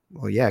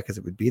 Well, yeah, because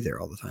it would be there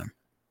all the time.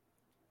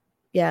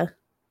 Yeah,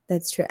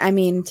 that's true. I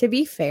mean, to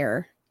be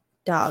fair,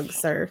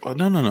 dogs are. Oh,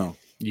 no.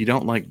 You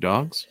don't like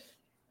dogs?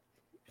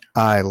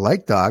 I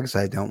like dogs.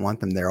 I don't want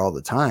them there all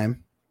the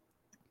time.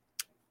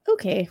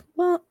 Okay.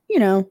 Well, you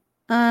know,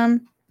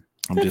 I'm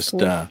That's just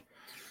cool.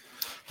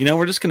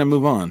 we're just gonna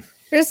move on.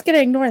 we're just gonna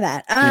ignore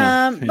that.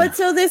 Yeah, yeah. But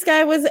so this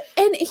guy was,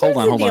 and here's Hold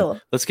the deal.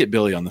 on. Let's get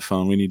Billy on the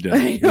phone. We need to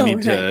I know, we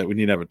need right?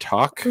 to have a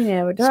talk. We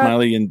never talk.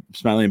 Smiley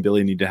and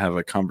Billy need to have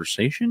a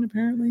conversation,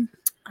 apparently.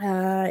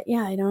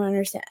 Yeah, I don't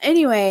understand.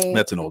 Anyway,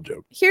 That's an old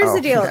joke. here's Oh,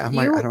 the deal. yeah, I'm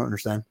like, I don't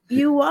understand.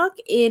 You walk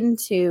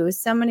into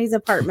somebody's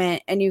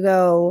apartment and you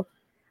go,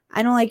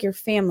 I don't like your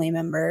family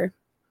member.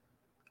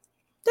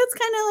 That's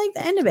kind of like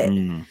the end of it.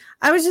 Mm.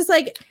 I was just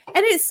like,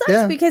 and it sucks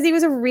Yeah. because he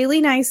was a really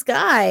nice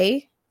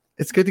guy.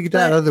 It's good to get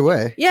that But- out of the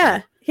way.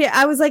 Yeah.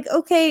 I was like,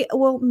 okay,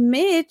 well,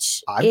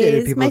 Mitch I've dated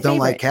is people my that don't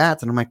like favorite.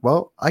 cats, and I'm like,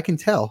 well, I can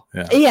tell.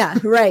 Yeah,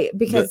 right.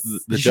 Because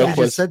the You joke should've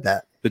was just said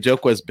that. the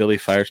joke was Billy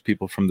fires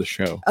people from the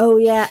show. oh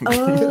yeah.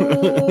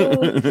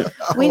 Oh,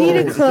 we need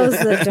to close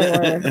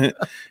the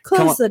door.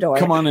 Close the door.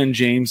 Come on in,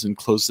 James, and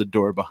close the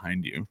door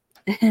behind you.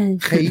 Hey,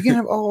 you can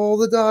have all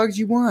the dogs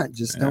you want.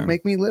 Just Yeah. don't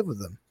make me live with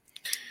them.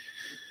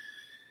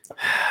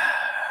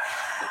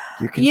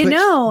 can You put-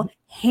 know,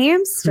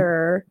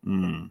 Hamster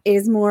Mm.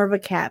 is more of a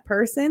cat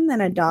person than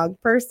a dog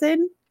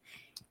person.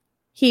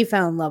 He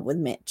fell in love with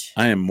Mitch.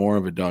 I am more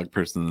of a dog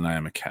person than I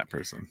am a cat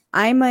person.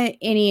 I'm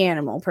any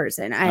animal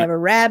person. I have a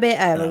rabbit.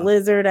 I have a Yeah.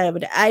 lizard.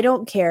 I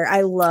don't care.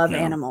 I love No.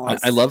 animals.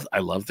 I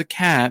love the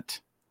cat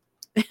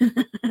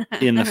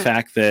in the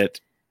fact that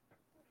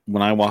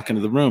when I walk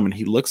into the room and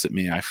he looks at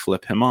me, I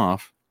flip him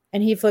off,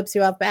 and he flips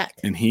you off back.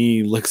 and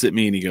he looks at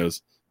me and he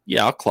goes,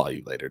 "Yeah, I'll claw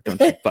you later. Don't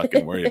you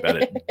fucking worry about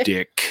it,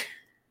 dick."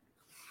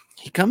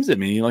 He comes at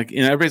me like,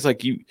 and everybody's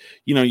like, you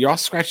know, you're all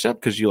scratched up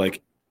because you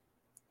like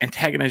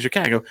antagonize your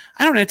cat. I go,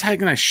 I don't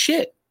antagonize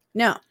shit.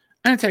 No. I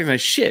don't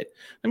antagonize shit.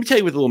 Let me tell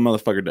you what the little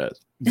motherfucker does.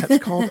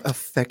 That's called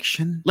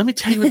affection. Let me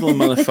tell you what the little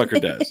motherfucker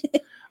does.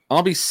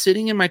 I'll be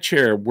sitting in my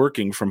chair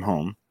working from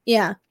home,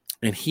 Yeah.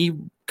 and he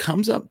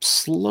comes up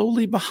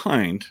slowly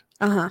behind,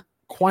 Uh-huh.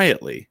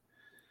 quietly,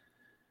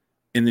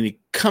 and then he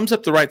comes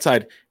up the right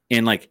side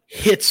and like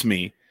hits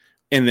me,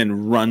 and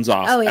then runs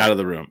off Oh, yeah. out of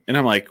the room. And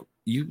I'm like,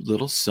 you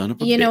little son of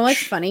a You know bitch.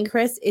 what's funny,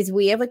 Chris, is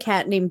we have a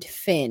cat named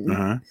Finn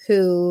Uh-huh.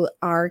 who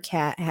our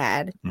cat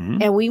had,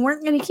 Mhm. and we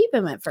weren't going to keep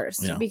him at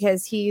first Yeah.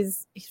 because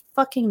he's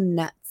fucking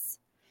nuts.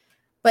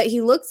 But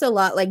he looks a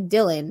lot like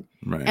Dylan,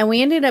 Right. and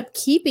we ended up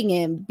keeping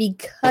him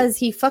because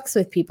he fucks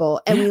with people,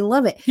 and Yeah. we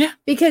love it. Yeah.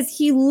 Because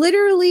he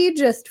literally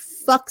just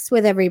fucks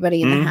with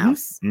everybody in Mhm. the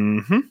house.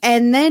 Mm-hmm.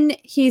 And then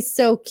he's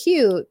so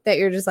cute that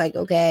you're just like,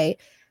 okay.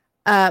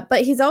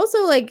 But he's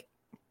also like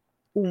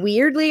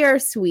weirdly our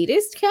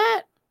sweetest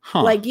cat.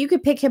 Huh. Like you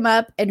could pick him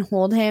up and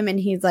hold him and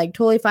he's like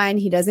totally fine.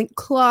 He doesn't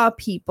claw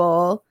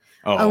people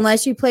oh,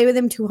 unless you play with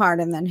him too hard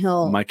and then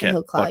he'll my cat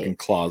claw fucking you.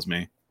 claws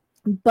me.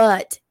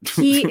 But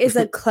he is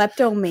a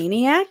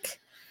kleptomaniac.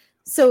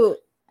 So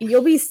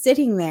you'll be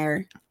sitting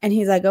there and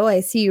he's like, oh, I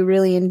see you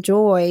really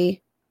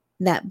enjoy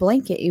that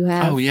blanket you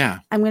have. Oh yeah.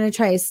 I'm going to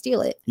try to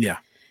steal it. Yeah.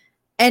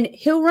 And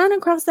he'll run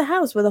across the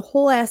house with a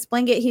whole ass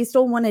blanket. He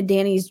stole one of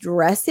Danny's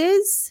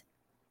dresses.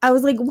 I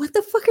was like, what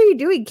the fuck are you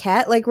doing,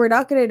 cat? Like, we're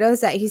not going to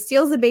notice that. He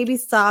steals the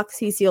baby's socks.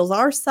 He steals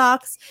our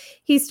socks.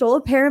 He stole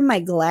a pair of my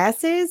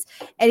glasses.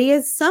 And he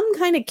has some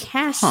kind of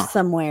cash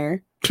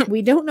somewhere.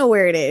 We don't know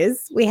where it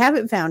is. We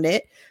haven't found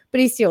it.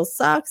 But he steals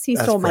socks. He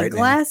stole my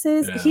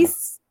glasses. Yeah.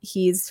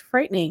 He's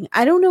frightening.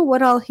 I don't know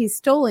what all he's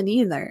stolen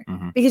either.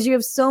 Because you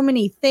have so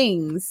many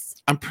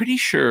things. I'm pretty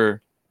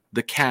sure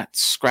the cat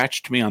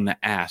scratched me on the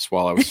ass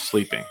while I was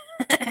sleeping.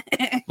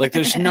 Like,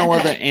 there's no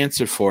other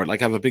answer for it.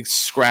 Like, I have a big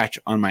scratch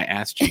on my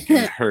ass cheek and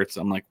it hurts.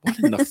 I'm like, what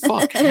in the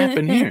fuck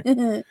happened here?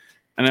 And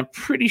I'm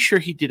pretty sure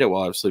he did it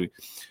while I was sleeping.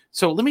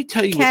 So let me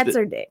tell you. Cats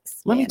are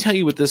dicks. Let me tell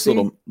you what this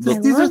little.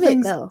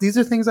 These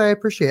are things I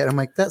appreciate. I'm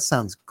like, that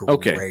sounds great.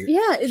 Okay.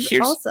 Yeah, it's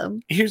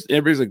awesome.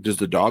 Everybody's like, does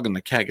the dog and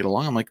the cat get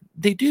along? I'm like,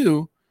 they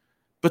do.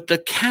 But the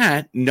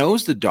cat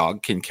knows the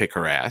dog can kick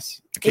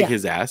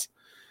his ass,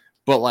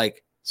 but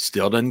like,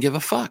 still doesn't give a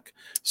fuck.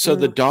 So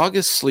the dog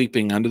is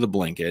sleeping under the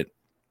blanket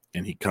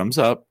and he comes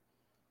up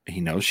and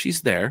he knows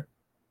she's there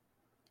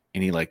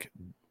and he like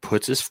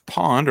puts his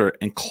paw on her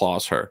and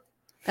claws her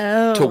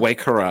to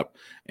wake her up.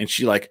 And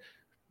she like,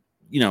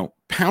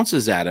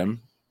 pounces at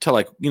him to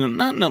like,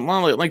 not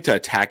like to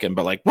attack him,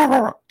 but like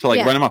to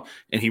like run him off.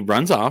 And he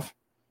runs off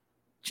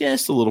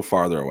just a little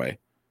farther away.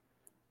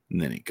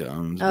 And then he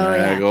comes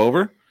back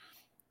over,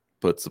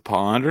 puts the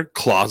paw on her,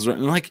 claws her,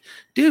 and like,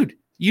 dude,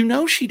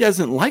 she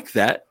doesn't like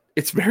that.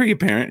 It's very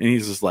apparent. And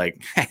he's just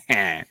like,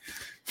 man,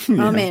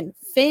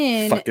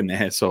 Finn, fucking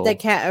asshole. The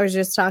cat I was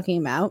just talking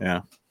about.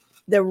 Yeah.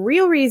 The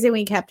real reason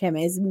we kept him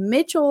is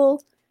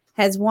Mitchell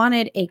has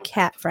wanted a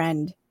cat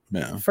friend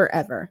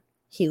forever.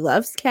 He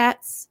loves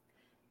cats.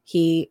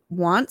 He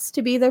wants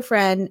to be their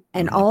friend.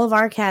 And all of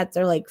our cats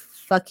are like,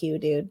 fuck you,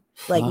 dude.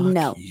 Like,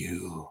 no.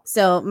 You.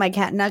 So my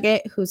cat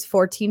Nugget, who's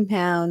 14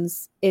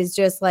 pounds, is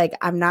just like,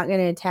 I'm not going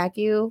to attack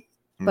you,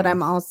 but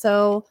I'm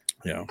also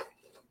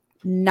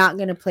not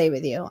going to play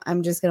with you.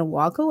 I'm just going to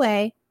walk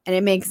away. And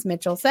it makes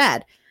Mitchell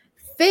sad.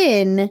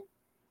 Finn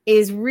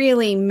is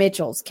really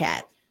Mitchell's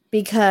cat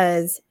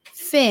because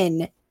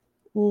Finn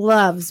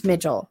loves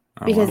Mitchell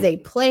because they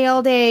play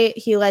all day.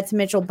 He lets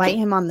Mitchell bite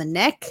him on the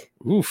neck.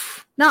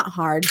 Oof. Not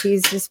hard.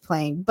 He's just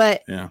playing.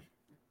 But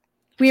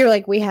we were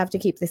like, we have to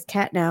keep this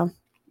cat now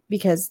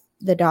because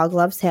the dog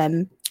loves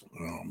him.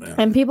 Oh, man.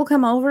 And people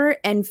come over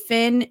and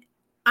Finn,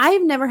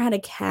 I've never had a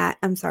cat.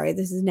 I'm sorry.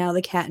 This is now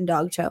the cat and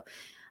dog show.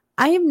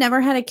 I have never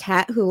had a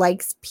cat who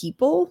likes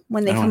people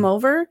when they come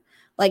over.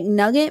 Like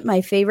Nugget, my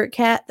favorite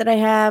cat that I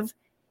have.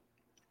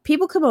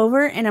 People come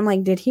over and I'm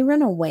like, did he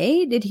run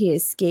away? Did he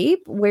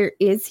escape? Where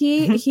is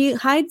he? He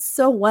hides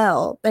so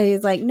well that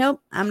he's like,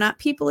 nope, I'm not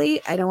people-y.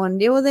 I don't want to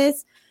deal with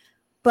this.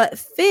 But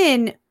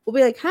Finn will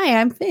be like, hi,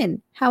 I'm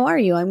Finn. How are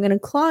you? I'm going to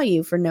claw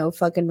you for no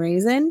fucking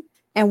reason.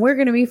 And we're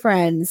going to be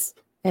friends.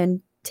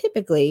 And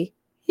typically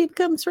he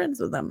becomes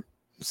friends with them.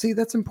 See,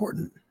 that's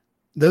important.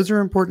 Those are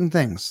important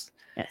things.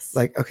 Yes.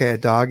 Like, okay, a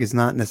dog is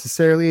not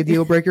necessarily a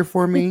deal breaker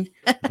for me,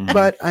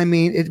 but I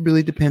mean, it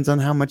really depends on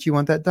how much you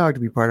want that dog to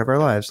be part of our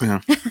lives. Yeah.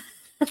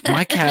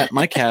 My cat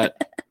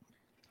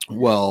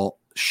will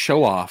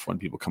show off when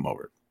people come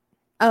over.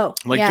 Oh,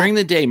 during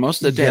the day,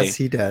 most of the day. Yes,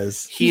 he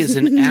does. He is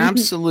an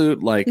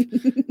absolute like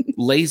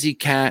lazy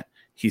cat.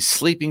 He's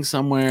sleeping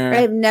somewhere.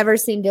 I've never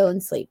seen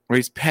Dylan sleep. Or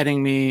he's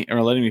petting me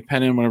or letting me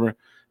pet him, whatever.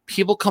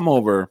 People come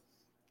over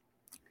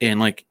and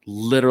like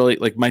literally,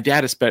 like my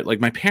dad is like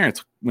my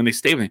parents, when they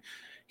stay with me,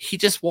 he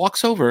just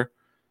walks over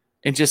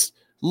and just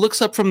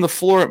looks up from the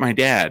floor at my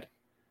dad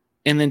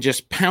and then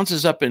just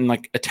pounces up and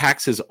like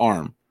attacks his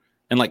arm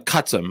and like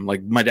cuts him.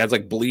 Like my dad's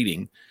like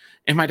bleeding.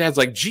 And my dad's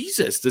like,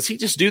 Jesus, does he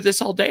just do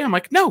this all day? I'm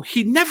like, no,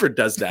 he never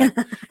does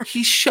that.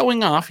 He's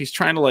showing off. He's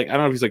trying to like, I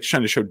don't know if he's like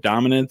trying to show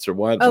dominance or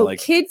what. Oh, like,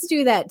 kids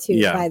do that too,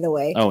 by the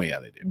way. Oh, yeah,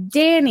 they do.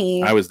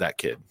 Danny. I was that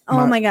kid.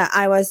 Oh my God,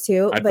 I was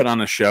too. I'd put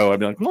on a show. I'd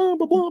be like, blah,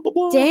 blah, blah, blah,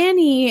 blah.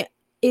 Danny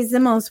is the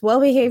most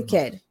well-behaved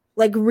kid.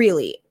 Like,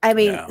 really. I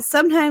mean,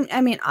 sometimes,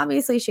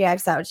 obviously she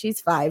acts out.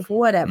 She's 5,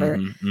 whatever.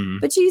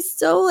 But she's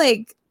so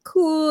like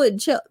cool and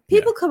chill.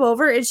 People come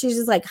over and she's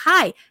just like,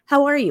 hi,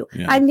 how are you?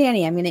 I'm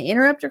Danny. I'm going to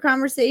interrupt your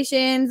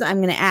conversations. I'm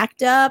going to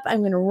act up. I'm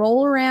going to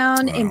roll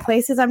around in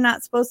places I'm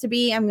not supposed to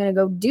be. I'm going to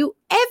go do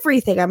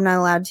everything I'm not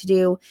allowed to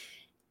do.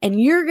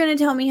 And you're going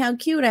to tell me how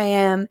cute I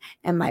am.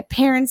 And my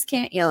parents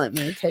can't yell at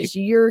me because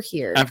you're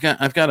here. I've got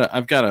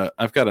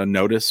a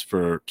notice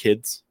for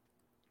kids.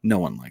 No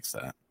one likes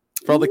that.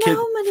 For all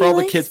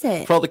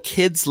the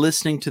kids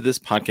listening to this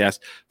podcast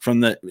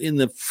in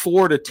the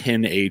 4 to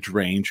 10 age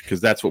range, because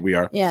that's what we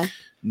are. Yeah.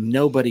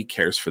 Nobody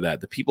cares for that.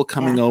 The people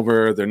coming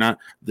over, they're not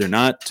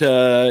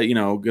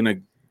gonna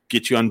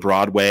get you on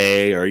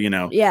Broadway or you're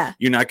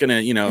not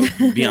gonna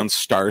be on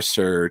Star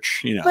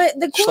Search. But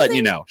the cool letting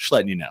you know.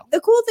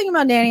 The cool thing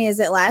about Danny is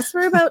it lasts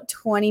for about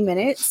 20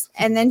 minutes,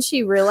 and then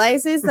she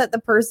realizes that the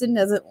person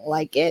doesn't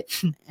like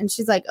it, and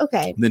she's like,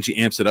 okay. And then she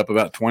amps it up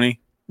about 20.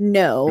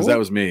 No. Because that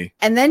was me.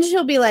 And then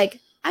she'll be like,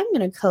 I'm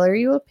going to color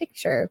you a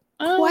picture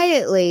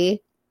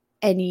quietly,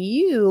 and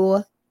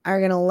you are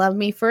going to love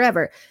me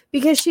forever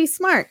because she's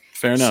smart.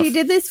 Fair enough. She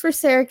did this for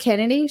Sarah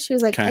Kennedy. She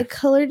was like, Okay. I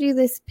colored you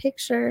this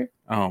picture.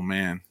 Oh,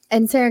 man.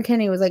 And Sarah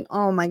Kennedy was like,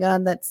 oh my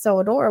God, that's so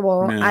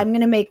adorable. Yeah. I'm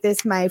going to make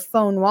this my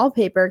phone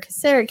wallpaper because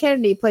Sarah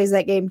Kennedy plays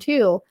that game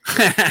too.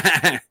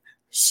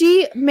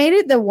 She made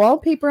it the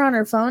wallpaper on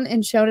her phone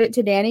and showed it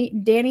to Danny.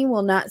 Danny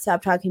will not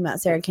stop talking about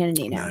Sarah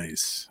Kennedy now.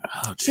 Nice.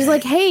 Oh, She's dang.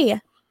 like, hey,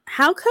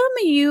 how come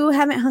you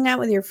haven't hung out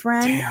with your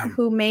friend Damn.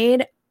 who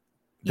made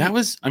That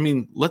was, I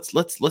mean, let's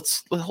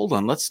hold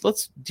on. Let's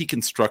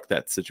deconstruct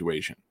that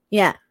situation.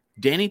 Yeah.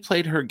 Danny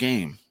played her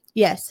game.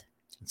 Yes.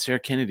 And Sarah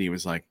Kennedy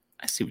was like,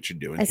 I see what you're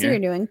doing I see here.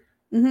 what you're doing.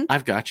 Mm-hmm.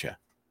 I've got you.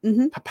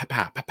 Mm-hmm. Pow, pow,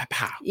 pow, pow, pow,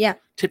 pow. Yeah.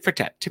 Tit for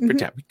tat, tit for Mhm.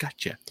 tat. We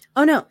got you.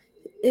 Oh no.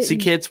 See,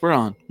 kids, we're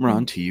on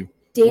to you.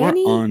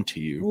 Danny We're on to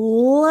you.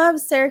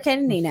 loves Sarah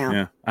Kennedy now.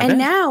 Yeah. I And bet.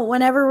 now,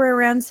 whenever we're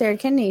around Sarah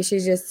Kennedy,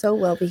 she's just so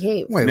well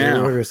behaved. Wait,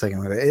 Now- wait a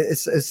second.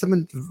 Is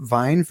someone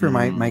vying for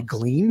my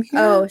gleam here?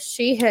 Oh,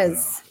 she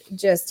has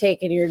just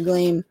taken your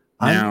gleam,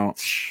 Now,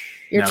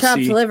 your Now,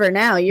 chopped see, liver.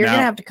 Now you're now-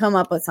 gonna have to come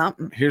up with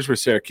something. here's where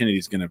Sarah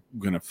Kennedy's gonna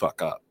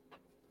fuck up.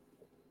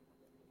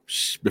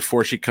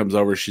 Before she comes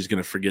over, she's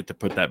gonna forget to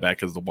put that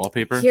back as the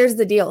wallpaper. Here's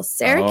the deal: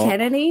 Sarah Oh.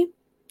 Kennedy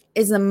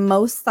is the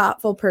most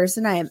thoughtful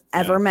person I have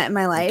ever Yeah. met in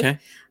my life. Okay.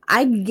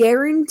 I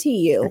guarantee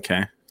you,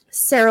 Okay.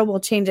 Sarah will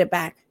change it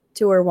back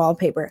to her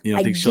wallpaper. You don't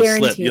I think she'll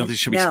guarantee slip? You don't think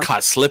she'll be No.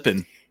 caught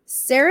slipping?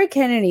 Sarah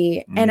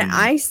Kennedy, and Mm.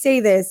 I say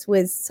this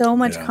with so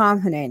much Yeah.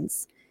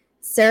 confidence.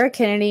 Sarah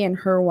Kennedy and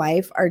her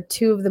wife are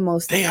two of the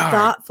most They are.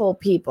 thoughtful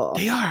people.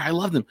 They are. I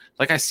love them.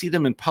 Like I see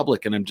them in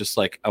public, and I'm just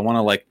like, I want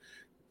to like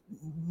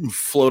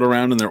float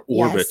around in their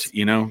orbit. Yes.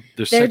 You know,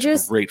 they're They're such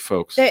just- great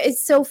folks.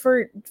 It's so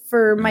for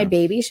my Yeah.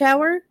 baby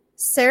shower,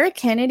 Sarah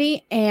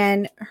Kennedy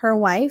and her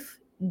wife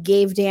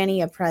gave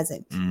Danny a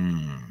present.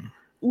 Mm.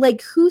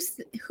 Like who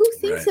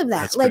thinks Right. of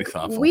that? That's pretty Like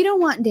thoughtful. we don't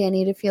want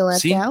Danny to feel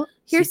left See? out.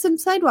 Here's some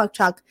sidewalk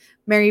chalk.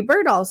 Mary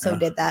Bird also Yeah.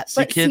 did that.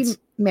 See, But kids? see,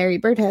 Mary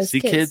Bird has See,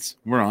 kids. kids,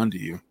 we're on to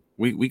you.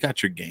 We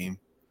got your game.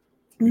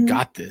 We Mhm.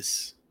 got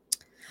this.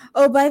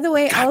 Oh, by the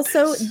way, Got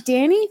also this.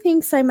 Danny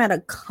thinks I'm at a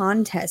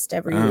contest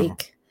every Oh.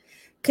 week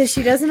because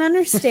she doesn't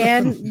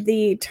understand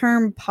the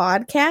term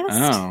podcast.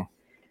 Oh,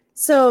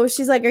 So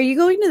she's like, "Are you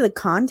going to the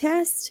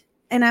contest?"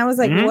 And I was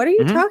like, Mhm, "What are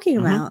you mhm, talking mhm,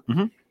 about?"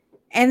 mhm.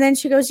 And then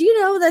she goes, "You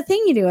know the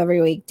thing you do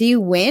every week. Do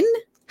you win?"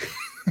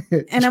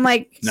 And I'm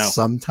like, No.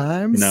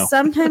 Sometimes. No.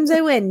 Sometimes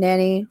I win,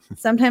 Danny.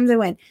 Sometimes I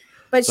win."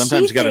 But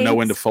Sometimes you got to know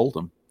when to thinks- fold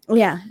them.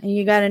 Yeah, and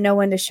you got to know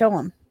when to show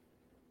them.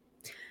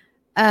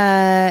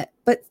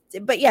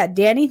 But yeah,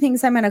 Danny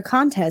thinks I'm in a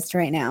contest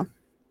right now.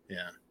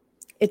 Yeah.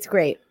 It's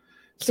great.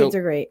 So Kids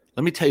are great.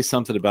 let me tell you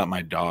something about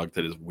my dog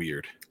that is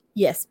weird.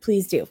 Yes,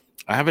 please do.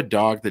 I have a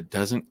dog that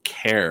doesn't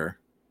care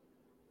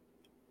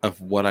of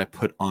what I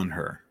put on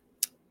her,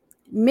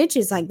 Mitch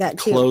is like that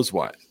too. clothes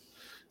wise.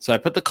 So I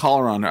put the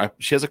collar on her.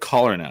 She has a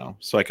collar now,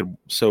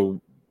 so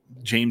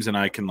James and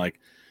I can like,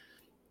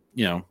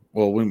 you know,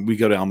 well, when we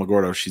go to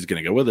Alamogordo, she's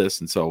gonna go with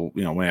us, and so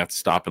you know we have to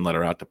stop and let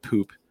her out to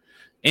poop.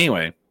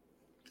 Anyway,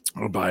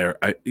 I'll buy her.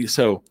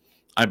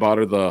 I bought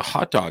her the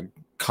hot dog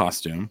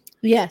costume,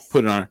 Yes.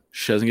 put it on her.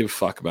 She doesn't give a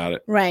fuck about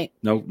it. Right.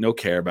 No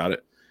care about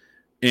it.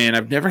 And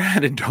I've never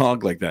had a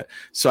dog like that.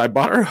 So I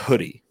bought her a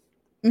hoodie.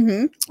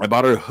 Mm-hmm. I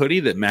bought her a hoodie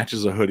that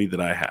matches a hoodie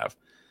that I have.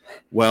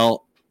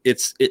 Well,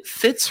 it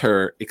fits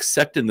her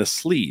except in the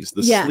sleeves.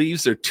 The Yeah.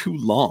 sleeves are too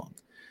long.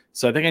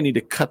 So I think I need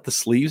to cut the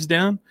sleeves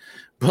down.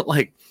 But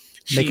like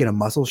Make it a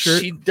muscle shirt.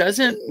 she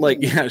doesn't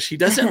she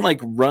doesn't like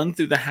run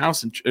through the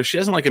house and she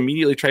doesn't like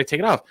immediately try to take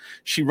it off.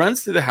 She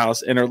runs through the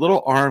house and her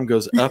little arm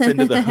goes up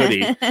into the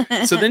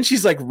hoodie. So then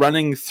she's like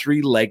running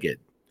 3-legged.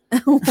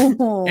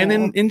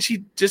 And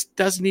she just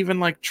doesn't even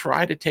like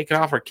try to take it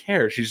off or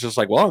care. She's just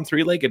like, well, I'm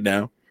 3-legged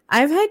now.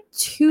 I've had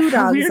two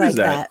How dogs weird like is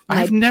that.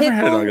 I've never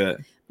had a dog like that.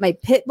 My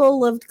pit bull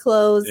loved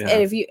clothes, Yeah.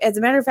 and if you, as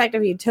a matter of fact,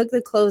 if you took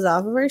the clothes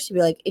off of her, she'd be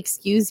like,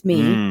 "Excuse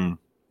me, Mm,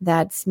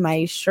 that's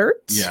my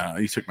shirt." yeah,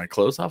 you took my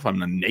clothes off.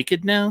 I'm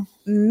naked now.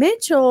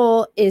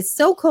 Mitchell is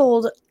so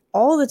cold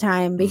all the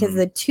time because Mhm.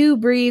 the two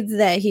breeds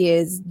that he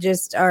is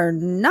just are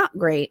not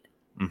great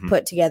Mhm.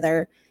 put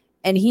together,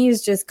 and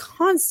he's just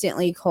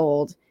constantly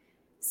cold.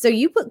 So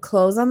you put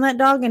clothes on that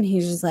dog, and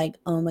he's just like,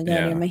 "Oh my god,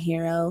 Yeah. you're my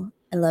hero.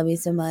 I love you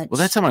so much." Well,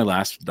 that's how my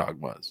last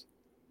dog was.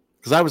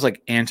 Because I was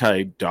like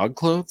anti-dog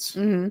clothes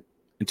hmm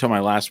until my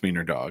last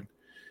wiener dog.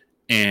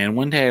 And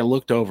one day I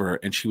looked over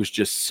and she was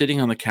just sitting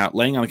on the couch,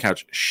 laying on the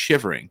couch,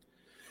 shivering.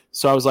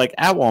 So I was like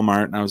at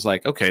Walmart and I was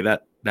like, okay,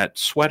 that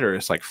sweater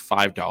is like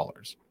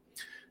 $5.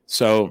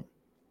 So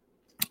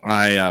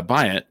I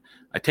buy it,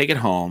 I take it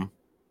home,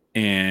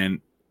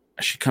 and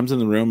she comes in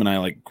the room and I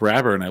like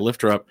grab her and I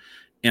lift her up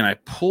and I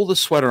pull the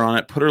sweater on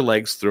it, put her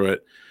legs through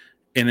it,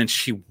 and then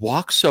she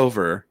walks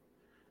over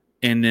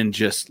and then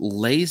just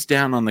lays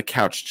down on the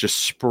couch, just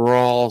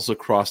sprawls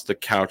across the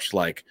couch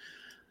like,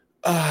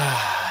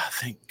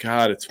 thank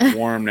God it's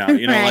warm now.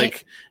 You know, Right.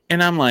 like,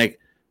 and I'm like,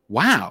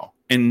 wow.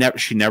 And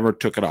she never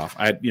took it off.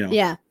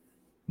 Yeah.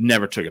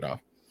 Never took it off.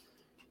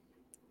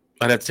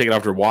 I'd have to take it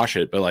off to wash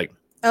it, but like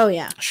Oh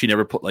yeah. she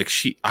never put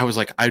I was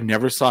like, I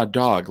never saw a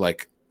dog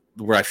like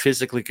where I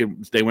physically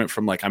could. They went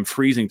from like I'm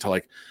freezing to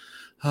like,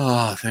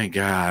 oh, thank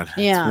God,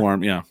 Yeah. it's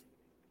warm. It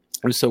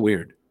was so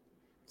weird.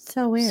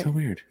 So weird. So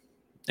weird.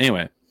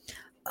 Anyway,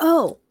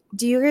 Oh,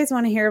 do you guys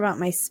want to hear about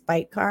my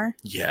spite car?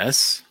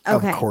 yes,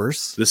 Okay. Of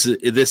course. this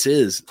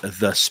is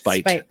the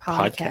Spite podcast.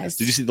 Podcast.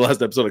 Did you see the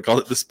last episode? I called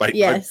it the Spite.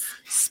 Yes.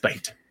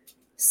 Spite.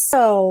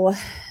 So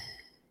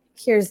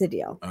here's the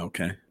deal.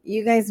 Okay.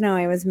 You guys know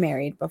I was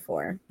married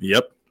before.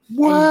 Yep.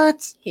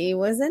 What? He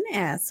was an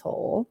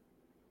asshole.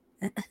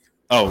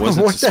 Oh,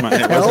 wasn't What the Smiley?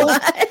 hell?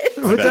 I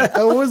What the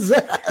hell was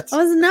that?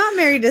 was not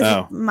married to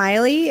Oh.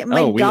 Miley.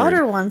 My Weird.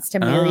 daughter wants to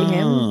marry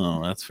him.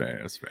 Oh, that's fair.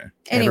 That's fair.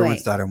 Anyway,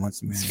 Everyone's daughter wants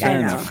to marry. I Fair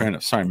know. enough. Fair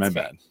enough. Sorry, my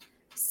bad.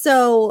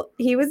 so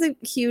he was a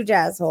huge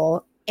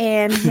asshole,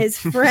 and his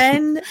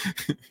friend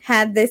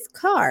had this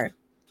car.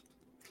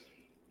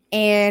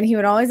 And he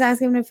would always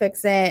ask him to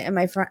fix it. And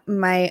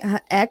my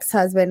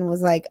ex-husband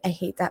was like, I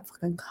hate that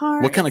fucking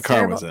car. What kind of It's car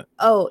terrible." was it?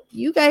 Oh,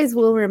 you guys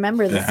will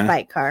remember the Uh-huh.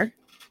 Spite car.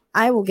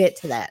 I will get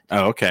to that.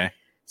 Oh, okay.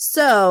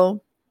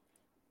 So,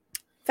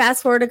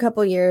 fast forward a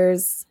couple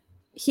years,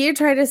 he had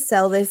tried to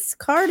sell this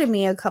car to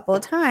me a couple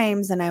of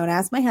times, and I would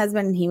ask my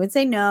husband, and he would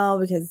say no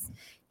because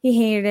he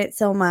hated it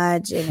so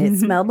much, and it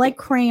smelled like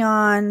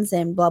crayons,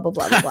 and blah blah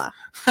blah blah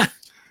blah.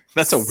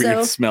 That's a So-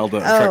 weird smell to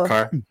oh, a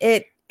car.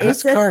 It's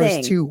This a car thing.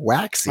 is too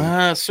waxy.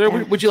 Sir,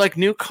 would you like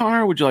new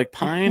car? Would you like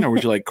pine or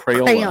would you like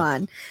Crayola?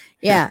 Crayon,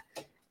 yeah.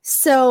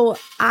 So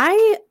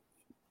I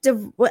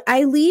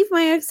leave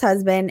my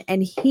ex-husband,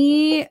 and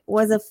he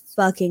was a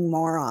fucking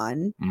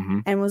moron. Mm-hmm.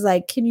 And was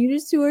like, can you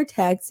just do our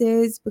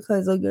taxes?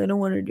 Because like, I don't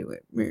want to do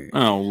it.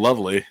 Oh,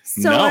 lovely.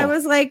 So no. I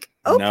was like,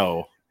 oh,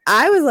 No.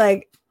 I was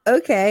like,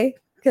 okay,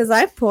 because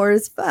I'm poor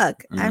as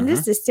fuck. I'm Mhm.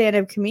 just a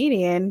stand-up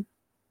comedian.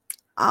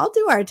 I'll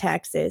do our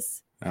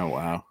taxes. Oh,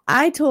 wow.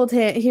 I told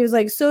him, he was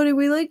like, so did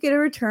we like get a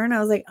return? I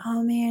was like,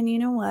 oh man, you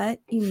know what?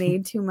 You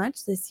made too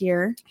much this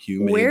year.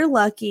 We're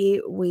lucky.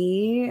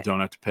 We don't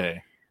have to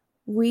pay.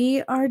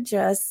 are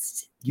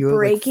just You owe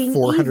breaking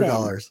like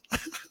 $400.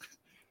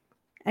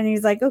 And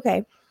he's like,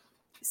 okay.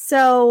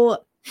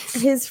 So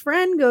his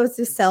friend goes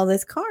to sell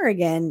this car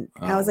again.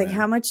 I Oh, was like, man.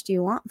 how much do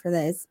you want for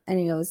this? And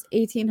he goes,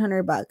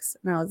 $1,800.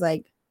 And I was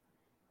like,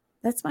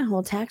 that's my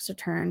whole tax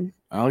return.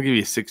 I'll give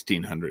you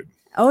 1,600.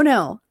 Oh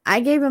no. I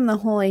gave him the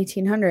whole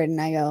 1,800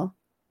 and I go,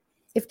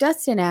 if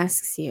Dustin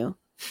asks you,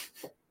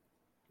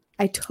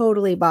 I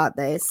totally bought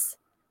this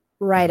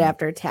right Mhm.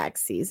 after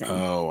tax season.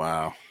 Oh,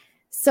 wow.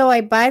 So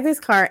I buy this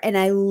car and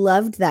I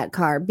loved that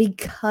car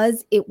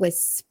because it was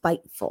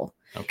spiteful.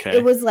 Okay.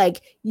 It was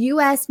like, you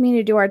asked me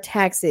to do our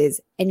taxes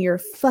and you're a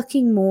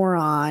fucking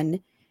moron.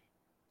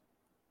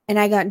 And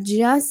I got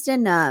just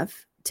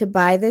enough to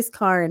buy this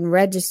car and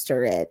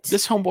register it.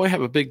 This homeboy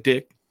have a big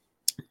dick?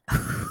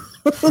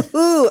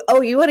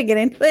 Oh, you want to get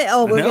into it?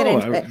 Oh, we'll get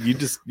into it. You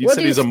We'll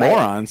said do he's a Spite.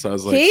 moron, so I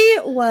was like, He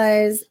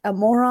was a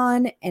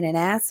moron and an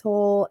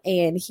asshole,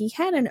 and he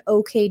had an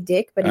okay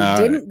dick, but he All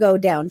didn't go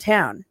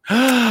downtown.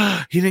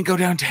 he didn't go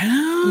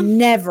downtown?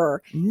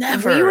 Never.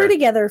 Never. We were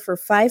together for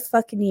 5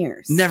 fucking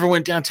years. Never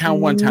went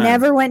downtown one time.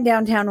 Never went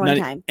downtown one Not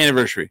time.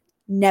 Anniversary,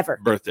 Never.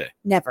 birthday.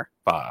 Never.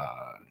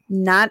 Fuck.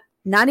 Not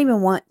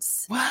even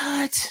once.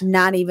 What?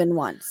 Not even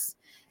once.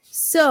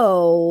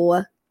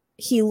 So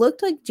he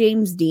looked like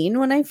James Dean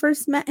when I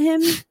first met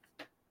him.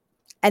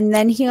 And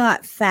then he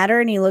got fatter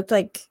and he looked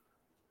like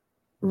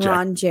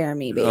Ron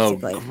Jeremy, Oh,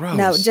 basically. gross.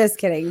 No, just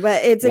kidding.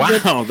 But it's a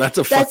good. Wow, that's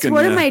a That's fucking.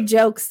 one of my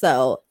jokes,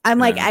 though. I'm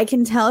like, Yeah. I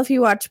can tell if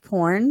you watch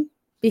porn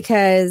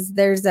because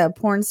there's a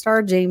porn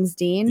star, James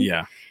Dean.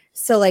 Yeah.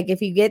 So, like,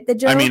 if you get the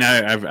joke, I mean,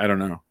 I don't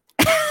know.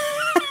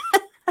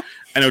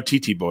 I know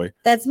TT Boy.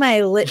 that's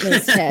my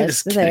litmus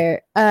test Just kidding.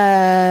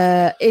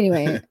 there.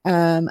 Anyway, I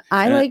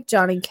Uh, like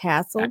Johnny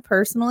Castle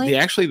personally. The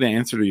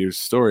answer to your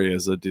story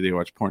is, do they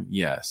watch porn?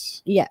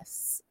 Yes.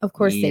 Yes, of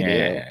course they do.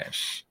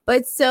 Yes.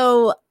 But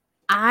so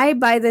I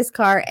buy this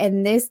car,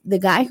 and the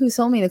guy who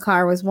sold me the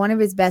car was one of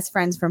his best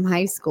friends from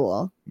high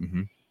school.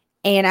 Mhm.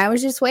 And I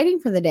was just waiting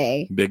for the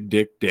day. Big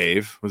Dick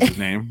Dave was his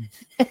name.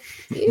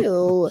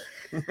 Ew.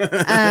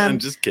 I'm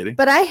just kidding.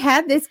 But I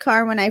had this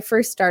car when I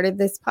first started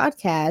this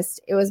podcast.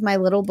 It was my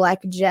little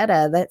black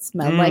Jetta that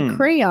smelled like Mm.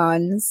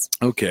 crayons.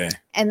 Okay.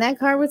 And that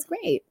car was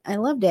great. I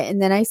loved it.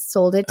 And then I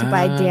sold it to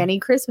buy Danny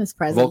Christmas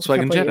presents Volkswagen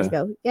a couple years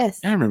Jetta. ago.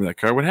 Yes. Yeah, I remember that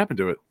car. What happened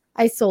to it?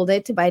 I sold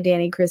it to buy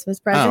Danny Christmas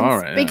presents all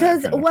right,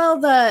 because, okay. well,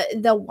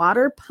 the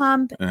water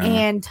pump Uh-huh.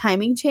 and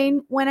timing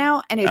chain went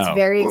out, and it's Oh.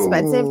 very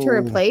expensive to Ooh.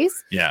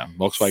 replace. Yeah,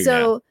 Volkswagen.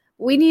 So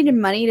we needed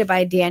money to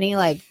buy Danny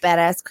like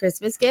badass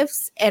Christmas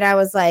gifts, and I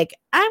was like,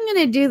 I'm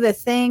gonna do the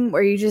thing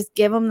where you just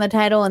give them the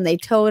title and they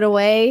tow it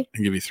away, I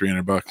give you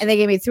 $300. and they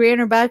gave me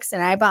 $300,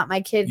 and I bought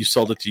my kid. You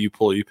sold it to you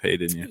pay,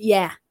 didn't you?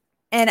 Yeah.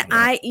 And Yeah.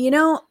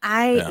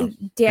 I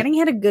Danny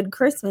had a good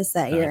Christmas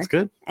that year, That's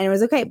good. and it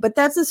was okay. But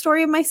that's the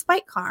story of my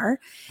Spite car.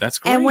 That's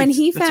great. And when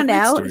he That's a found great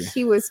out, story.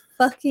 he was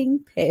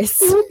fucking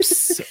pissed.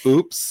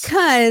 Oops.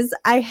 Because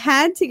I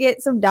had to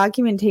get some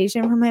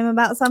documentation from him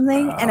about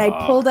something, and I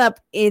Ah. pulled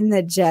up in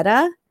the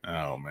Jetta,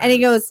 Oh man. and he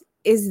goes,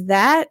 "Is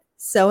that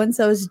so and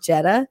so's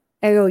Jetta?"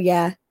 I go,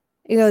 "Yeah."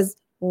 He goes,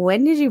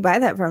 when did you buy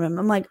that from him?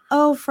 I'm like,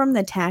 oh, from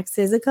the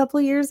taxes a couple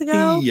years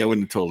ago. Yeah, I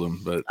wouldn't have told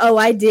him, but Oh,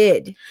 I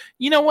did.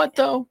 you know what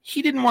though?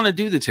 He didn't want to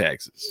do the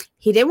taxes.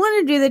 He didn't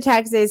want to do the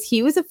taxes.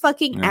 He was a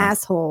fucking Yeah.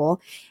 asshole.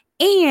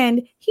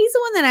 And he's the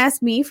one that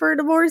asked me for a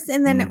divorce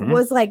and then Mhm.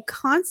 was like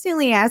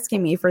constantly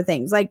asking me for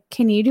things like,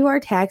 can you do our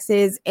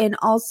taxes? And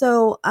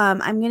also, I'm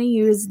going to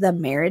use the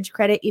marriage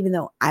credit, even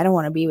though I don't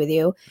want to be with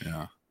you.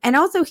 Yeah. And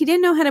also, he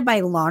didn't know how to buy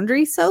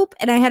laundry soap.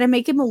 And I had to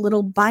make him a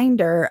little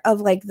binder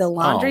of like the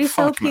laundry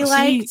soap he no.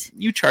 liked. See,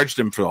 you charged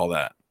him for all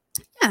that.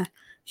 Yeah.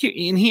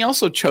 And he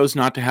also chose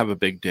not to have a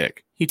big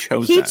dick. He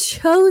chose He that.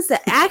 chose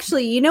that.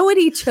 Actually, you know what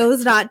he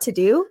chose not to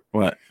do?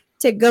 What?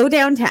 To go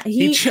downtown.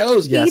 He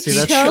chose. Yeah, he see,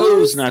 that's-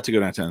 chose not to go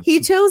downtown.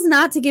 He chose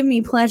not to give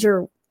me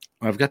pleasure.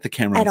 I've got the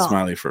camera At on all.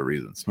 Smiley for a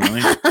reason.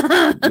 Smiley,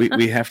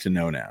 we have to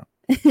know now.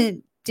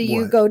 Do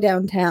you What? go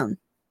downtown?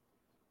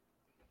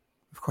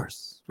 Of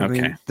course.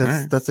 Okay. That's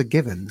Alright. that's a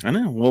given. I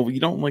know. Well, you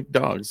don't like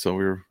dogs, so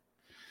we're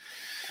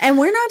And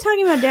we're not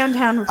talking about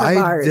downtown for I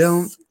bars.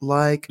 don't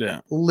like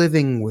Yeah.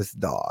 living with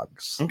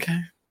dogs. okay.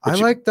 I But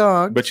you- like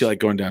dogs. But you like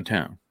going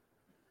downtown.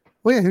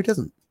 Well, yeah, who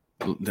doesn't?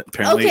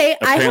 Apparently, Okay,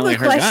 I have apparently a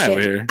her guy over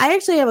question. here. I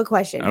actually have a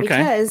question Okay,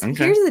 because okay.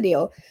 here's the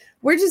deal.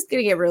 We're just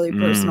gonna get really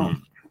personal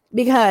Mm.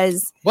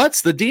 because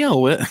What's the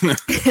deal with?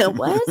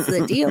 what's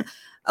the deal?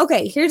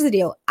 Okay, here's the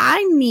deal.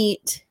 I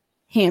meet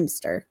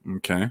Hamster,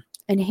 Okay.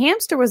 and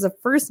Hamster was the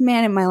first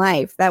man in my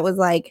life that was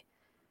like,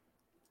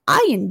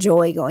 I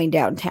enjoy going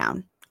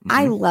downtown.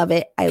 I Mhm. love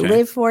it. I Okay.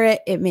 live for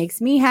it. It makes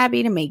me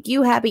happy to make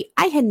you happy.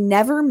 I had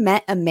never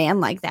met a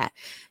man like that.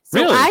 So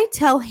Really? I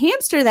tell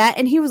Hamster that,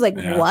 and he was like,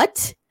 Yeah.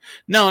 what?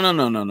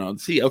 No.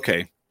 See,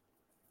 okay.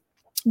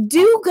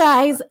 Do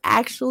guys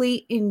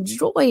actually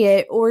enjoy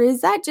it, or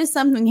is that just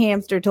something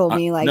Hamster told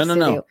me he likes to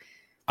do?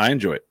 I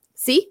enjoy it.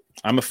 See?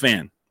 I'm a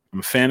fan. I'm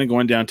a fan of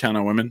going downtown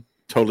on women.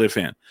 Totally a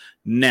fan.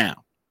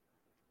 Now,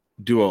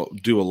 do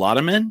a lot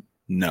of men?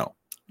 No.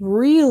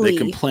 Really? They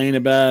complain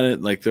about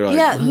it. Like they're like,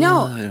 yeah,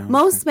 no. "Ugh, yeah,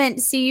 Most men,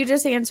 see, you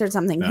just answered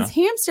something because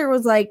Hamster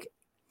was like,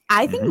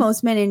 I think Mhm.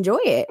 most men enjoy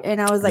it.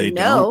 And I was like, they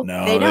no, don't.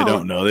 No, they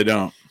don't. No, they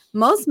don't.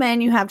 Most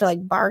men, you have to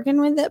like bargain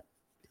with it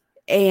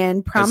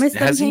and promise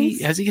them Has things.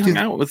 he hung Dude.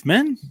 out with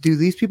men? Do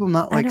these people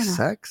not I like don't know.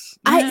 sex?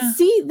 Yeah. I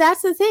see.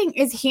 That's the thing.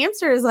 Is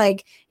Hamster is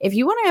like, if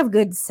you want to have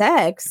good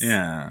sex,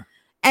 Yeah.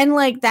 and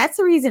like that's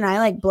the reason I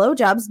like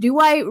blowjobs. Do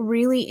I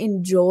really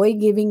enjoy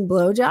giving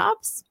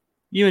blowjobs?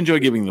 You enjoy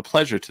giving the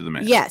pleasure to the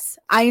man. Yes,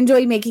 I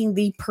enjoy making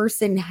the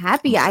person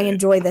happy. I Right.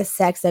 enjoy the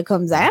sex that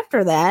comes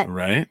after that.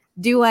 Right.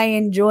 Do I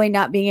enjoy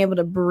not being able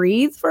to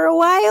breathe for a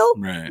while?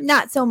 Right.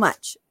 Not so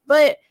much.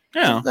 But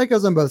Yeah. That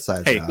goes on both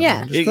sides. Hey, now.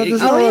 yeah. There's Oh, a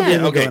lot of yeah.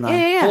 dealing Okay. going on.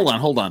 yeah.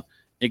 Hold on.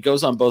 It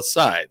goes on both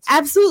sides.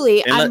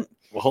 Absolutely. And I'm,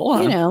 Well, hold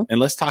on. you know. And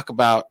let's talk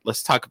about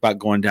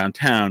going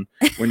downtown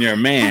when you're a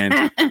man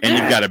and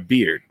you've got a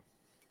beard.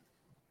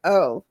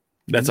 oh,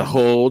 That's a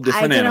whole I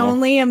different can animal.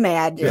 only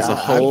imagine. There's a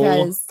whole-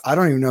 because I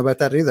don't even know about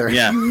that either.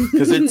 Yeah,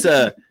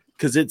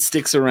 because it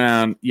sticks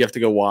around. You have to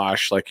go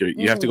wash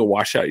you have to go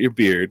wash out your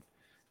beard.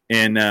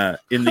 And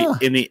in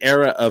the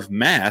era of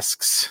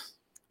masks,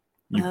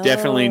 you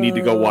definitely need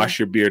to go Oh, wash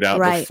your beard out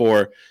right.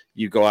 before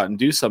you go out and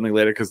do something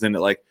later, because then it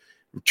like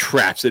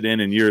traps it in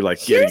and you're like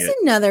getting here's it.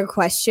 another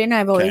question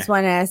I've always Okay.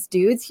 wanted to ask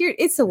dudes. Here,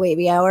 it's a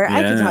wavy hour.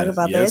 I can talk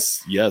about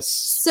this. Yes.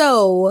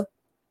 So,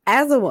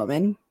 as a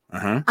woman,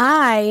 Uh-huh.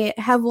 I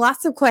have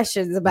lots of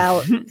questions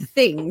about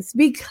things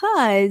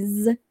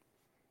because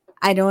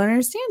I don't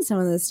understand some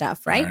of this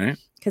stuff, right? All right.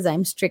 Because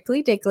I'm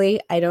strictly dickly.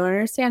 I don't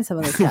understand some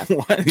of this stuff.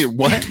 What? You're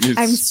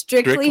I'm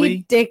strictly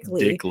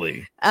dickly.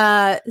 Dickly.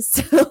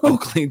 So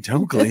Oakley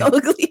Dokley.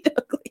 Oakley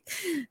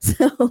dokley.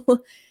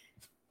 So,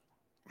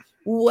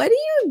 what do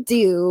you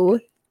do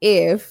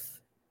if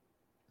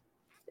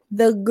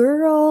the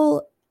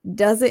girl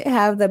doesn't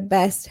have the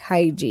best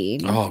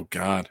hygiene? Oh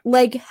God.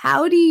 Like,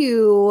 how do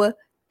you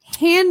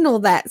handle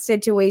that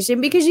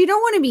situation? Because you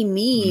don't want to be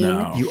mean.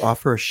 No. You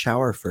offer a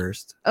shower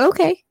first.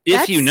 Okay.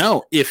 If you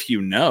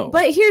know.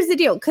 But here's the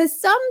deal, because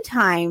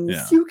sometimes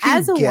Yeah. You can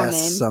as a guess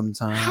woman,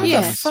 sometimes. How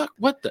Yeah. the fuck?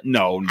 What the?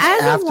 No.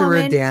 as After a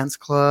woman, a dance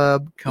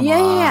club, come Yeah,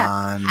 yeah, yeah.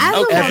 on. As a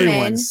woman-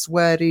 Everyone's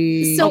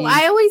sweaty. so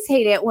I always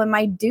hate it when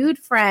my dude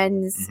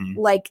friends Mhm.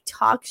 like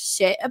talk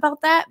shit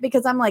about that,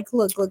 because I'm like,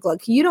 look,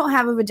 you don't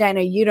have a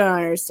vagina, you don't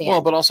understand.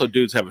 Well, but also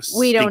dudes have a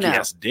We don't stinky know.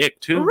 ass dick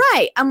too.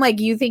 Right. I'm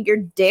like, you think your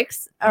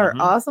dicks are Mhm.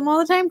 awesome all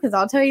the time? Because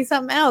I'll tell you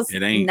something else.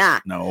 It ain't.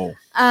 Not. No.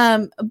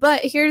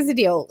 But here's the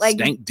deal. Like,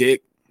 Stank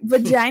dick.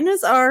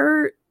 vaginas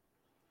are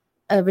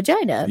a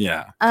vagina.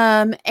 Yeah.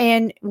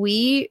 And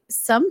we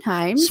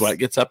sometimes Sweat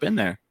gets up in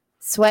there.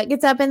 sweat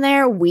gets up in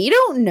there. We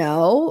don't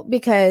know,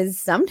 because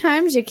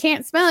sometimes you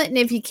can't smell it. And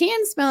if you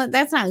can smell it,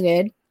 that's not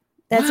good.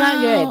 That's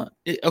not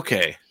good.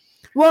 Okay.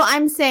 Well,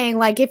 I'm saying,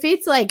 like, if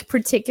it's like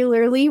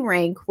particularly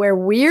rank where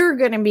we're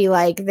gonna be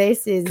like,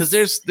 this is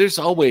Because there's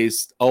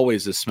always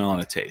a smell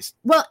and a taste.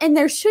 well, and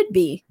there should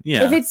be.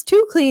 Yeah. If it's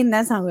too clean,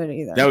 that's not good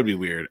either. That would be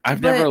weird.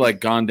 I've But- never like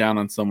gone down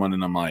on someone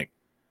and I'm like,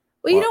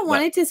 well, you well, don't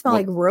want that- it to smell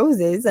well, like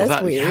roses. That's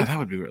well, weird. Yeah, that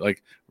would be weird.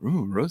 Like,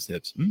 ooh, rose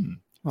hips.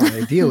 Well,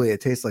 ideally,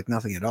 it tastes like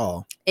nothing at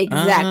all.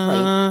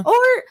 Exactly.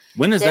 Or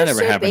When has there that ever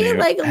should happened be, to you?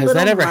 like, a Has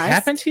that little ever musk.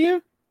 happened to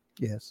you?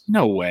 Yes.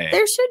 No way.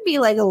 there should be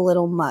like a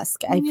little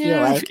musk, I feel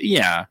like.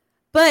 Yeah.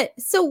 But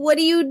so what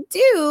do you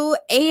do,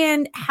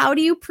 and how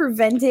do you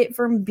prevent it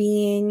from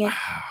being?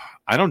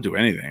 I don't do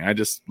anything. I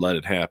just let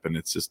it happen.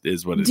 It's just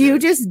is what it is. Do you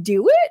just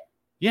do it?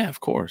 Yeah,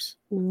 of course.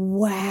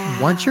 Wow.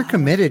 Once you're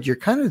committed, you're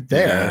kind of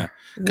there.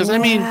 Because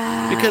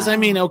I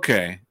mean,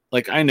 okay.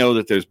 Like I know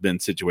that there's been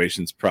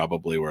situations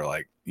probably where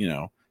like,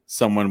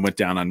 someone went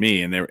down on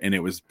me and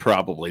it was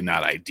probably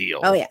not ideal.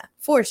 Oh yeah,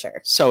 for sure.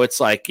 So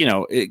it's like,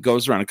 it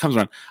goes around, it comes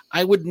around.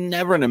 I would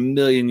never in a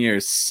million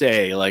years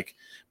say like,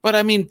 but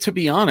I mean, to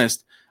be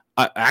honest,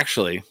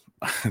 actually,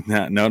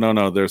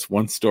 no. There's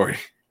one story.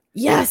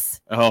 Yes.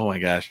 Oh my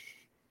gosh.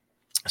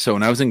 So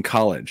when I was in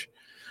college,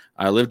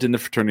 I lived in the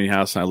fraternity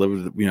house and I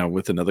lived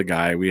with another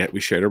guy. We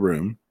shared a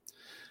room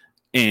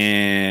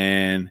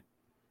and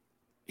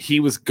he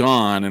was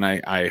gone. And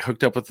I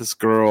hooked up with this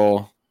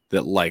girl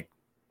that like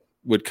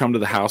would come to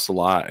the house a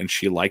lot and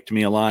she liked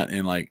me a lot.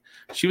 And like,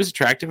 she was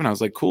attractive and I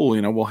was like, cool,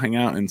 we'll hang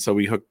out. And so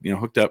we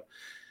hooked up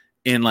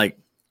and like,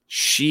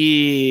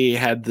 she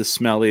had the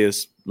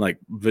smelliest like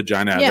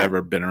vagina I've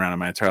ever been around in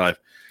my entire life,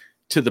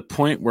 to the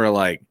point where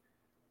like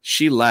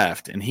she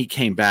left and he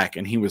came back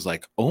and he was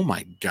like, oh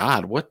my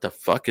God, what the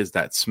fuck is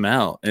that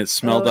smell? And it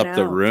smelled up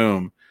the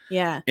room.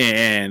 Yeah.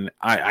 And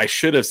I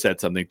should have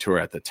said something to her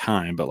at the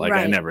time, but like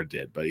I never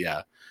did. But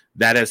yeah,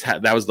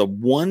 that was the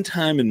one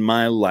time in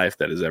my life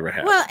that has ever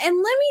happened. Well, and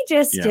let me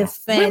just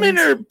defend. Women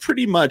are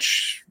pretty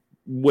much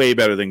way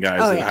better than guys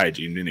at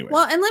hygiene anyway.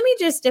 Well, and let me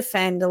just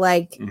defend,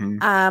 like,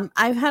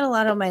 I've had a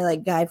lot of my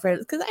like guy friends,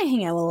 because I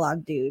hang out with a lot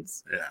of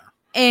dudes. Yeah.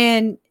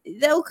 And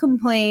they'll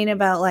complain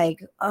about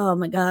like, oh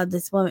my God,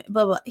 this woman,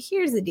 blah, blah.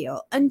 Here's the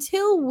deal.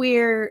 Until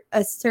we're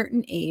a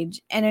certain age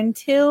and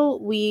until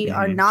we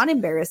are not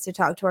embarrassed to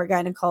talk to our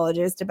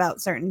gynecologist about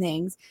certain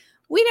things,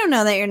 we don't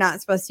know that you're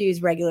not supposed to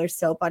use regular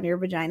soap on your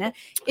vagina.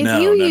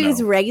 If you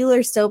use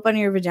regular soap on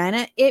your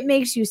vagina, it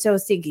makes you so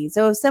stinky.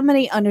 So if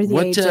somebody under the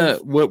age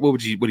of, what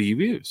do you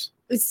use?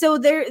 So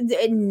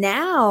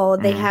now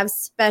they have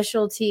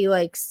specialty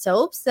like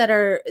soaps that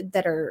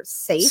are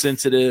safe,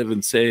 sensitive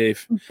and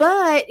safe.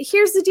 But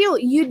here's the deal.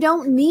 You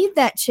don't need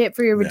that shit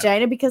for your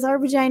vagina because our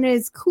vagina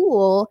is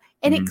cool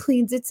and it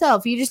cleans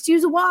itself. You just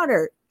use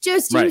water.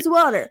 Use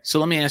water. So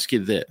let me ask you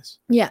this.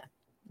 Yeah.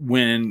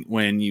 When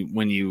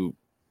you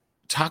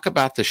talk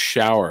about the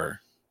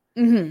shower,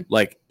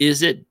 like,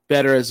 is it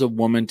better as a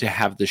woman to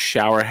have the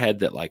shower head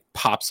that like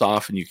pops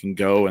off and you can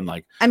go and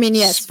like,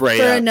 yes, spray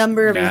for up? a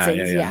number of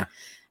reasons. Yeah.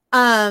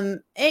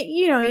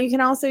 You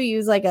can also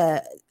use like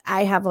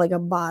I have like a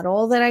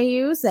bottle that I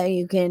use that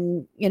you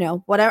can,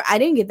 whatever. I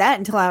didn't get that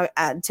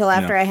until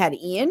after I had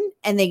Ian,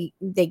 and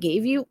they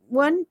gave you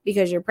one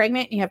because you're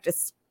pregnant. And you have to,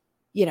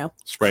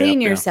 spray clean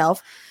up,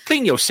 yourself.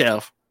 Clean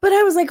yourself. But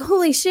I was like,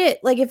 holy shit.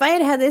 Like if I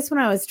had this when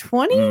I was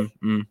 20,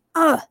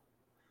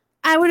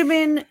 I would have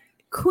been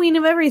queen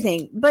of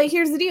everything. But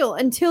here's the deal.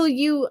 Until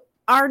you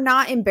are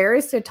not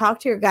embarrassed to talk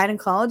to your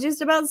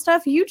gynecologist about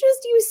stuff, you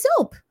just use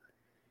soap.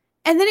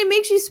 And then it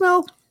makes you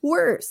smell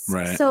worse.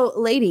 Right. So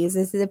ladies,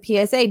 this is a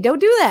PSA. Don't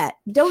do that.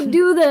 Don't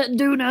do that.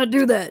 Do not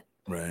do that.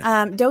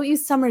 Right. Don't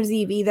use Summer's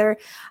Eve either.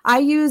 I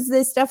use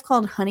this stuff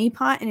called Honey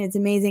Pot and it's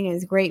amazing.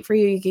 It's great for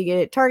you. You can get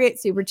it at Target,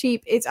 super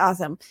cheap. It's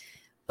awesome.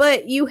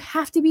 But you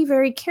have to be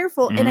very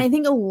careful. And I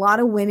think a lot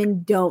of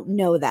women don't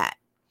know that.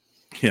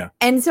 Yeah.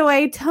 And so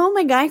I tell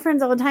my guy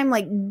friends all the time,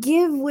 like,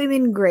 give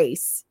women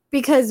grace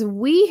because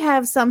we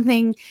have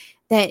something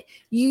that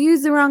you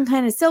use the wrong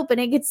kind of soap and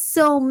it gets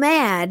so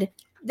mad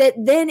that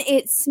then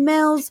it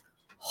smells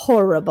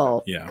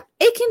horrible. Yeah.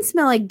 It can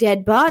smell like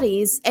dead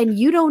bodies and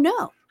you don't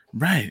know.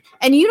 Right.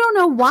 And you don't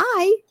know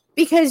why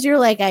because you're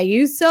like, I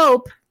use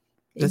soap.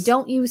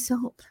 Don't use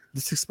soap.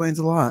 This explains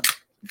a lot.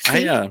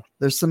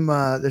 There's some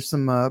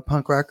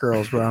punk rock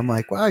girls where I'm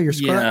like, wow, your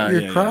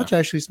crotch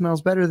actually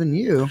smells better than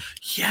you.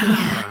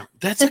 Yeah,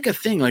 that's like a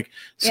thing. Like,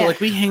 so like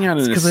we hang out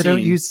in because I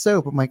don't use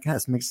soap. I'm like,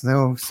 that makes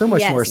so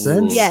much more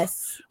sense.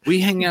 Yes, we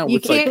hang out. You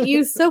can't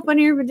use soap on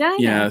your vagina.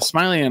 Yeah,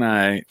 Smiley and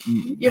I.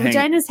 Your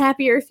vagina's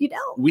happier if you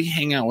don't. We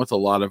hang out with a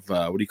lot of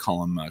what do you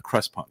call them?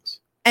 Crust punks.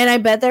 And I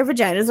bet their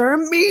vaginas are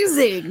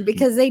amazing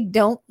because they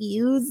don't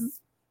use.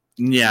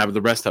 Yeah, but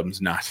the rest of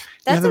them's not.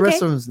 That's the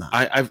rest of them's not.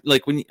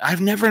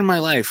 I've never in my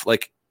life,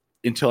 like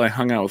until I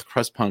hung out with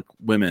crust punk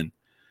women,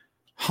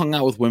 hung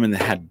out with women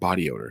that had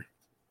body odor.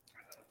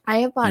 I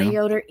have body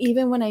odor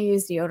even when I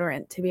use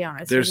deodorant, to be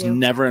honest. There's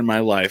never in my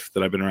life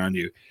that I've been around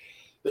you.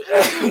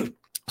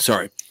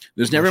 Sorry.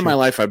 There's never in my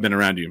life I've been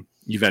around you.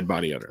 You've had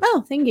body odor.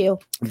 Oh, thank you.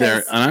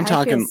 There, and I'm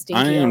talking.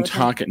 I am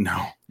talking.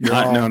 No.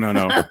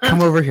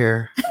 Come over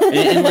here.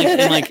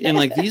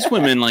 and these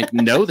women like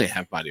know they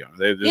have body odor.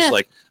 They're just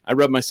like, I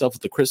rubbed myself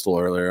with the crystal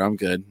earlier. I'm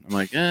good. I'm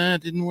like,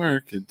 it didn't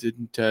work. It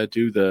didn't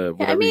do the.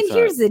 I mean,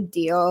 here's the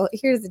deal.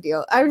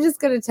 I'm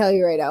just gonna tell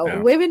you right now. Yeah.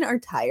 Women are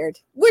tired.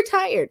 We're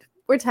tired.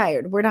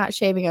 We're not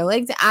shaving our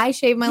legs. I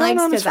shave my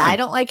legs because I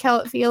don't like how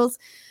it feels.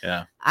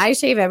 Yeah. I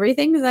shave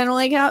everything because I don't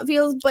like how it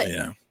feels. But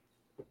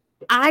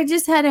I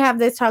just had to have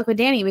this talk with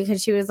Danny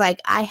because she was like,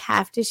 I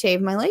have to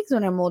shave my legs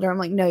when I'm older. I'm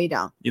like, no, you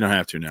don't. You don't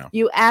have to now.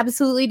 You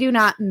absolutely do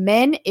not.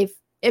 Men, if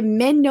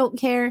men don't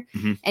care,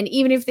 and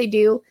even if they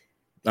do,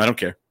 I don't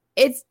care.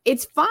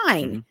 It's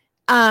fine.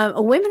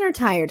 Women are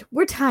tired.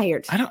 We're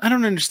tired. I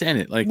don't understand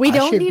it. Like, we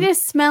don't need to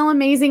smell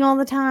amazing all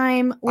the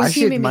time. I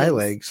shaved my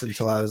legs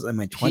until I was in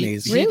my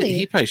 20s. Really?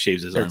 He probably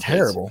shaves his armpits.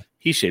 Terrible.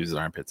 He shaves his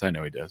armpits. I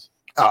know he does.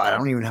 Oh, I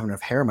don't even have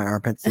enough hair in my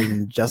armpits to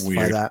even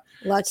justify that.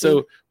 Lucky.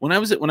 So when I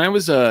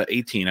was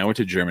 18, I went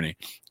to Germany,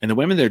 and the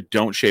women there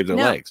don't shave their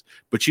legs,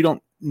 but you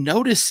don't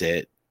notice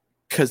it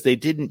because they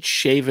didn't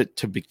shave it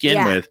to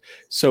begin with.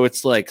 So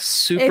it's like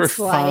super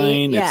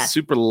fine. It's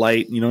super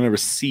light. And you don't ever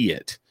see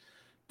it.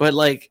 But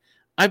like,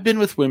 I've been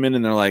with women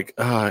and they're like,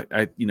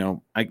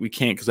 we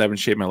can't because I haven't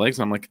shaved my legs.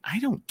 And I'm like, I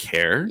don't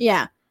care.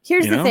 Yeah.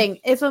 Here's the thing.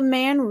 If a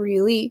man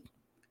really,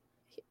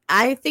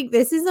 I think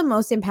this is the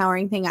most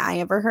empowering thing I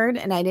ever heard.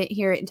 And I didn't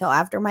hear it until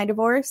after my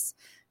divorce.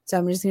 So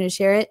I'm just going to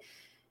share it.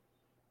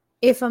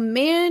 If a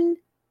man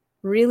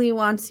really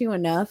wants you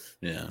enough,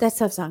 that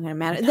stuff's not going to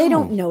matter. No. They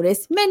don't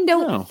notice. Men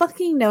don't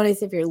fucking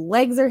notice if your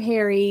legs are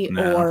hairy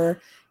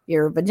or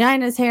your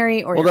vagina's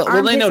hairy or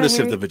they notice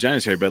if the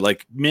vagina's hairy, but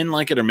like men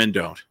like it or men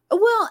don't.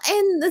 Well,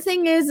 and the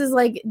thing is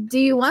like, do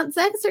you want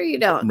sex or you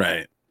don't?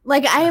 Right.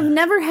 Like I have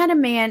never had a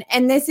man,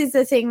 and this is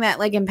the thing that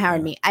like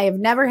empowered me. I have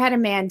never had a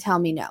man tell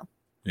me no.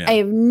 Yeah. I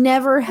have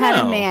never had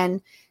a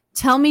man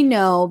tell me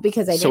no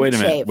because I didn't shave. So wait a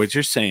minute. What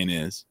you're saying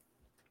is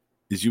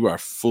you are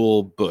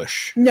full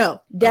bush.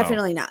 No,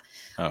 definitely not.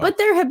 Oh. But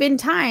there have been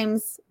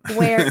times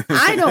where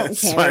I don't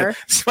care.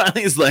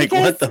 Smiley's like,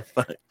 what the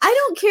fuck? I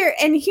don't care.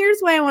 And here's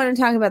why I want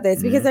to talk about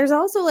this, because there's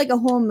also like a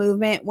whole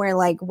movement where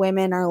like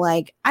women are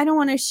like, I don't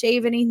want to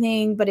shave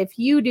anything, but if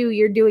you do,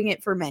 you're doing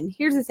it for men.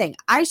 Here's the thing.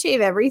 I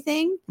shave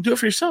everything. Do it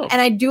for yourself.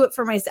 And I do it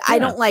for myself. Yeah. I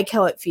don't like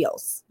how it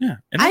feels. Yeah.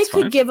 I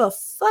could give a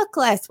fuck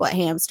less what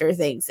Hamster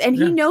thinks. And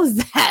he knows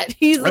that.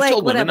 He's I like,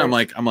 told whatever.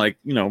 Women, I'm like,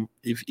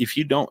 if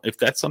you don't, if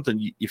that's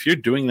something, if you're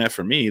doing that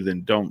for me,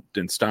 then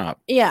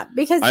stop. Yeah.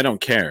 Because I don't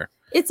care.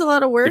 It's a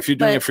lot of work. If you're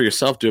doing it for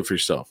yourself, do it for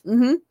yourself.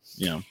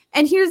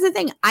 And here's the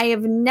thing. I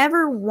have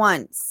never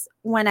once,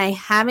 when I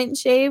haven't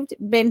shaved,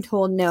 been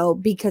told no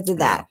because of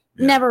that.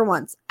 Yeah. Never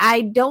once.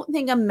 I don't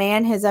think a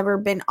man has ever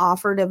been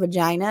offered a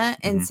vagina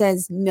and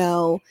says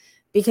no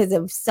because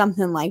of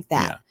something like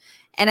that. Yeah.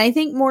 And I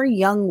think more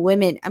young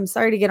women, I'm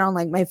sorry to get on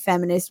like my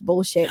feminist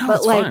bullshit,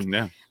 but like,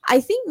 fine,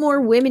 I think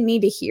more women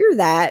need to hear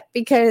that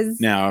because.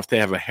 Now, if they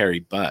have a hairy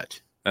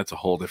butt, that's a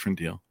whole different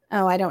deal.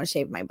 Oh, I don't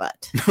shave my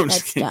butt. No,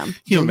 that's dumb.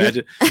 You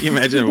imagine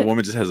if a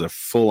woman just has a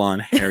full-on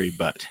hairy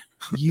butt.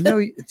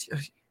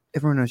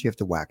 Everyone knows you have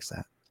to wax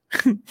that.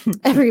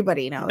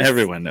 Everybody knows.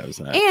 Everyone knows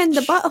that. And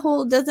the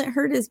butthole doesn't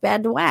hurt as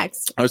bad to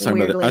wax. I was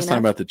talking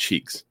about the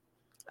cheeks.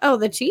 Oh,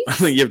 the cheeks? I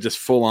think you have just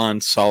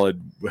full-on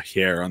solid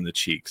hair on the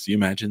cheeks. Do you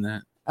imagine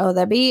that? Oh,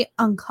 that'd be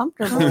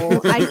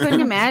uncomfortable. I couldn't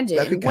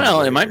imagine.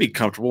 Well, it might be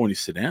comfortable when you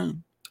sit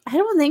down. I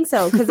don't think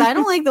so, because I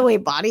don't like the way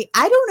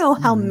I don't know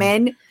how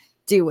men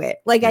do it.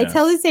 Like I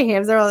tell this to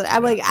Hamster all the time.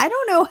 I'm like, I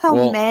don't know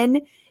how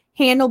men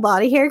handle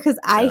body hair because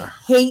I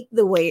hate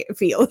the way it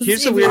feels.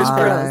 Here's the weirdest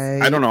part.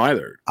 I don't know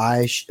either.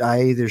 I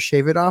either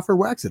shave it off or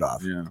wax it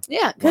off.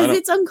 Yeah, because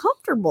it's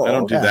uncomfortable. I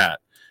don't do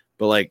that.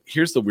 But like,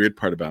 here's the weird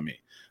part about me.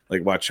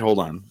 Like, watch, hold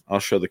on. I'll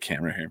show the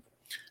camera here.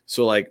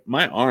 So like,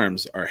 my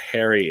arms are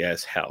hairy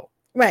as hell.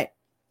 Right.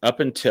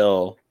 Up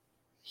until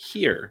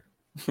here,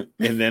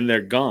 and then they're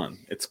gone.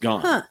 It's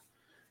gone. Huh.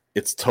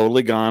 It's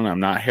totally gone.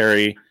 I'm not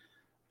hairy.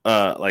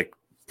 Like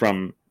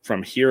from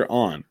here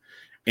on.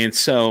 And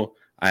so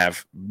I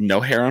have no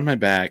hair on my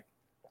back,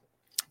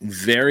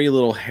 very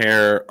little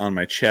hair on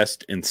my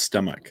chest and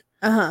stomach.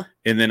 And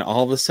then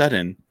all of a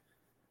sudden,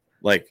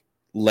 like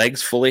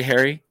legs fully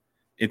hairy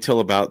until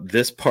about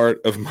this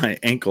part of my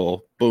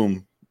ankle,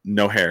 boom,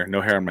 no hair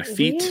on my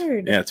feet.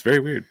 Weird. Yeah, it's very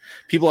weird.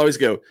 People always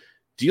go,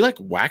 do you like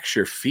wax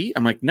your feet?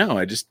 I'm like, no,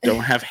 I just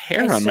don't have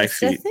hair on my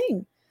feet. It's a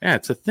thing. Yeah,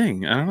 it's a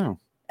thing. I don't know.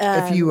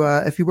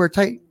 If you wear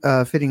tight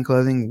fitting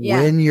clothing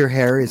when your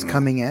hair is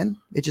coming in,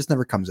 it just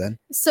never comes in.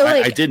 So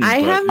like I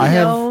have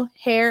no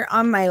hair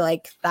on my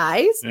like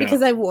thighs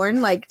because I've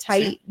worn like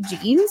tight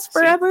jeans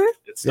forever.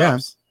 It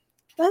stops.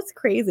 That's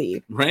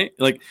crazy. Right?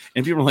 Like,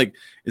 and people are like,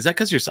 is that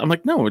because I'm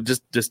like, no, it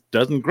just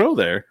doesn't grow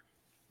there.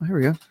 Oh, here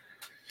we go.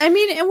 I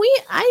mean, and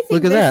I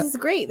think this is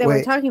great that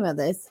we're talking about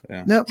this.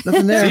 Yeah. Nope,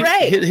 nothing there. See,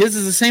 right. His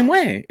is the same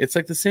way. It's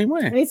like the same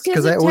way. And it's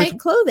because of tight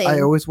clothing. I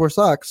always wore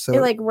socks. So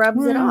it like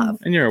rubs it off.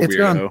 And you're a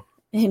weirdo.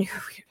 And you're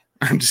weird.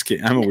 I'm just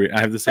kidding. I'm a weird.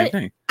 I have the same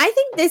thing. I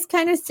think this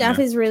kind of stuff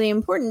is really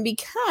important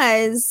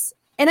because,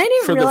 and I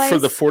didn't realize. For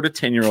the 4 to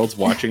 10 year olds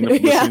watching the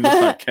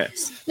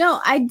podcast. No,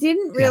 I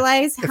didn't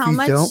realize how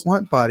much. If you don't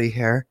want body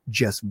hair,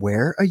 just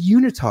wear a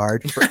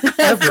unitard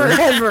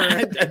forever.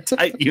 A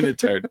tight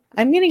unitard.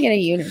 I'm gonna get a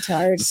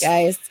unitard,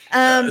 guys.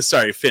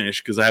 Sorry,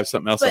 finish because I have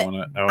something else I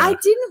want to. I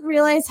didn't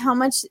realize how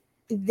much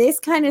this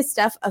kind of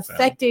stuff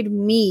affected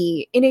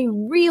me in a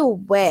real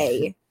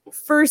way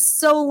for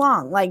so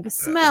long, like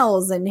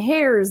smells and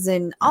hairs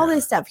and all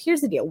this stuff.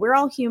 Here's the deal: we're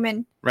all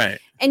human. Right.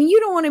 And you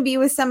don't want to be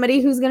with somebody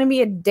who's going to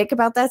be a dick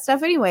about that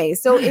stuff anyway.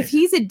 So if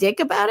he's a dick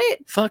about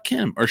it, fuck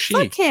him or she.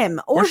 fuck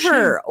him or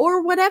her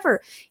or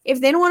whatever.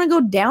 If they don't want to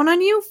go down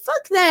on you,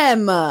 fuck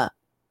them.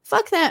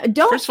 Fuck them.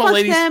 Don't fuck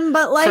them.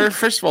 But like,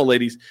 first of all,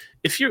 ladies,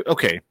 if you're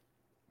okay,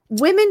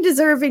 women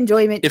deserve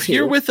enjoyment. If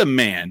you're with a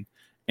man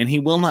and he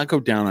will not go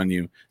down on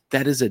you,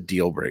 that is a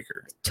deal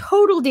breaker.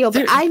 Total deal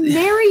breaker. I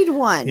married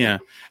one. Yeah.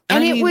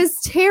 And it was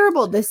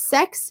terrible. The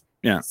sex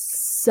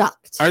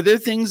sucked. Are there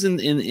things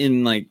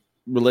in like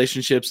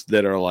relationships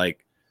that are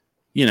like,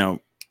 you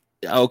know,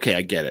 okay,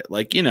 I get it.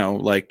 Like, you know,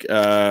 like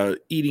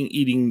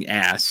eating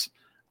ass.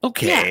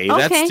 Okay,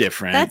 that's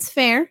different. That's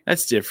fair.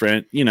 That's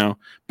different, you know.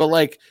 But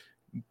like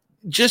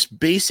just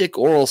basic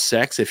oral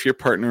sex, if your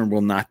partner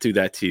will not do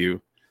that to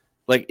you.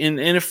 Like and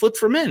a flip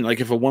for men,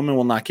 like if a woman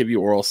will not give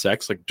you oral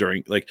sex, like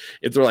during, like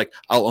if they're like,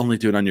 I'll only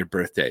do it on your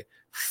birthday.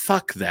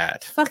 Fuck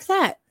that. Fuck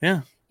that.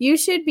 Yeah. You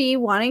should be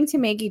wanting to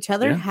make each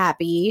other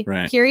happy.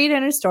 Right. Period.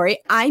 End of story.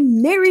 I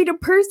married a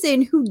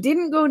person who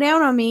didn't go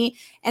down on me,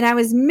 and I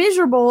was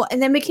miserable,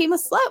 and then became a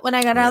slut when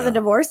I got out of the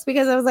divorce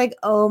because I was like,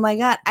 oh my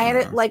God, I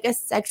had like a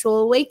sexual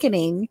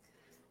awakening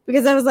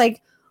because I was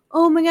like,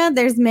 oh my God,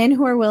 there's men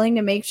who are willing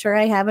to make sure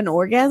I have an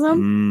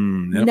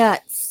orgasm.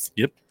 Nuts.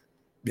 Yep.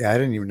 Yeah, I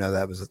didn't even know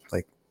that was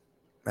like.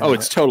 Oh,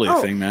 it's totally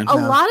a thing, man. A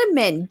lot of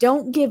men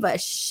don't give a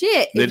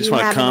shit. They just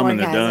want to come and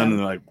they're done and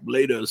they're like,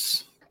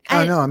 Lados.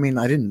 Oh no, I mean,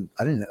 I didn't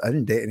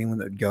date anyone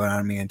that would go out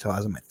on me until I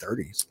was in my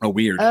 30s. Oh,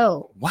 weird.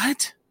 Oh,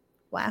 what?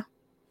 Wow.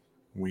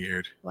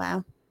 Weird.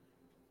 Wow.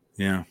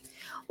 Yeah.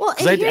 Well,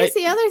 and here's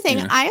the other thing.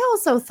 Yeah. I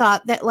also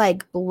thought that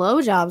like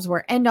blowjobs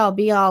were end all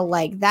be all.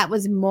 Like that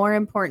was more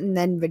important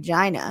than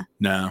vagina.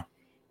 No.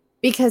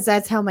 Because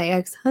that's how my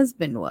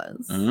ex-husband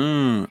was.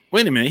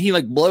 Wait a minute. He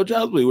like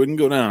blowjobs, but he wouldn't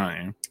go down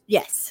on you.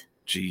 Yes.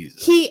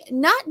 Jesus. He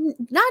not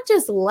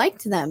just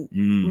liked them,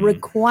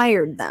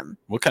 required them.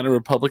 What kind of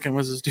Republican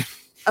was this dude?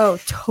 Oh,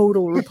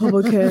 total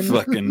Republican.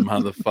 Fucking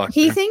motherfucker.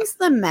 He thinks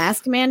the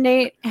mask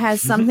mandate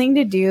has something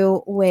to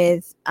do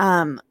with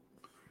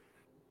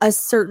a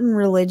certain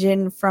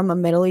religion from a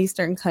Middle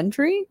Eastern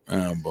country.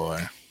 Oh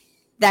boy.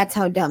 That's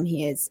how dumb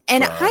he is.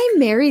 And I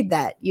married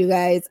that, you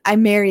guys. I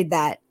married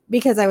that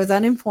because I was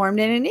uninformed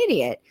and an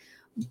idiot.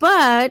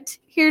 But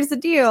here's the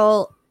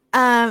deal.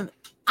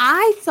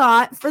 I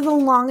thought for the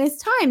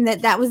longest time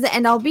that was the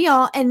end all be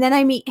all. And then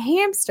I meet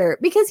Hamster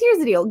because here's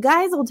the deal.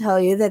 Guys will tell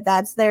you that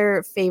that's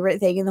their favorite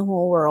thing in the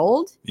whole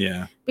world.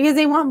 Yeah. Because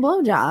they want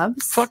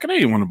blowjobs. Fucking I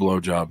didn't want a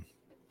blowjob.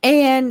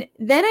 And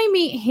then I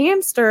meet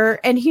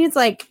Hamster and he's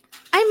like,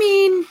 I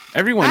mean,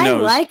 everyone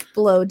knows. I like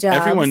blowjobs.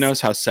 Everyone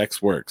knows how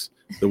sex works.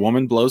 The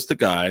woman blows the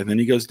guy, then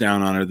he goes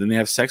down on her, then they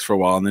have sex for a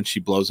while, and then she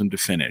blows him to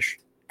finish.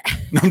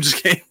 No, I'm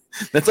just kidding.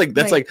 That's like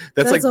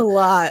a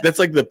lot. That's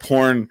like the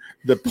porn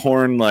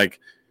like,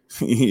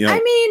 you know. I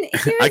mean,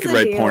 I could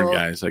write porn,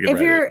 guys. I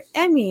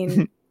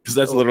mean, because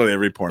that's literally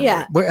every porn.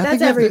 Yeah, wait, I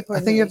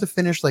think you have to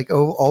finish like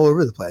all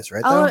over the place,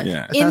 right? Oh,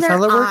 yeah, in their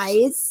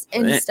eyes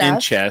and stuff.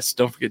 And chest.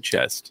 Don't forget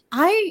chest.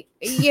 I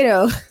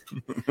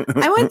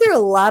went through a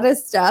lot of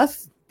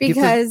stuff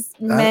because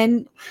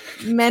men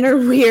are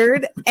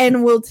weird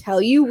and will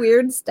tell you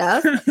weird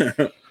stuff.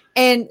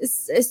 And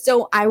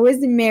so I was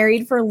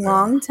married for a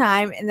long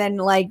time and then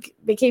like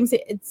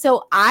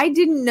so I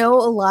didn't know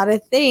a lot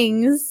of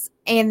things.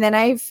 And then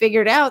I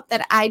figured out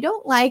that I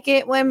don't like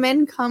it when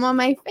men come on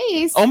my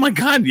face. Oh my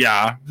God.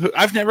 Yeah.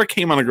 I've never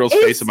came on a girl's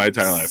face in my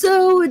entire life.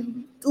 So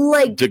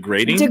like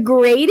degrading.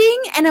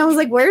 And I was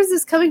like, where is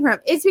this coming from?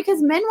 It's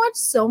because men watch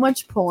so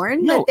much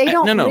porn that they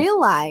don't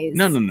realize.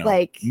 No.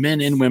 Like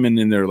men and women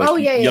in their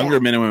like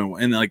younger men and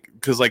women. And like,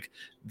 cause like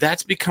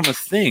that's become a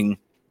thing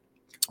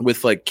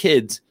with like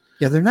kids.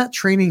 Yeah, they're not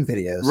training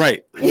videos.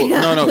 Right.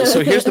 Well, no.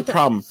 So here's the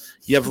problem.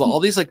 You have all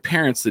these like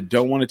parents that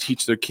don't want to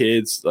teach their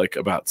kids like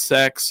about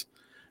sex.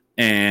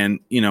 And,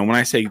 you know, when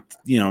I say,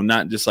 you know,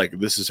 not just like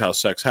this is how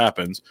sex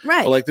happens.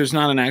 Right. But like there's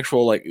not an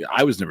actual like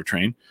I was never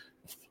trained.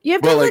 You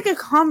have to have like a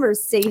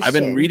conversation. I've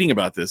been reading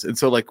about this. And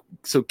so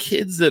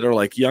kids that are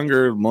like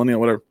younger, millennial,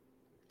 whatever,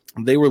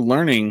 they were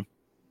learning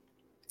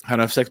how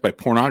to have sex by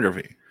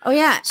pornography. Oh,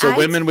 yeah. So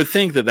women would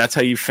think that that's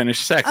how you finish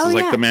sex. It's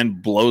like the man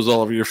blows all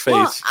over your face.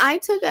 Well, I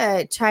took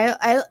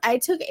I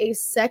took a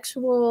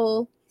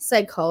sexual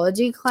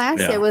psychology class.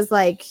 Yeah. It was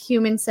like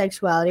human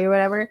sexuality or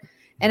whatever.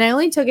 And I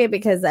only took it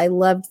because I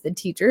loved the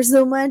teacher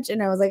so much.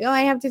 And I was like, oh,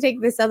 I have to take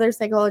this other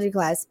psychology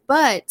class.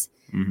 But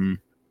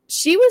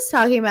she was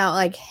talking about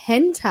like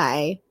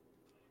hentai.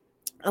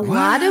 A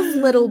lot of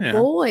little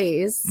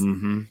boys.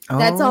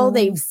 That's all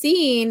they've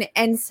seen.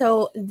 And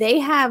so they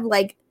have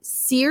like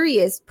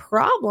serious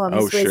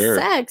problems with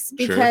sex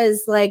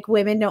because like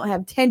women don't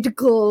have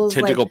tentacles,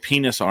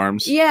 penis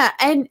arms. Yeah,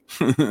 and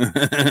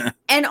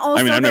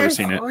also I mean, I've never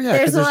seen it.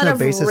 There's a lot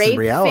of rape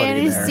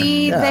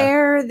fantasy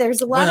there.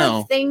 There's a lot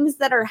of things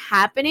that are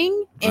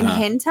happening in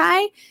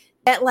hentai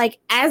that like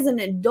as an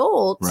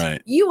adult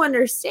you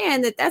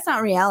understand that that's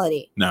not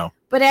reality. No.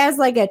 But as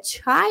like a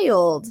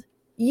child,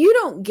 you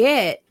don't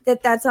get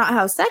that that's not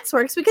how sex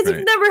works because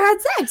you've never had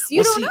sex.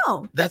 You don't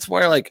know. That's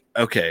where like,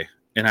 okay,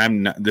 and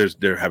I'm not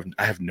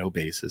I have no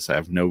basis. I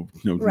have no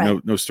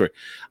Right. story.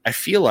 I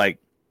feel like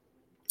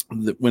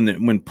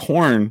when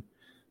porn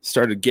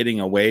started getting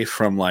away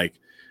from like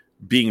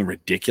being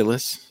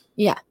ridiculous,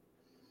 Yeah.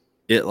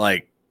 it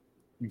like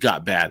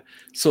got bad.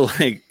 So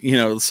like,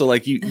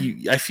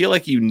 I feel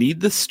like you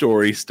need the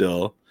story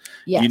still.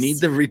 Yes. You need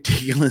the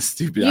ridiculous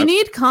stupid. You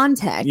need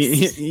context.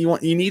 You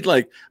need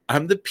like,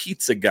 I'm the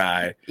pizza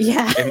guy.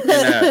 Yeah.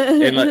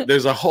 And like,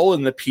 there's a hole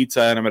in the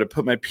pizza, and I'm going to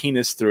put my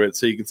penis through it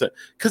so you can say,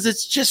 because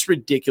it's just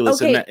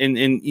ridiculous, Okay. and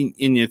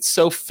it's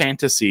so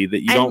fantasy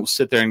that you don't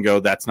sit there and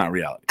go, that's not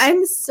reality.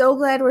 I'm so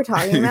glad we're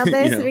talking about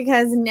this Yeah.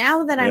 because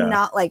now that I'm Yeah.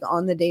 not like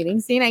on the dating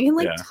scene, I can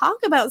like Yeah. talk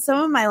about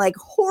some of my like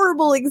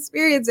horrible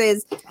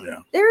experiences. Yeah.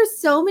 There are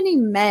so many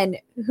men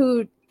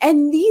who,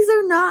 and these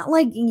are not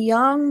like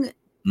young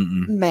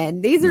Mm-mm.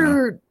 men. These No.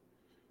 are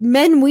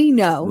men we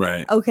know.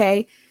 Right.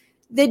 Okay.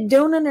 That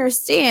don't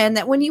understand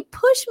that when you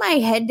push my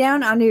head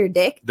down onto your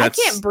dick, I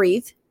can't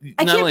breathe.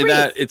 I Not can't only breathe.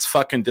 that, it's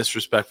fucking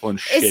disrespectful and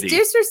shitty. It's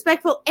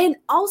disrespectful. And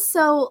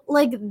also,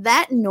 like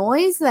that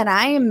noise that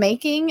I am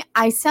making,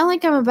 I sound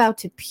like I'm about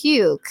to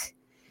puke.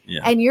 Yeah.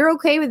 And you're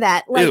okay with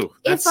that. Like, Ew,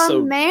 if that's a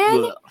so-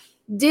 man ugh.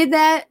 did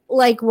that,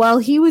 like while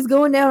he was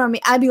going down on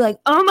me, I'd be like,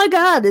 oh my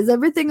God, is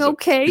everything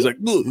okay? He's like,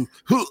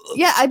 ugh.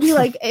 Yeah, I'd be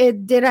like,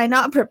 did I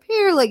not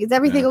prepare? Like, is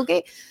everything Yeah.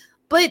 okay?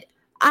 But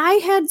I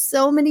had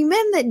so many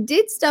men that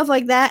did stuff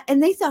like that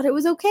and they thought it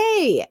was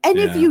okay. And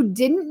if Yeah. you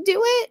didn't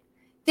do it,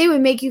 they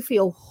would make you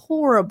feel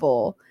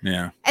horrible.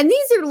 Yeah. And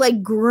these are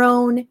like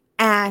grown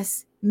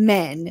ass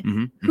men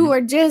Mhm, who mhm.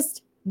 are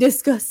just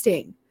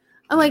disgusting.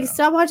 I'm like, Yeah.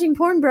 stop watching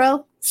porn,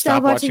 bro.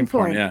 Stop watching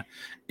porn. Yeah.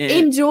 And-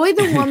 Enjoy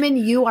the woman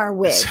you are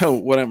with. So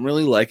what I'm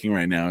really liking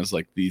right now is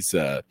like these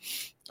on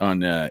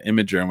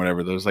Imager and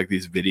whatever. There's like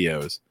these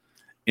videos,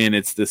 and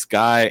it's this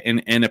guy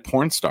and a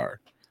porn star,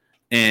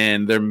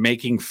 and they're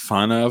making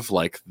fun of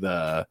like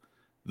the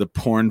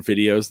porn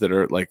videos that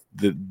are like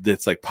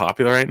that's like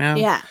popular right now.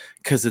 Yeah.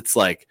 Because it's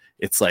like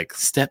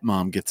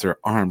stepmom gets her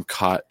arm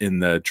caught in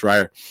the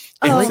dryer.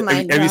 Oh And my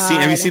have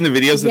you seen the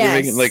videos that they're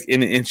making? Yes. Like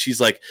and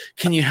she's like,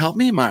 "Can you help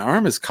me? My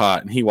arm is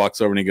caught." And he walks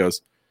over and he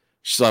goes,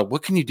 she's like,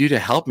 "What can you do to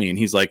help me?" And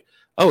he's like,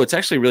 "Oh, it's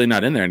actually really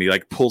not in there." And he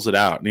like pulls it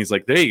out and he's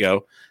like, "There you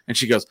go." And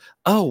she goes,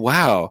 "Oh,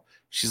 wow."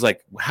 She's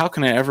like, "How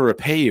can I ever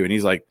repay you?" And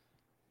he's like,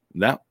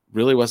 "That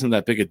really wasn't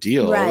that big a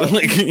deal." Right.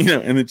 Like,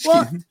 and then she,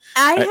 Well,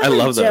 I I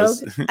love joke.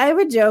 those. I have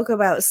a joke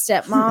about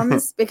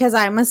stepmoms because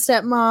I'm a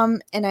stepmom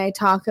and I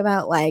talk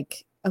about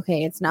like,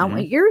 okay, it's not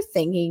what you're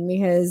thinking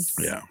because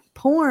Yeah.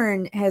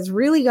 porn has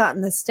really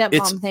gotten the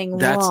stepmom thing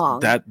wrong.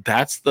 That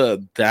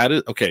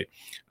is okay.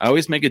 I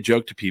always make a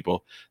joke to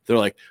people. They're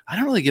like, "I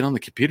don't really get on the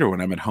computer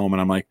when I'm at home,"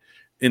 and I'm like,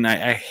 and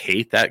I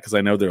hate that because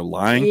I know they're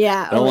lying.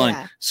 Yeah. They're Oh, lying.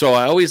 yeah. So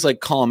I always like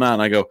call them out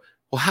and I go,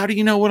 "Well, how do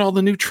you know what all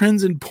the new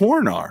trends in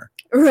porn are?"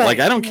 Right. Like,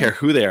 I don't care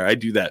who they are. I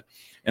do that.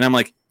 And I'm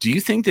like, "Do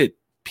you think that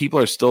people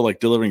are still like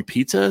delivering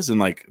pizzas and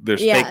like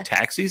there's Yeah. fake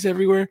taxis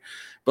everywhere?"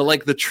 But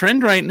like the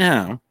trend right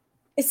now,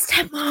 It's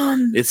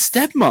stepmom. it's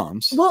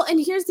stepmoms. Well, and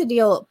here's the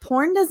deal.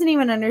 Porn doesn't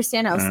even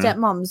understand how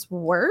stepmoms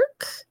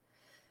work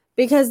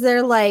because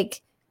they're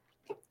like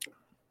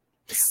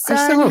still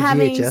son have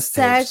having VHS tapes.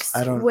 sex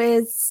I don't-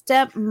 with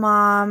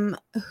stepmom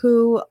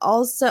who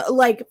also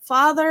like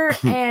father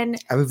and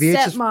I have a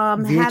VHS.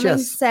 stepmom having VHS.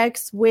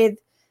 sex with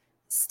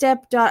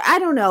stepdaughter. I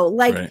don't know.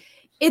 Like Right.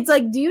 it's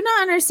like, do you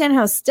not understand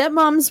how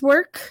stepmoms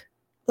work?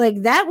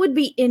 Like that would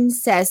be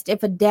incest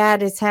if a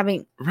dad is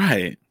having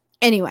Right.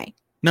 anyway.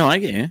 No, I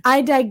get you.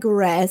 I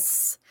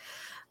digress.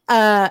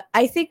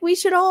 I think we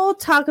should all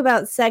talk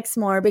about sex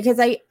more because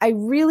I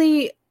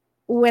really,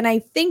 when I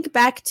think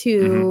back to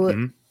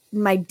Mhm.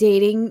 my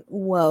dating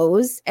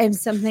woes and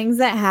some things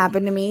that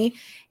happened to me,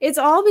 it's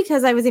all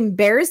because I was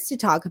embarrassed to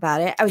talk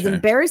about it. I was Okay.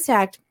 embarrassed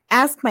to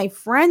ask my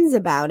friends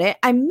about it.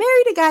 I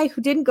married a guy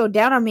who didn't go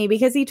down on me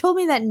because he told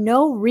me that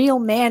no real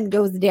man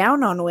goes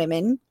down on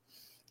women,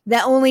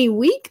 that only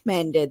weak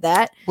men did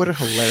that. What a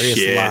hilarious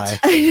Shit.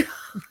 lie.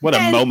 What a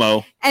And-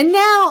 Momo. And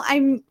now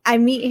I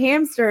meet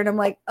Hamster and I'm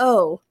like,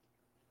 oh,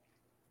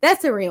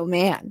 that's a real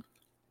man.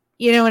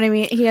 You know what I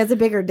mean? He has a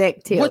bigger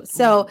dick too. What-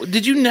 So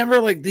did you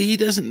never like? He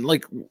doesn't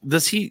like.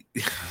 Does he?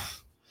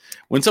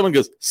 When someone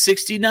goes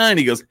 69,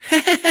 he goes.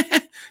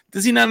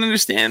 Does he not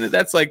understand that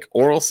that's like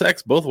oral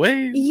sex both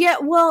ways? yeah,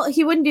 well,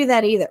 he wouldn't do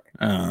that either.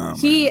 Oh,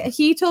 He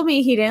man. told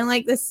me he didn't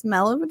like the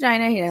smell of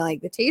vagina. He didn't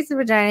like the taste of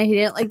vagina. He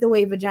didn't like the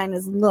way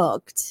vaginas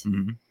looked.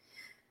 Mhm.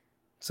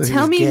 So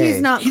Tell me gay.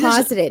 he's not He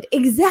doesn't- closeted.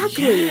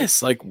 Exactly.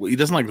 Yes, like he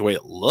doesn't like the way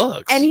it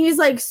looks. And he's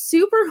like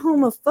super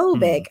Hmm.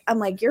 homophobic. I'm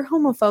like, you're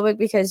homophobic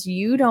because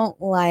you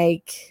don't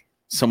like.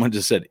 Someone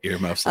just said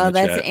earmuffs in Oh, the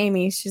that's chat.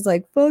 Amy. She's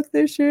like, fuck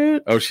this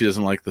shit. Oh, she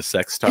doesn't like the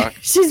sex talk.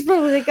 She's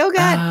probably like, oh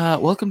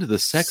God. Welcome to the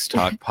Sex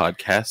Talk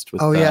podcast.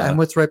 With, Oh yeah, and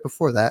what's right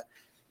before that?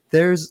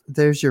 There's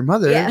your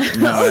mother. Yeah.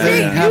 No,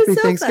 saying yeah. happy Who's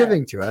Sofa?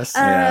 Thanksgiving to us.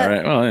 yeah,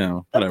 right. Well, you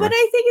know, But whatever.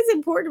 I think it's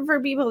important for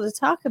people to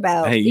talk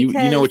about. Hey, you know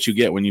because- what you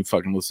get when you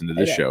fucking listen to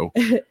this Okay. show.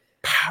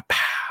 Pow, pow.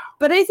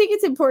 But I think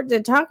it's important to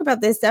talk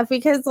about this stuff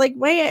because, like,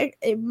 my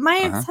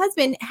Uh-huh.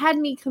 ex-husband had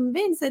me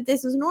convinced that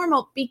this was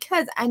normal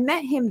because I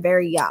met him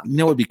very young. You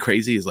know what would be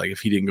crazy is like if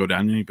he didn't go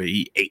down to anybody,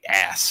 he ate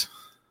ass.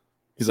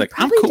 He's like,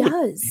 I'm probably cool.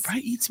 does. He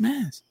probably eats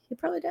ass. He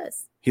probably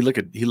does. He look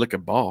a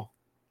ball.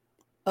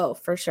 Oh,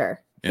 for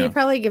sure. Yeah. He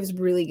probably gives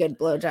really good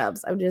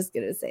blowjobs. I'm just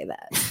gonna say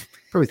that.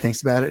 Probably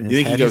thinks about it. And You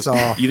his think he head goes? is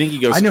all, You think he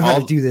goes? I know how all,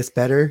 to do this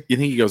better. You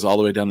think he goes all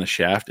the way down the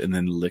shaft and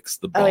then licks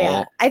the ball? Oh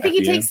yeah, I think at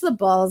he the takes the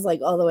balls like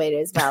all the way to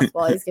his mouth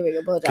while he's giving a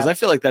Because I blowjob.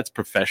 feel like that's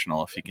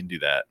professional if he can do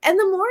that. And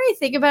the more I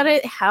think about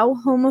it, how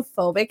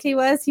homophobic he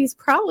was, he's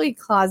probably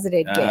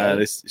closeted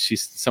gay.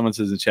 Someone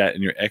says in chat,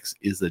 and your ex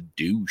is a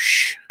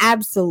douche.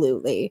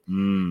 Absolutely.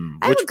 I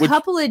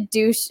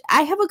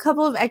have a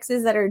couple of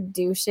exes that are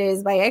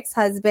douches. My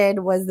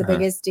ex-husband was the Uh-huh.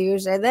 biggest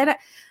douche, and then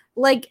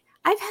like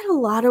I've had a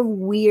lot of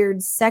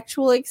weird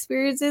sexual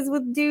experiences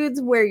with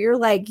dudes where you're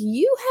like,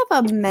 you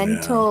have a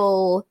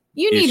mental,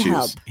 you need issues.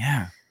 help.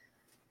 Yeah,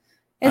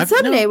 And I've-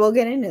 someday no, we'll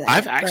get into that.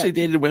 I've but actually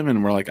dated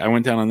women where like I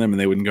went down on them and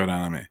they wouldn't go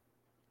down on me.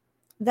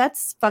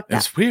 that's fucked up.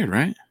 That's weird,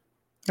 right?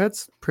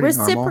 That's pretty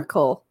normal.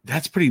 Reciprocal.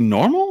 That's pretty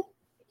normal.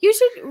 You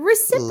should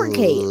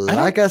reciprocate.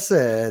 Like I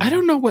said, I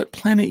don't know what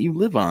planet you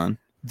live on.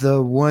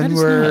 the one That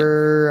is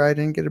where I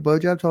didn't get a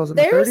blowjob till I was in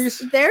my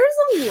 30s. There's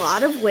a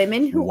lot of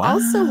women who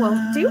also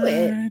won't do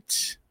it.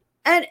 What?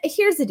 And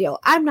here's the deal.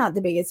 I'm not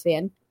the biggest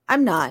fan.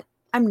 I'm not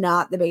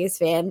the biggest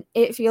fan.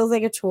 It feels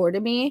like a chore to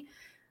me.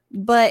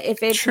 But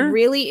if it's Sure.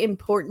 really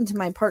important to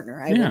my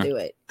partner, I Yeah. will do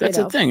it. That's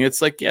the thing. It's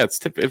like, yeah, it's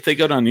if they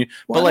go down you,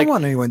 Well, but I like, don't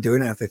want anyone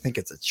doing it if they think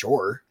it's a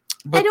chore.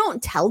 I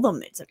don't tell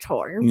them it's a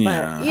chore.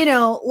 Yeah. But, you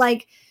know,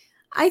 like,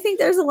 I think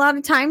there's a lot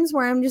of times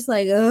where I'm just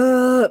like,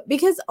 ugh.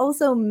 Because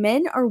also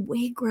men are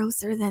way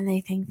grosser than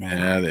they think they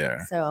yeah, are. they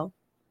are. So,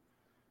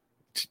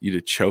 You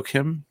to choke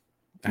him?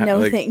 no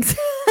like, thanks.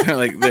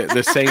 like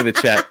they're saying in the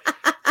chat,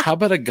 how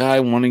about a guy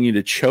wanting you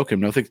to choke him?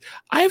 No thanks.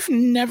 I've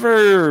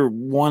never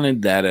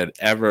wanted that at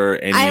ever.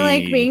 Any... I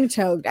like being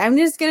choked. I'm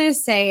just gonna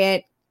say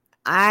it.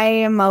 I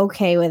am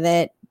okay with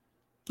it,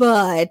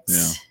 but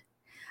Yeah.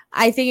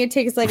 I think it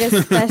takes like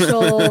a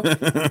special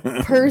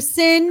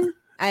person.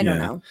 I don't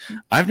Yeah. know.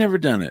 I've never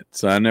done it,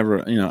 so I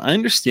never. I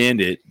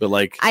understand it, but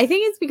like, I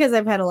think it's because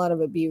I've had a lot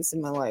of abuse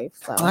in my life.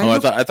 So I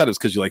thought it was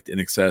because you liked in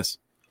excess.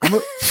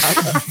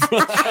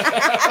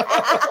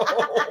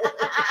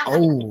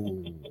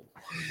 Oh.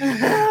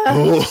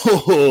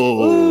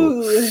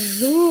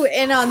 Ooh,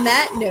 and on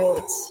that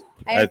note,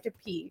 I have to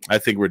pee. I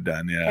think we're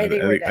done. Yeah, I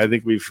think we're done. I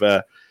think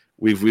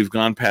we've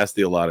gone past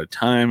the allotted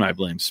time. I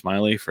blame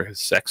Smiley for his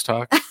sex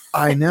talk.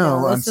 I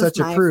know. No, I'm this is such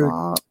a my prude.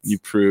 fault. You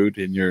prude,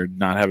 and you're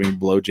not having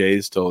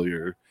blowjays till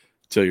you're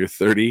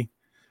 30.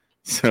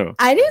 So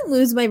I didn't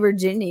lose my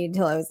virginity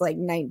until I was like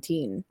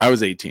 19. I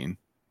was 18.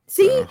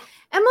 See, so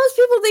and most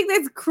people think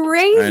that's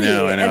crazy. I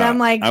know. And I'm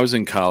like, I was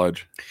in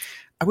college.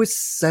 I was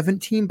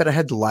 17, but I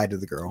had to lie to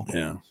the girl.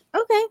 Yeah.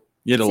 okay.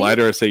 You had to See? lie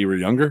to her and say you were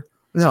younger?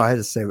 No, I had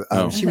to say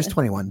Oh. she was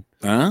 21.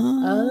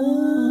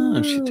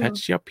 Oh, she Oh.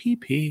 touched your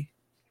pee-pee.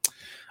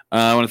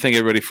 I want to thank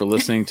everybody for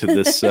listening to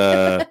this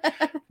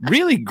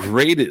really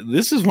great.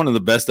 This is one of the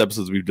best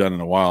episodes we've done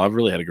in a while. I've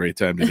really had a great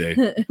time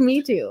today.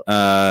 Me too.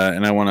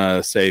 And I want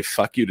to say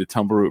fuck you to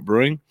Tumbleroot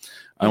Brewing.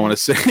 I want to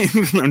say,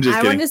 I'm just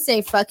I kidding. want to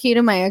say fuck you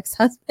to my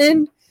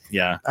ex-husband.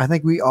 Yeah. I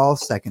think we all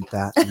second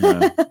that.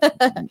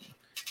 Yeah.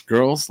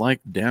 Girls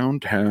like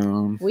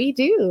downtown. We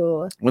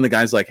do, When the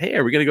guy's like, hey,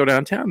 are we going to go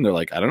downtown? They're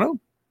like, I don't know.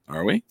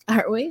 Are we?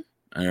 aren't we?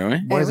 Are we?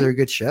 Why is there a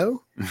good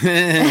show?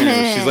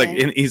 She's like,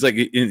 he's like,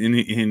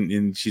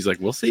 and she's like,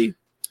 we'll see.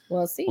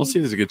 We'll see. We'll see.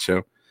 There's a good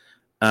show.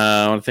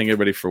 I want to thank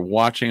everybody for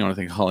watching. I want to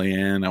thank Holly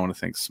Ann. I want to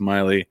thank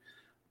Smiley.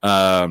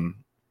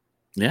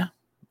 Yeah,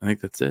 I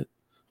think that's it.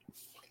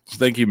 So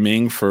thank you,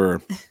 Ming,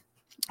 for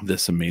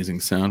this amazing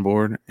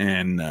soundboard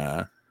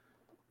and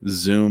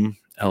Zoom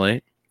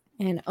L8.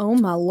 And oh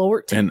my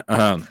lord. And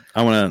I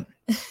want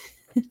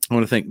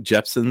to thank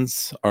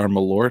Jepsons, our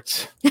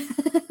malort,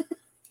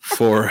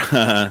 for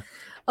oh,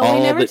 we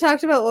all never the-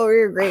 talked about what we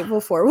were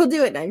grateful for. We'll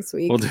do it next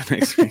week. We'll do it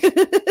next week.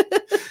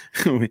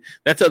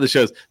 That's how the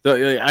shows.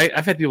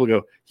 I've had people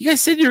go, "You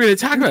guys said you were going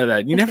to talk about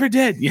that. You never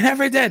did. You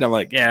never did." I'm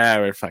like, "Yeah,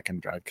 we're fucking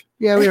drunk.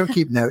 Yeah, we don't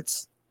keep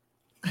notes.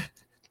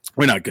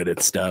 We're not good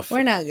at stuff."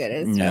 We're not good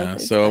at stuff. Yeah.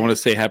 It's So I fine. want to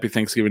say happy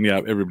Thanksgiving to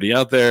everybody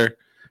out there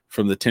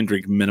from the 10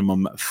 Drink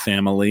Minimum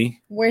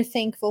family. We're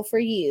thankful for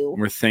you.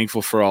 We're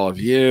thankful for all of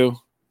you.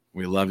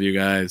 We love you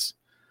guys.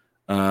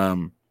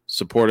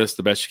 Support us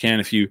the best you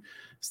can. If you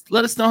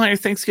let us know how your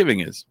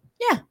Thanksgiving is.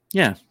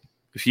 Yeah.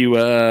 If you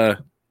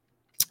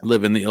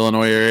live in the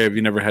Illinois area, if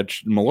you never had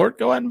Malort,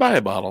 go out and buy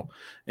a bottle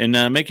and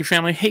make your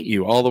family hate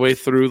you all the way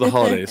through the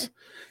holidays.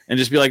 And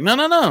just be like,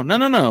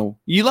 no.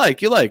 You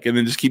like. And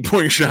then just keep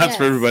pouring shots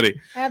for Yes. everybody.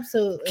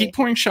 Absolutely. Keep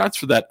pouring shots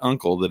for that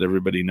uncle that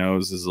everybody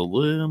knows is a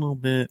little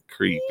bit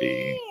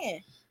creepy.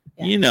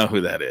 Yeah. You know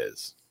who that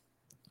is.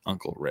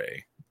 Uncle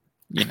Ray.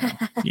 You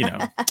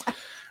know.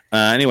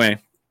 Anyway,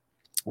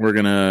 we're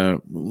going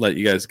to let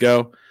you guys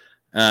go.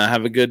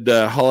 Have a good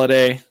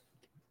holiday.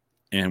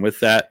 And with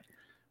that,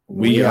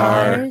 we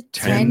are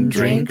 10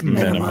 Drink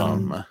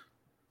Minimum.